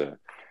 actually. It was a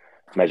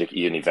Magic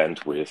Eden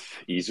event with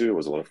Izu. It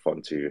was a lot of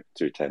fun to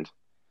attend.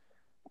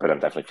 But I'm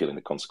definitely feeling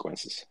the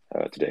consequences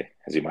today,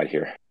 as you might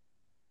hear.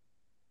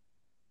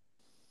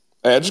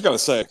 Hey, I just got to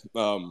say,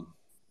 to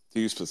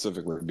you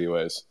specifically,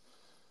 B-Ways,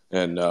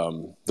 and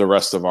the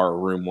rest of our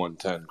Room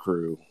 110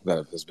 crew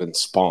that has been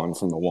spawned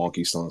from the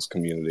Wonky Stonks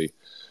community.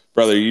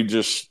 Brother,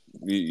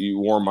 you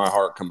warm my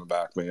heart coming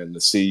back, man,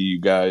 to see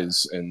you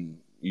guys and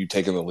you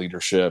taking the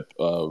leadership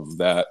of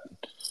that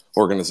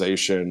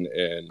organization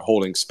and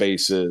holding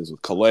spaces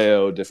with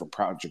Kaleo, different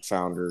project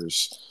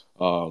founders,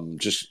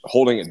 just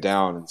holding it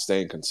down and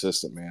staying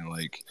consistent, man.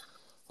 Like,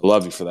 I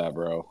love you for that,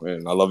 bro.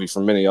 And I love you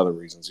for many other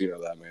reasons. You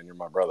know that, man. You're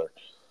my brother.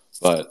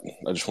 But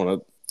I just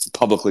want to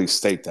publicly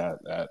state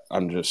that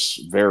I'm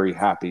just very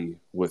happy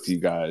with you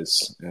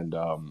guys, and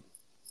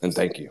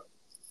thank you.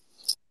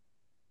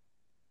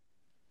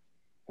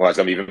 Well, it's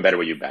gonna be even better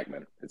with you back,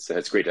 man.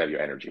 It's great to have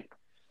your energy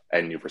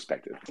and new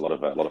perspective. It's a lot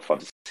of fun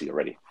to see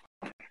already.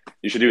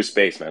 You should do a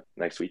space, man,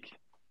 next week.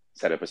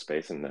 Set up a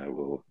space, and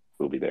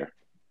we'll be there.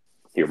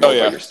 Hear more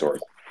about your story.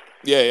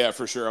 Yeah,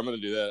 for sure. I'm going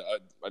to do that.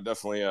 I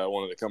definitely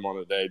wanted to come on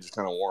today, just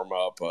kind of warm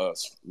up.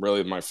 It's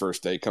really my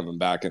first day coming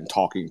back and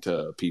talking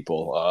to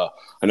people.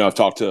 I know I've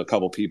talked to a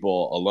couple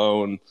people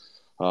alone,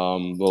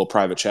 little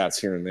private chats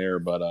here and there,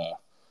 but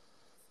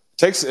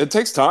it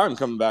takes time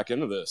coming back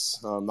into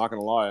this. I'm not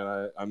going to lie,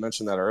 and I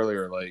mentioned that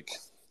earlier. Like,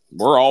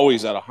 we're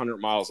always at 100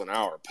 miles an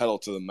hour, pedal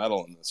to the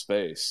metal in this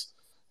space.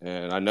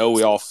 And I know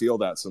we all feel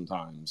that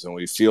sometimes, and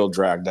we feel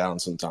dragged down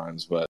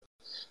sometimes, but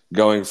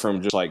going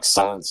from just like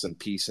silence and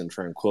peace and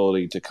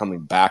tranquility to coming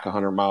back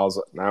 100 miles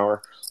an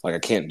hour, like, I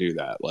can't do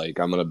that.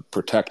 Like, I'm going to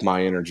protect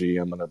my energy.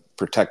 I'm going to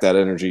protect that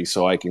energy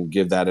so I can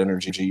give that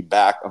energy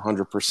back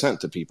 100%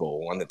 to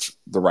people when it's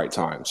the right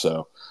time.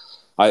 So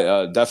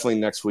I definitely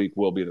next week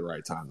will be the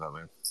right time though,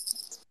 man.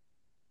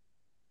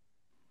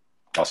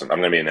 Awesome. I'm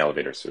going to be in an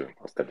elevator soon.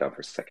 I'll step down for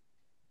a second.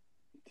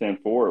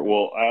 10-4.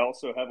 Well, I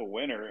also have a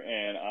winner,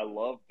 and I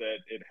love that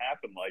it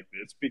happened like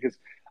this because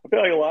I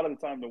feel like a lot of the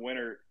time the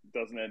winner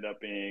doesn't end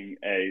up being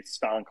a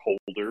Stonk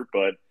holder,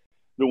 but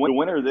the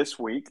winner this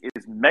week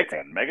is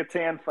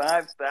Megatan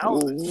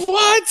 5000.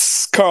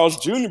 What? Carl's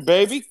Jr.,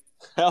 baby.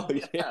 Hell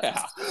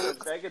yeah.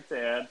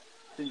 Megatan,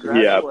 congratulations.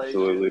 He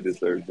absolutely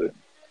deserves it.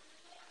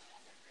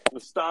 The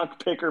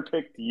Stonk picker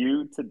picked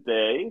you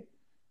today.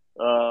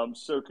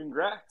 So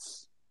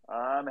congrats.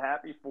 I'm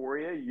happy for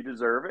you. You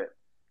deserve it.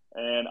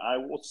 And I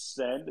will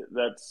send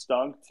that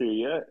Stonk to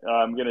you.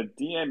 I'm going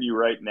to DM you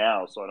right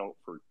now so I don't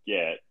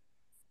forget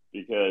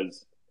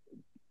because,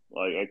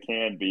 like, I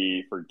can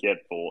be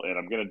forgetful. And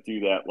I'm going to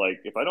do that.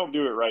 Like, if I don't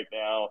do it right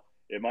now,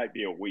 it might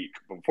be a week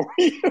before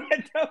you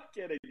end up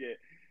getting it.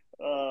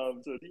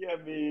 So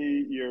DM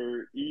me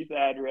your ETH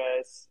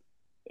address,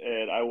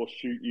 and I will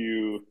shoot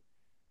you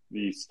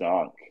the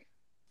Stonk.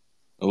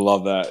 I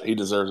love that. He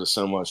deserves it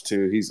so much,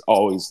 too. He's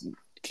always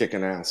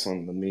kicking ass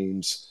on the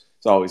memes.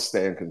 He's always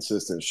staying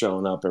consistent,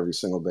 showing up every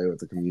single day with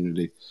the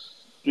community.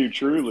 Dude,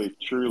 truly.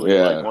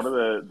 Yeah. Like, one of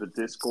the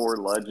Discord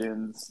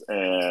legends,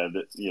 and,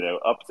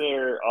 up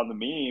there on the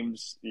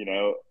memes,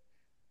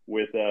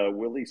 with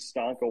Willie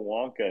Stonka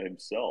Wonka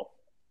himself.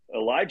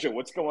 Elijah,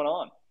 what's going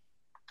on?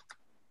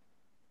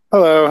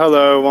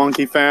 Hello,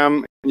 Wonky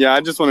fam. Yeah,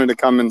 I just wanted to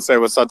come and say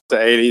what's up to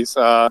 80s.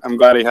 I'm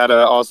glad he had an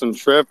awesome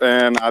trip,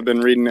 and I've been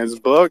reading his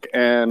book,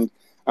 and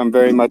I'm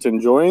very much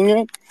enjoying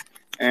it.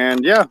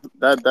 And yeah,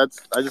 that's.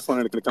 I just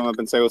wanted to come up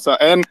and say what's up.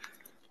 And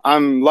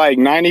I'm like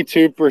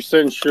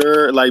 92%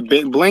 sure. Like,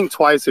 blink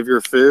twice if you're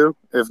foo.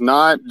 If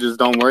not, just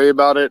don't worry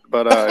about it.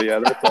 But yeah,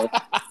 that's all.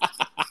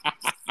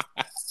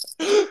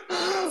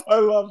 I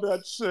love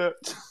that shit.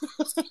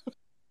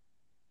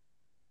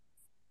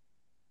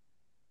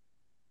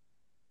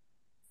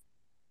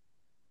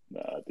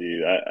 Nah,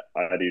 dude,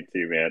 I do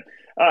too, man.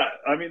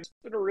 I mean, it's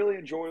been a really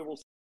enjoyable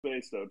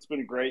space, though. It's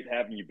been great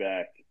having you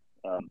back,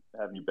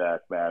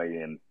 Maddie,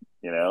 and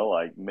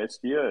missed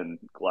you, and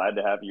glad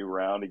to have you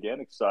around again.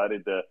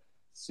 Excited to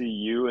see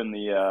you and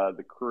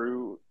the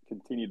crew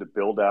continue to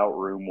build out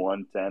Room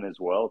 110 as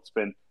well.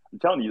 I'm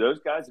telling you, those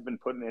guys have been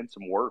putting in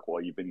some work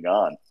while you've been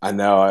gone. I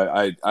know.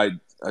 I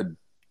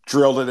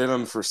drilled it in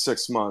them for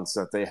 6 months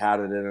that they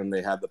had it in them.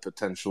 They had the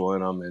potential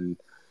in them, and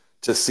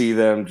to see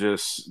them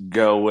just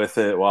go with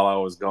it while I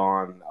was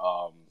gone,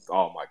 oh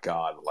my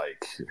God!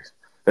 Like,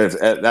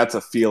 that's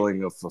a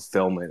feeling of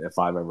fulfillment if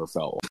I've ever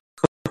felt.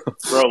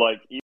 Bro,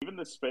 like, even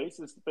the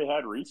spaces that they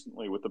had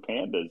recently with the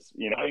pandas,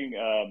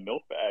 having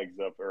milk bags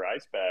up or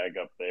ice bag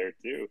up there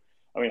too.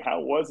 I mean, how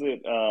was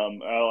it?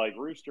 Like,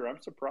 Rooster,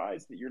 I'm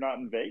surprised that you're not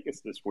in Vegas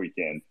this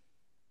weekend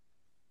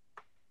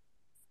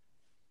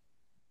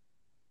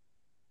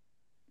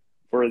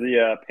for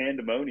the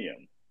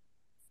pandemonium.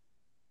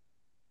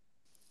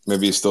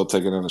 Maybe he's still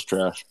taking in his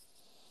trash.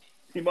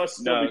 He must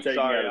still be taking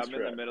out his I'm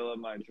trash. in the middle of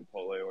my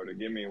Chipotle order.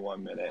 Give me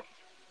 1 minute.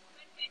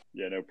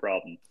 Yeah, no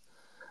problem.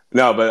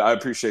 No, but I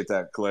appreciate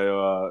that,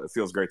 Kaleo. It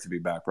feels great to be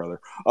back, brother.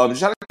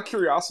 Just out of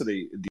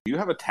curiosity, do you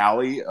have a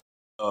tally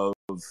of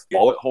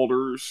wallet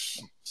holders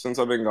since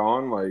I've been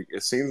gone? Like,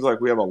 it seems like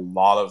we have a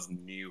lot of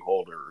new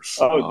holders.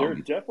 Oh, there are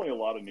definitely a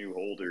lot of new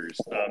holders.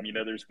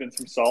 There's been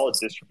some solid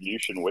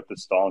distribution with the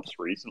Stonks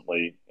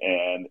recently,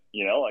 and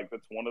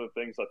that's one of the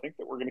things I think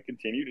that we're going to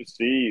continue to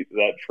see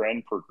that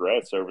trend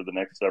progress over the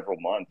next several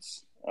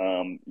months.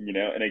 And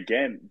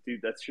again,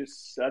 dude, that's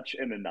just such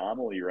an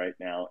anomaly right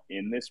now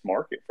in this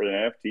market for the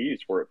NFTs,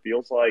 where it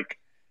feels like,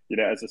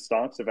 as the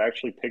Stonks have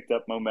actually picked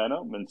up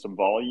momentum and some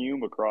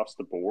volume across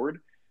the board,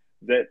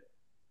 that,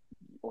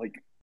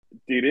 like,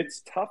 dude,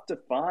 it's tough to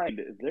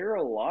find. There are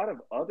a lot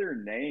of other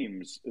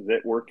names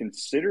that were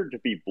considered to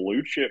be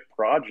blue chip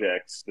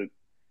projects that,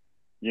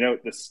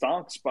 the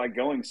Stonks, by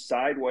going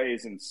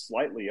sideways and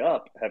slightly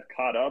up, have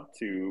caught up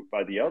to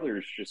by the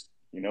others just,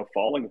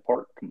 falling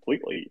apart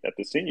completely at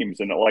the seams.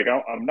 And like,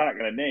 I'm not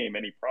going to name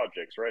any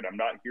projects, right? I'm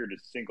not here to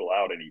single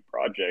out any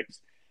projects.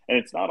 And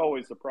it's not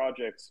always the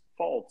project's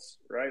faults,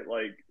 right?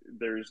 Like,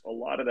 there's a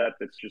lot of that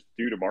that's just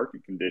due to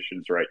market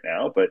conditions right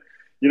now. But,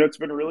 it's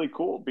been really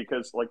cool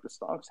because, like, the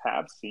stocks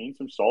have seen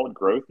some solid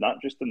growth, not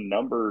just in the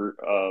number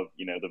of,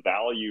 the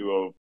value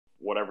of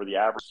whatever the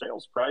average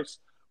sales price,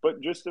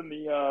 but just in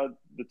the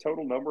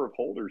total number of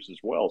holders as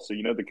well. So,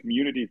 the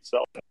community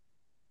itself.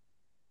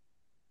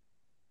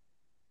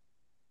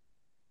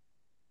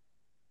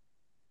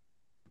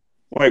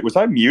 Wait, was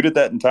I muted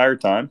that entire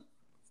time?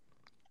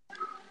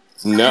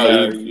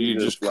 No, you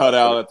just cut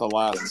out at the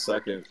last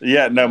second.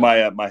 Yeah, no,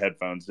 my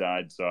headphones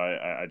died, so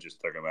I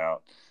just took them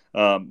out.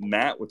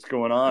 Matt, what's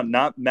going on?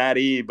 Not Matt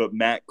E, but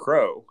Matt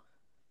Crow.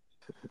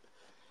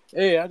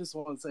 Hey, I just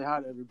want to say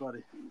hi to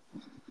everybody.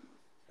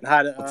 And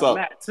hi to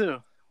Matt,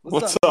 too.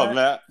 What's up,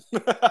 Matt?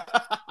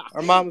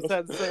 Our mamas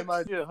had the same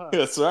idea, huh?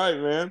 That's right,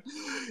 man.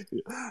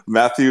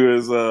 Matthew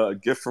is a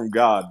gift from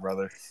God,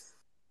 brother.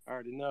 I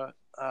already know it.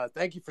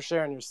 Thank you for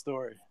sharing your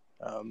story.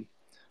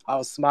 I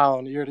was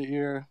smiling ear to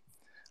ear.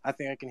 I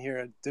think I can hear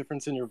a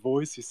difference in your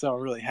voice. You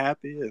sound really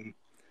happy, and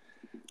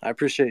I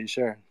appreciate you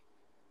sharing.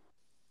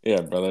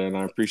 Yeah, brother, and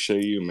I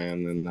appreciate you,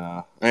 man. And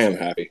I am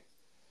happy.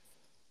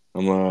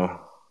 I'm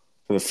for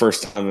the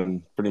first time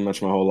in pretty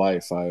much my whole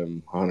life, I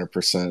am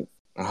 100%,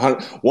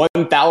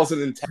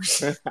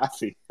 1,010%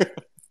 happy.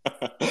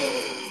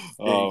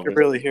 You can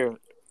really hear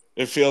it.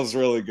 It feels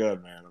really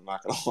good, man. I'm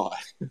not gonna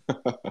lie.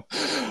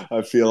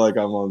 I feel like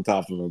I'm on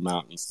top of a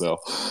mountain still.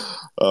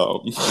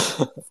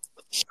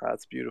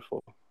 That's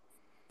beautiful.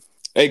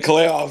 Hey,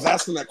 Kaleo, I was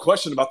asking that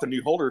question about the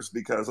new holders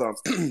because I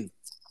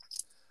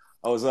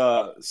was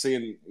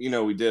seeing,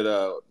 we did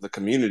the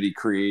community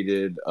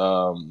created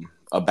a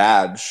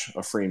badge,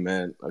 a free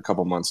mint a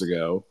couple months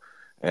ago,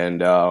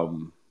 and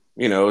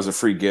it was a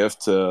free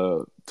gift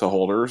to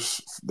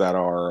holders that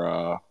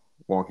are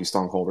Wonky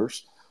Stonk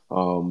holders.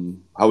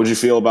 How would you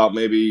feel about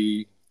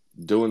maybe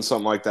doing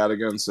something like that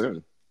again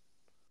soon?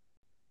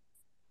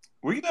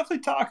 We could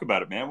definitely talk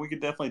about it, man. We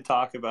could definitely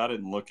talk about it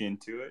and look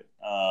into it.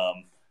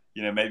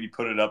 Maybe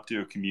put it up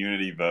to a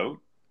community vote.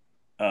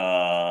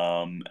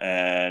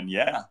 And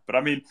yeah, but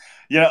I mean,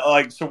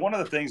 so one of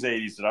the things,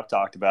 80s, that I've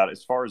talked about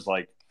as far as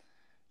like,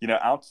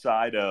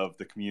 outside of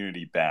the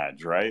community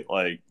badge, right?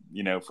 Like,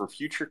 for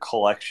future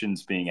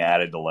collections being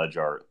added to Ledge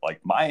Art, like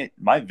my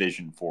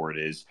vision for it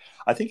is,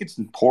 I think it's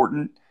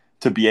important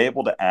to be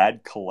able to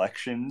add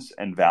collections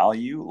and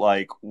value,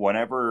 like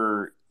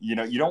whenever, you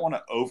don't want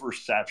to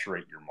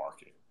oversaturate your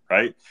market,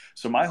 right?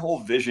 So my whole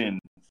vision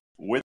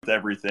with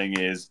everything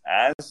is,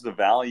 as the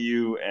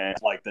value and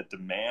like the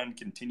demand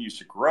continues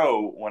to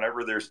grow,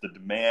 whenever there's the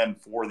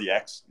demand for the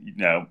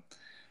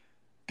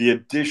the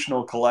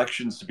additional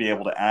collections to be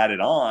able to add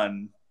it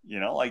on,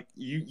 like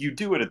you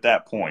do it at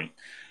that point.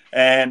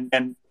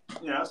 And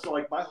so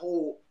like my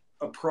whole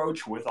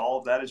approach with all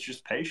of that is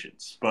just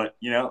patience. But,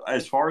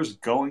 as far as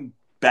going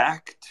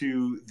back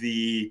to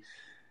the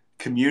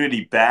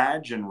community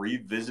badge and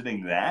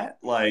revisiting that,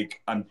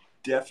 like, I'm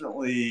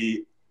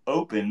definitely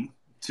open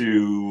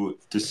to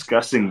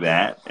discussing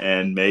that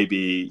and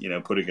maybe,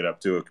 putting it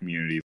up to a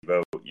community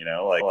vote,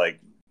 like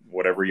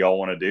whatever y'all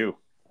want to do.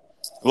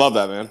 I love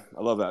that, man.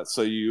 I love that.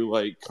 So you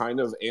like kind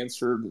of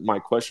answered my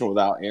question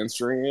without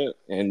answering it,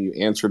 and you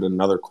answered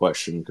another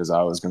question because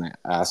I was going to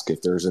ask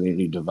if there's any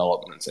new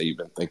developments that you've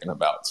been thinking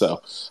about.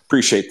 So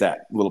appreciate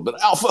that. A little bit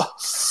of alpha.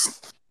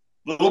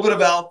 A little bit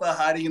of alpha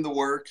hiding in the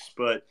works,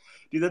 but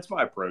dude, that's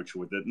my approach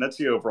with it. And that's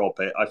the overall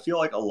pay. I feel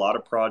like a lot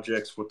of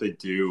projects, what they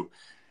do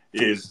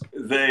is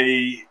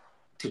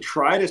to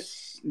try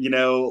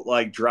to,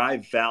 like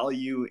drive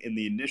value in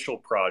the initial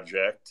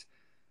project,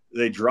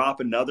 they drop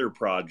another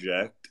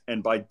project,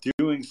 and by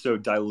doing so,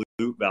 dilute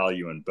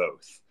value in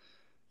both.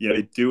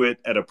 They do it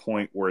at a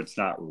point where it's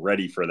not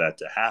ready for that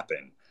to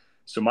happen.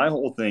 So my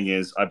whole thing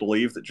is, I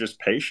believe that just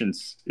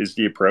patience is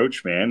the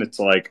approach, man. It's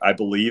like, I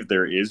believe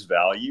there is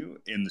value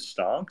in the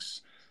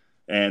stonks,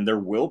 and there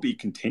will be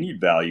continued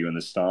value in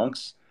the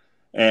stonks.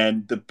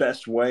 And the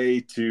best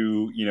way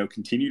to,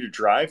 continue to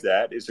drive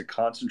that is a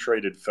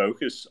concentrated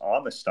focus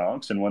on the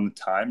stonks. And when the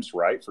time's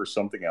right for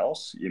something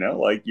else,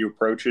 like you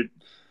approach it,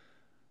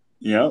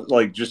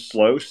 like just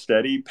slow,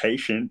 steady,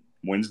 patient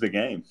wins the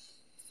game.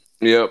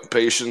 Yep.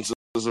 Patience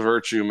is a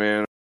virtue,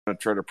 man. I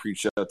try to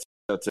preach that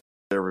to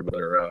everybody.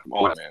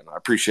 Man, I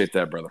appreciate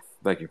that, brother.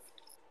 Thank you.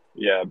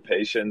 Yeah.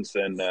 Patience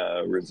and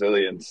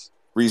resilience.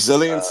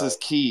 Resilience is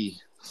key.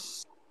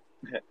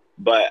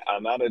 But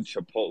I'm out of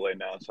Chipotle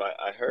now, so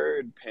I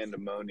heard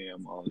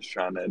pandemonium. I was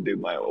trying to do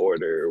my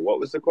order. What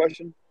was the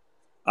question?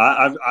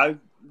 I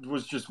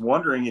was just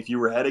wondering if you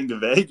were heading to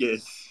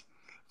Vegas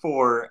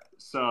for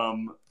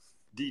some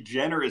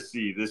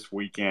degeneracy this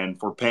weekend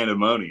for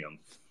pandemonium.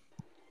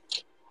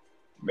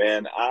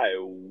 Man, I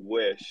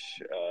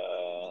wish.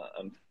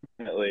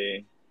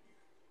 Definitely.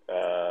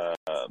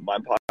 My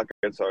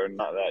pockets are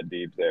not that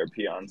deep; they're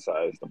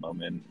peon-sized at the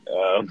moment.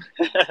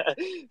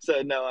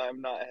 So no,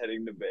 I'm not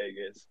heading to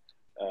Vegas,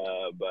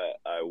 but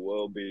I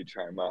will be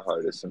trying my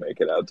hardest to make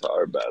it out to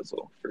Art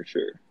Basel for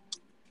sure.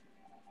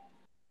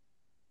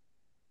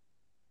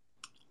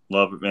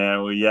 Love it,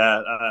 man. Well,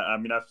 yeah, I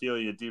mean, I feel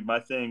you, dude. My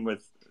thing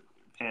with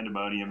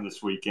Pandemonium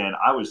this weekend,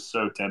 I was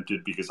so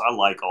tempted because I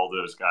like all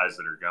those guys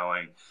that are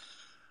going.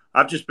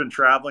 I've just been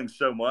traveling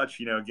so much,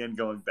 again,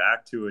 going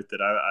back to it,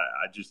 that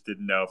I just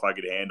didn't know if I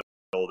could handle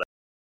that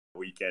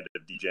weekend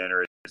of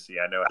degeneracy.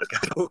 I know how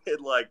to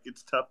like,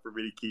 it's tough for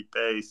me to keep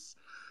pace.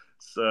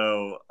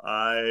 So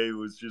I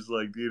was just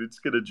like, dude, it's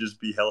going to just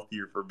be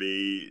healthier for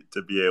me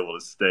to be able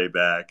to stay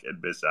back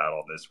and miss out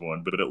on this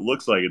one. But it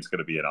looks like it's going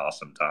to be an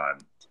awesome time.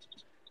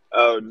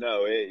 Oh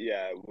no!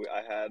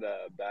 I had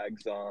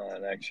bags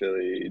on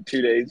actually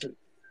 2 days.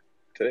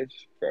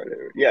 Today's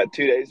Friday. Yeah,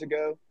 2 days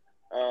ago,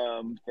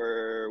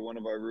 for one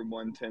of our Room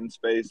 110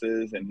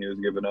 spaces, and he was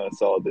giving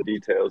us all the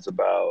details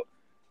about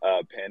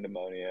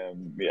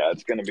Pandemonium. Yeah,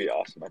 it's gonna be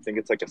awesome. I think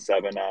it's like a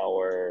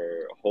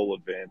 7-hour whole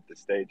event. The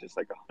stage is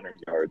like 100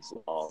 yards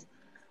long,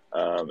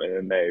 and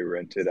then they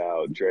rented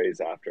out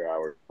Dre's After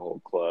Hour whole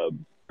club.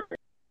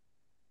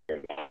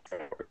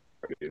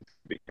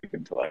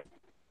 Until like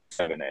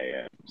 7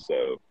 a.m.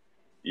 So,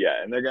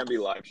 yeah, and they're going to be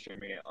live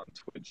streaming it on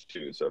Twitch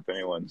too. So, if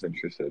anyone's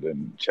interested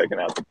in checking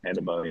out the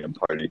Pandemonium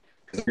party,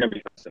 because they're going to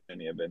be hosting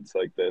many events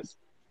like this,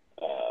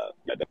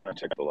 yeah, definitely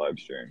check out the live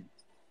stream.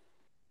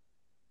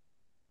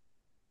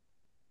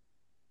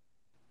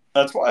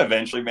 That's why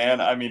eventually,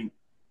 man, I mean,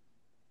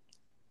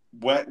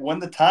 when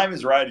the time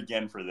is right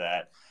again for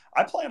that,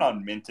 I plan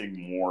on minting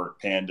more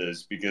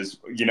pandas because,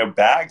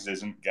 Bags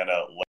isn't going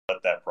to let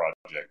that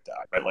project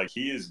die, right? Like,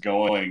 he is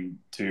going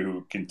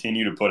to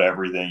continue to put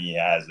everything he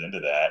has into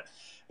that.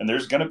 And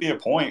there's going to be a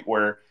point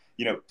where,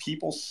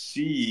 people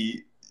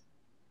see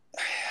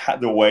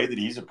the way that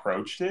he's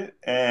approached it.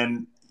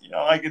 And,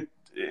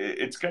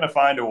 it's going to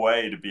find a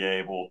way to be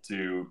able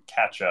to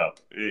catch up.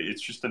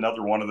 It's just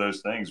another one of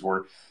those things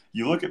where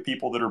you look at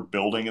people that are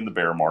building in the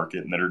bear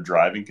market and that are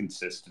driving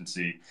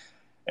consistency.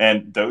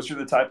 And those are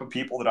the type of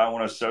people that I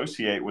want to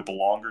associate with the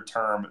longer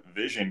term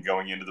vision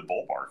going into the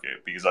bull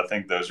market, because I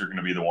think those are going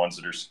to be the ones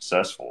that are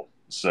successful.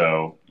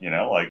 So,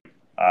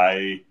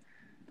 I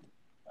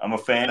am a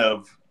fan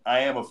of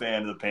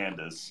the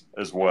pandas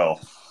as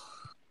well.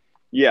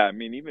 Yeah, I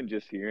mean, even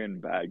just hearing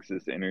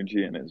Bags'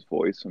 energy and his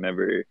voice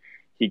whenever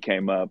he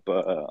came up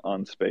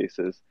on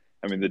Spaces.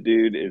 I mean, the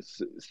dude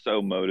is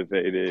so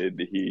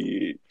motivated.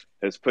 He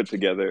has put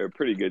together a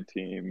pretty good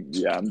team.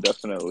 Yeah, I'm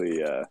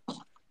definitely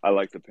I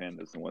like the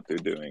Pandas and what they're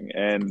doing.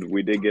 And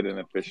we did get an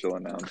official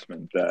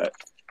announcement that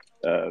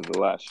the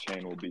last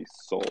chain will be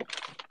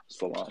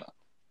Solana.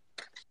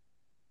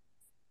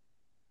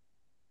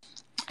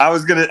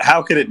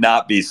 How could it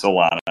not be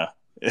Solana?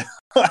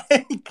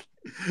 Like,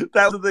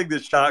 that was the thing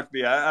that shocked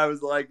me. I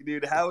was like,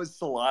 dude, how is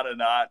Solana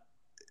not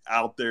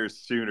out there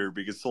sooner?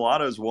 Because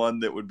Solana is one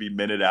that would be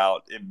minted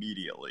out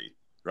immediately,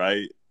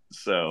 right?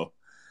 So,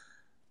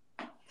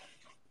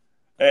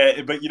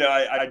 but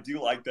I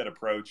do like that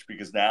approach,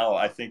 because now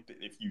I think that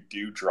if you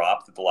do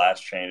drop that the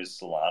last chain is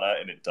Solana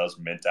and it does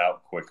mint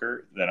out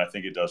quicker, then I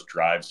think it does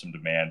drive some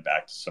demand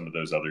back to some of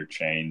those other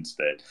chains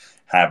that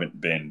haven't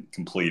been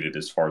completed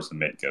as far as the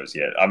mint goes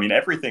yet. I mean,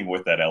 everything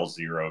with that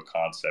L0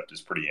 concept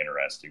is pretty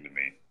interesting to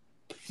me.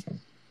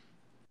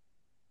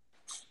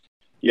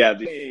 Yeah,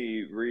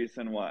 the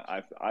reason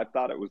why I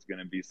thought it was going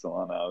to be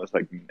Solana, I was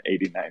like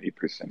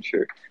 80-90%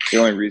 sure. The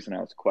only reason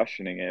I was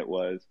questioning it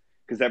was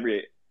because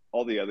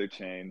all the other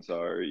chains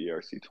are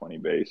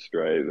ERC20 based,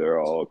 right?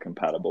 They're all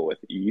compatible with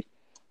ETH.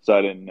 So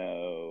I didn't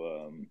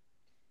know,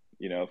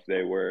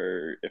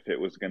 if it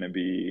was going to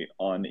be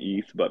on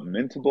ETH but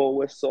mintable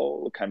with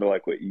Sol, kind of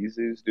like what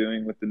Izu's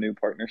doing with the new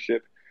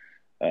partnership.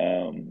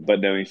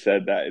 But no, he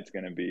said that it's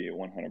going to be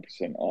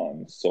 100%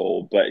 on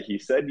Sol. But he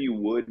said you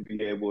would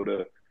be able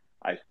to.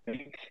 I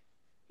think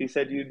he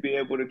said you'd be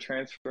able to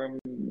transfer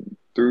them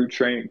through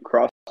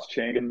cross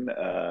chain.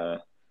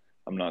 I'm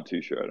not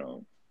too sure.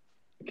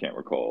 I can't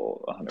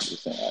recall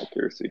 100%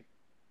 accuracy.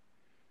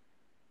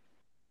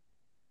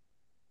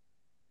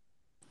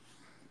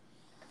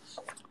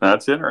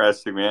 That's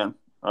interesting, man.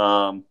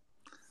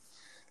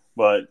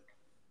 But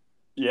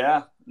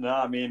yeah, no,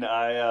 I mean,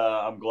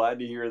 I'm glad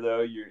to hear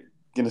though you're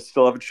gonna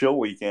still have a chill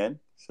weekend,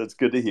 so it's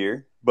good to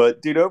hear.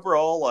 But dude,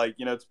 overall,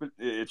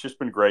 it's just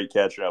been great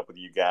catching up with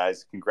you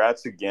guys.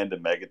 Congrats again to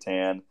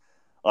Megatan.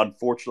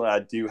 Unfortunately, I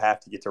do have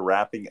to get to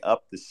wrapping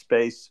up the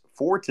space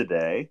for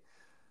today,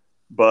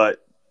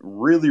 but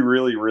really,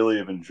 really, really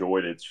have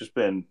enjoyed it. It's just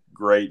been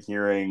great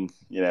hearing,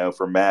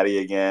 from Maddie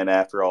again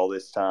after all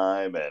this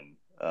time, and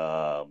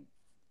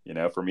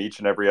from each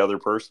and every other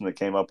person that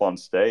came up on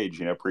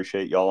stage.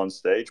 Appreciate y'all on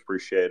stage.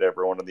 Appreciate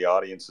everyone in the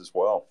audience as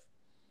well.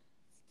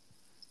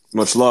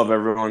 Much love,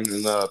 everyone,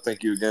 and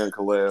thank you again,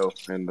 Kaleo,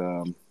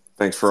 and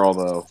thanks for all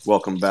the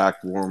welcome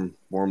back, warm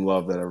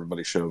love that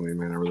everybody showed me,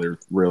 man. I really,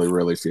 really,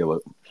 really feel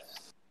it.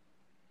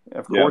 Yeah,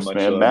 of course,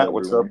 man. Matt,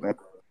 what's up, man?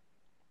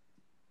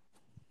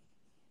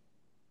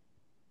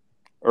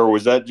 Or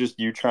was that just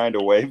you trying to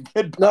wave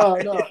No,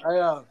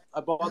 goodbye? I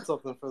bought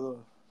something for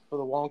the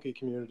Wonky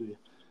community.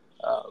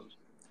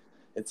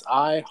 It's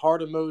I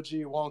heart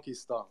emoji Wonky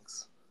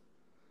Stonks.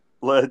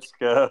 Let's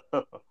go.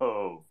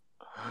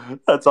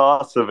 That's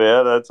awesome,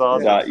 man. That's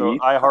awesome. Dot So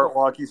ETH? I heart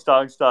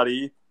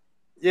wonky.stonks.eth.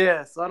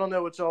 Yeah, so I don't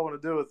know what y'all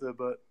want to do with it,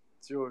 but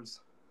it's yours.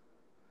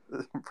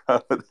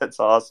 That's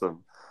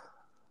awesome.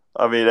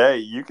 I mean, hey,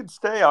 you can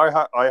stay I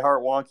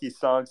heart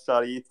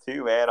wonky.stonks.eth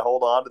too, man.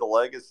 Hold on to the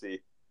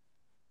legacy.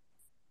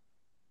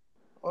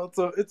 Well,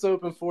 it's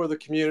open for the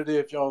community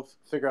if y'all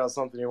figure out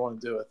something you want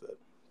to do with it.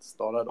 Just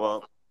thought I'd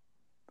Well,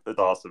 it's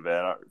awesome,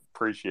 man. I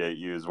appreciate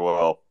you as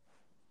well.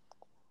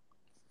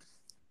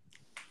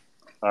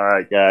 All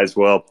right, guys.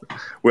 Well,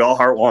 we all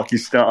heart wonky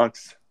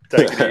stonks.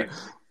 Take it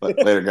easy.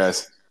 Later,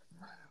 guys.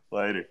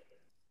 Later.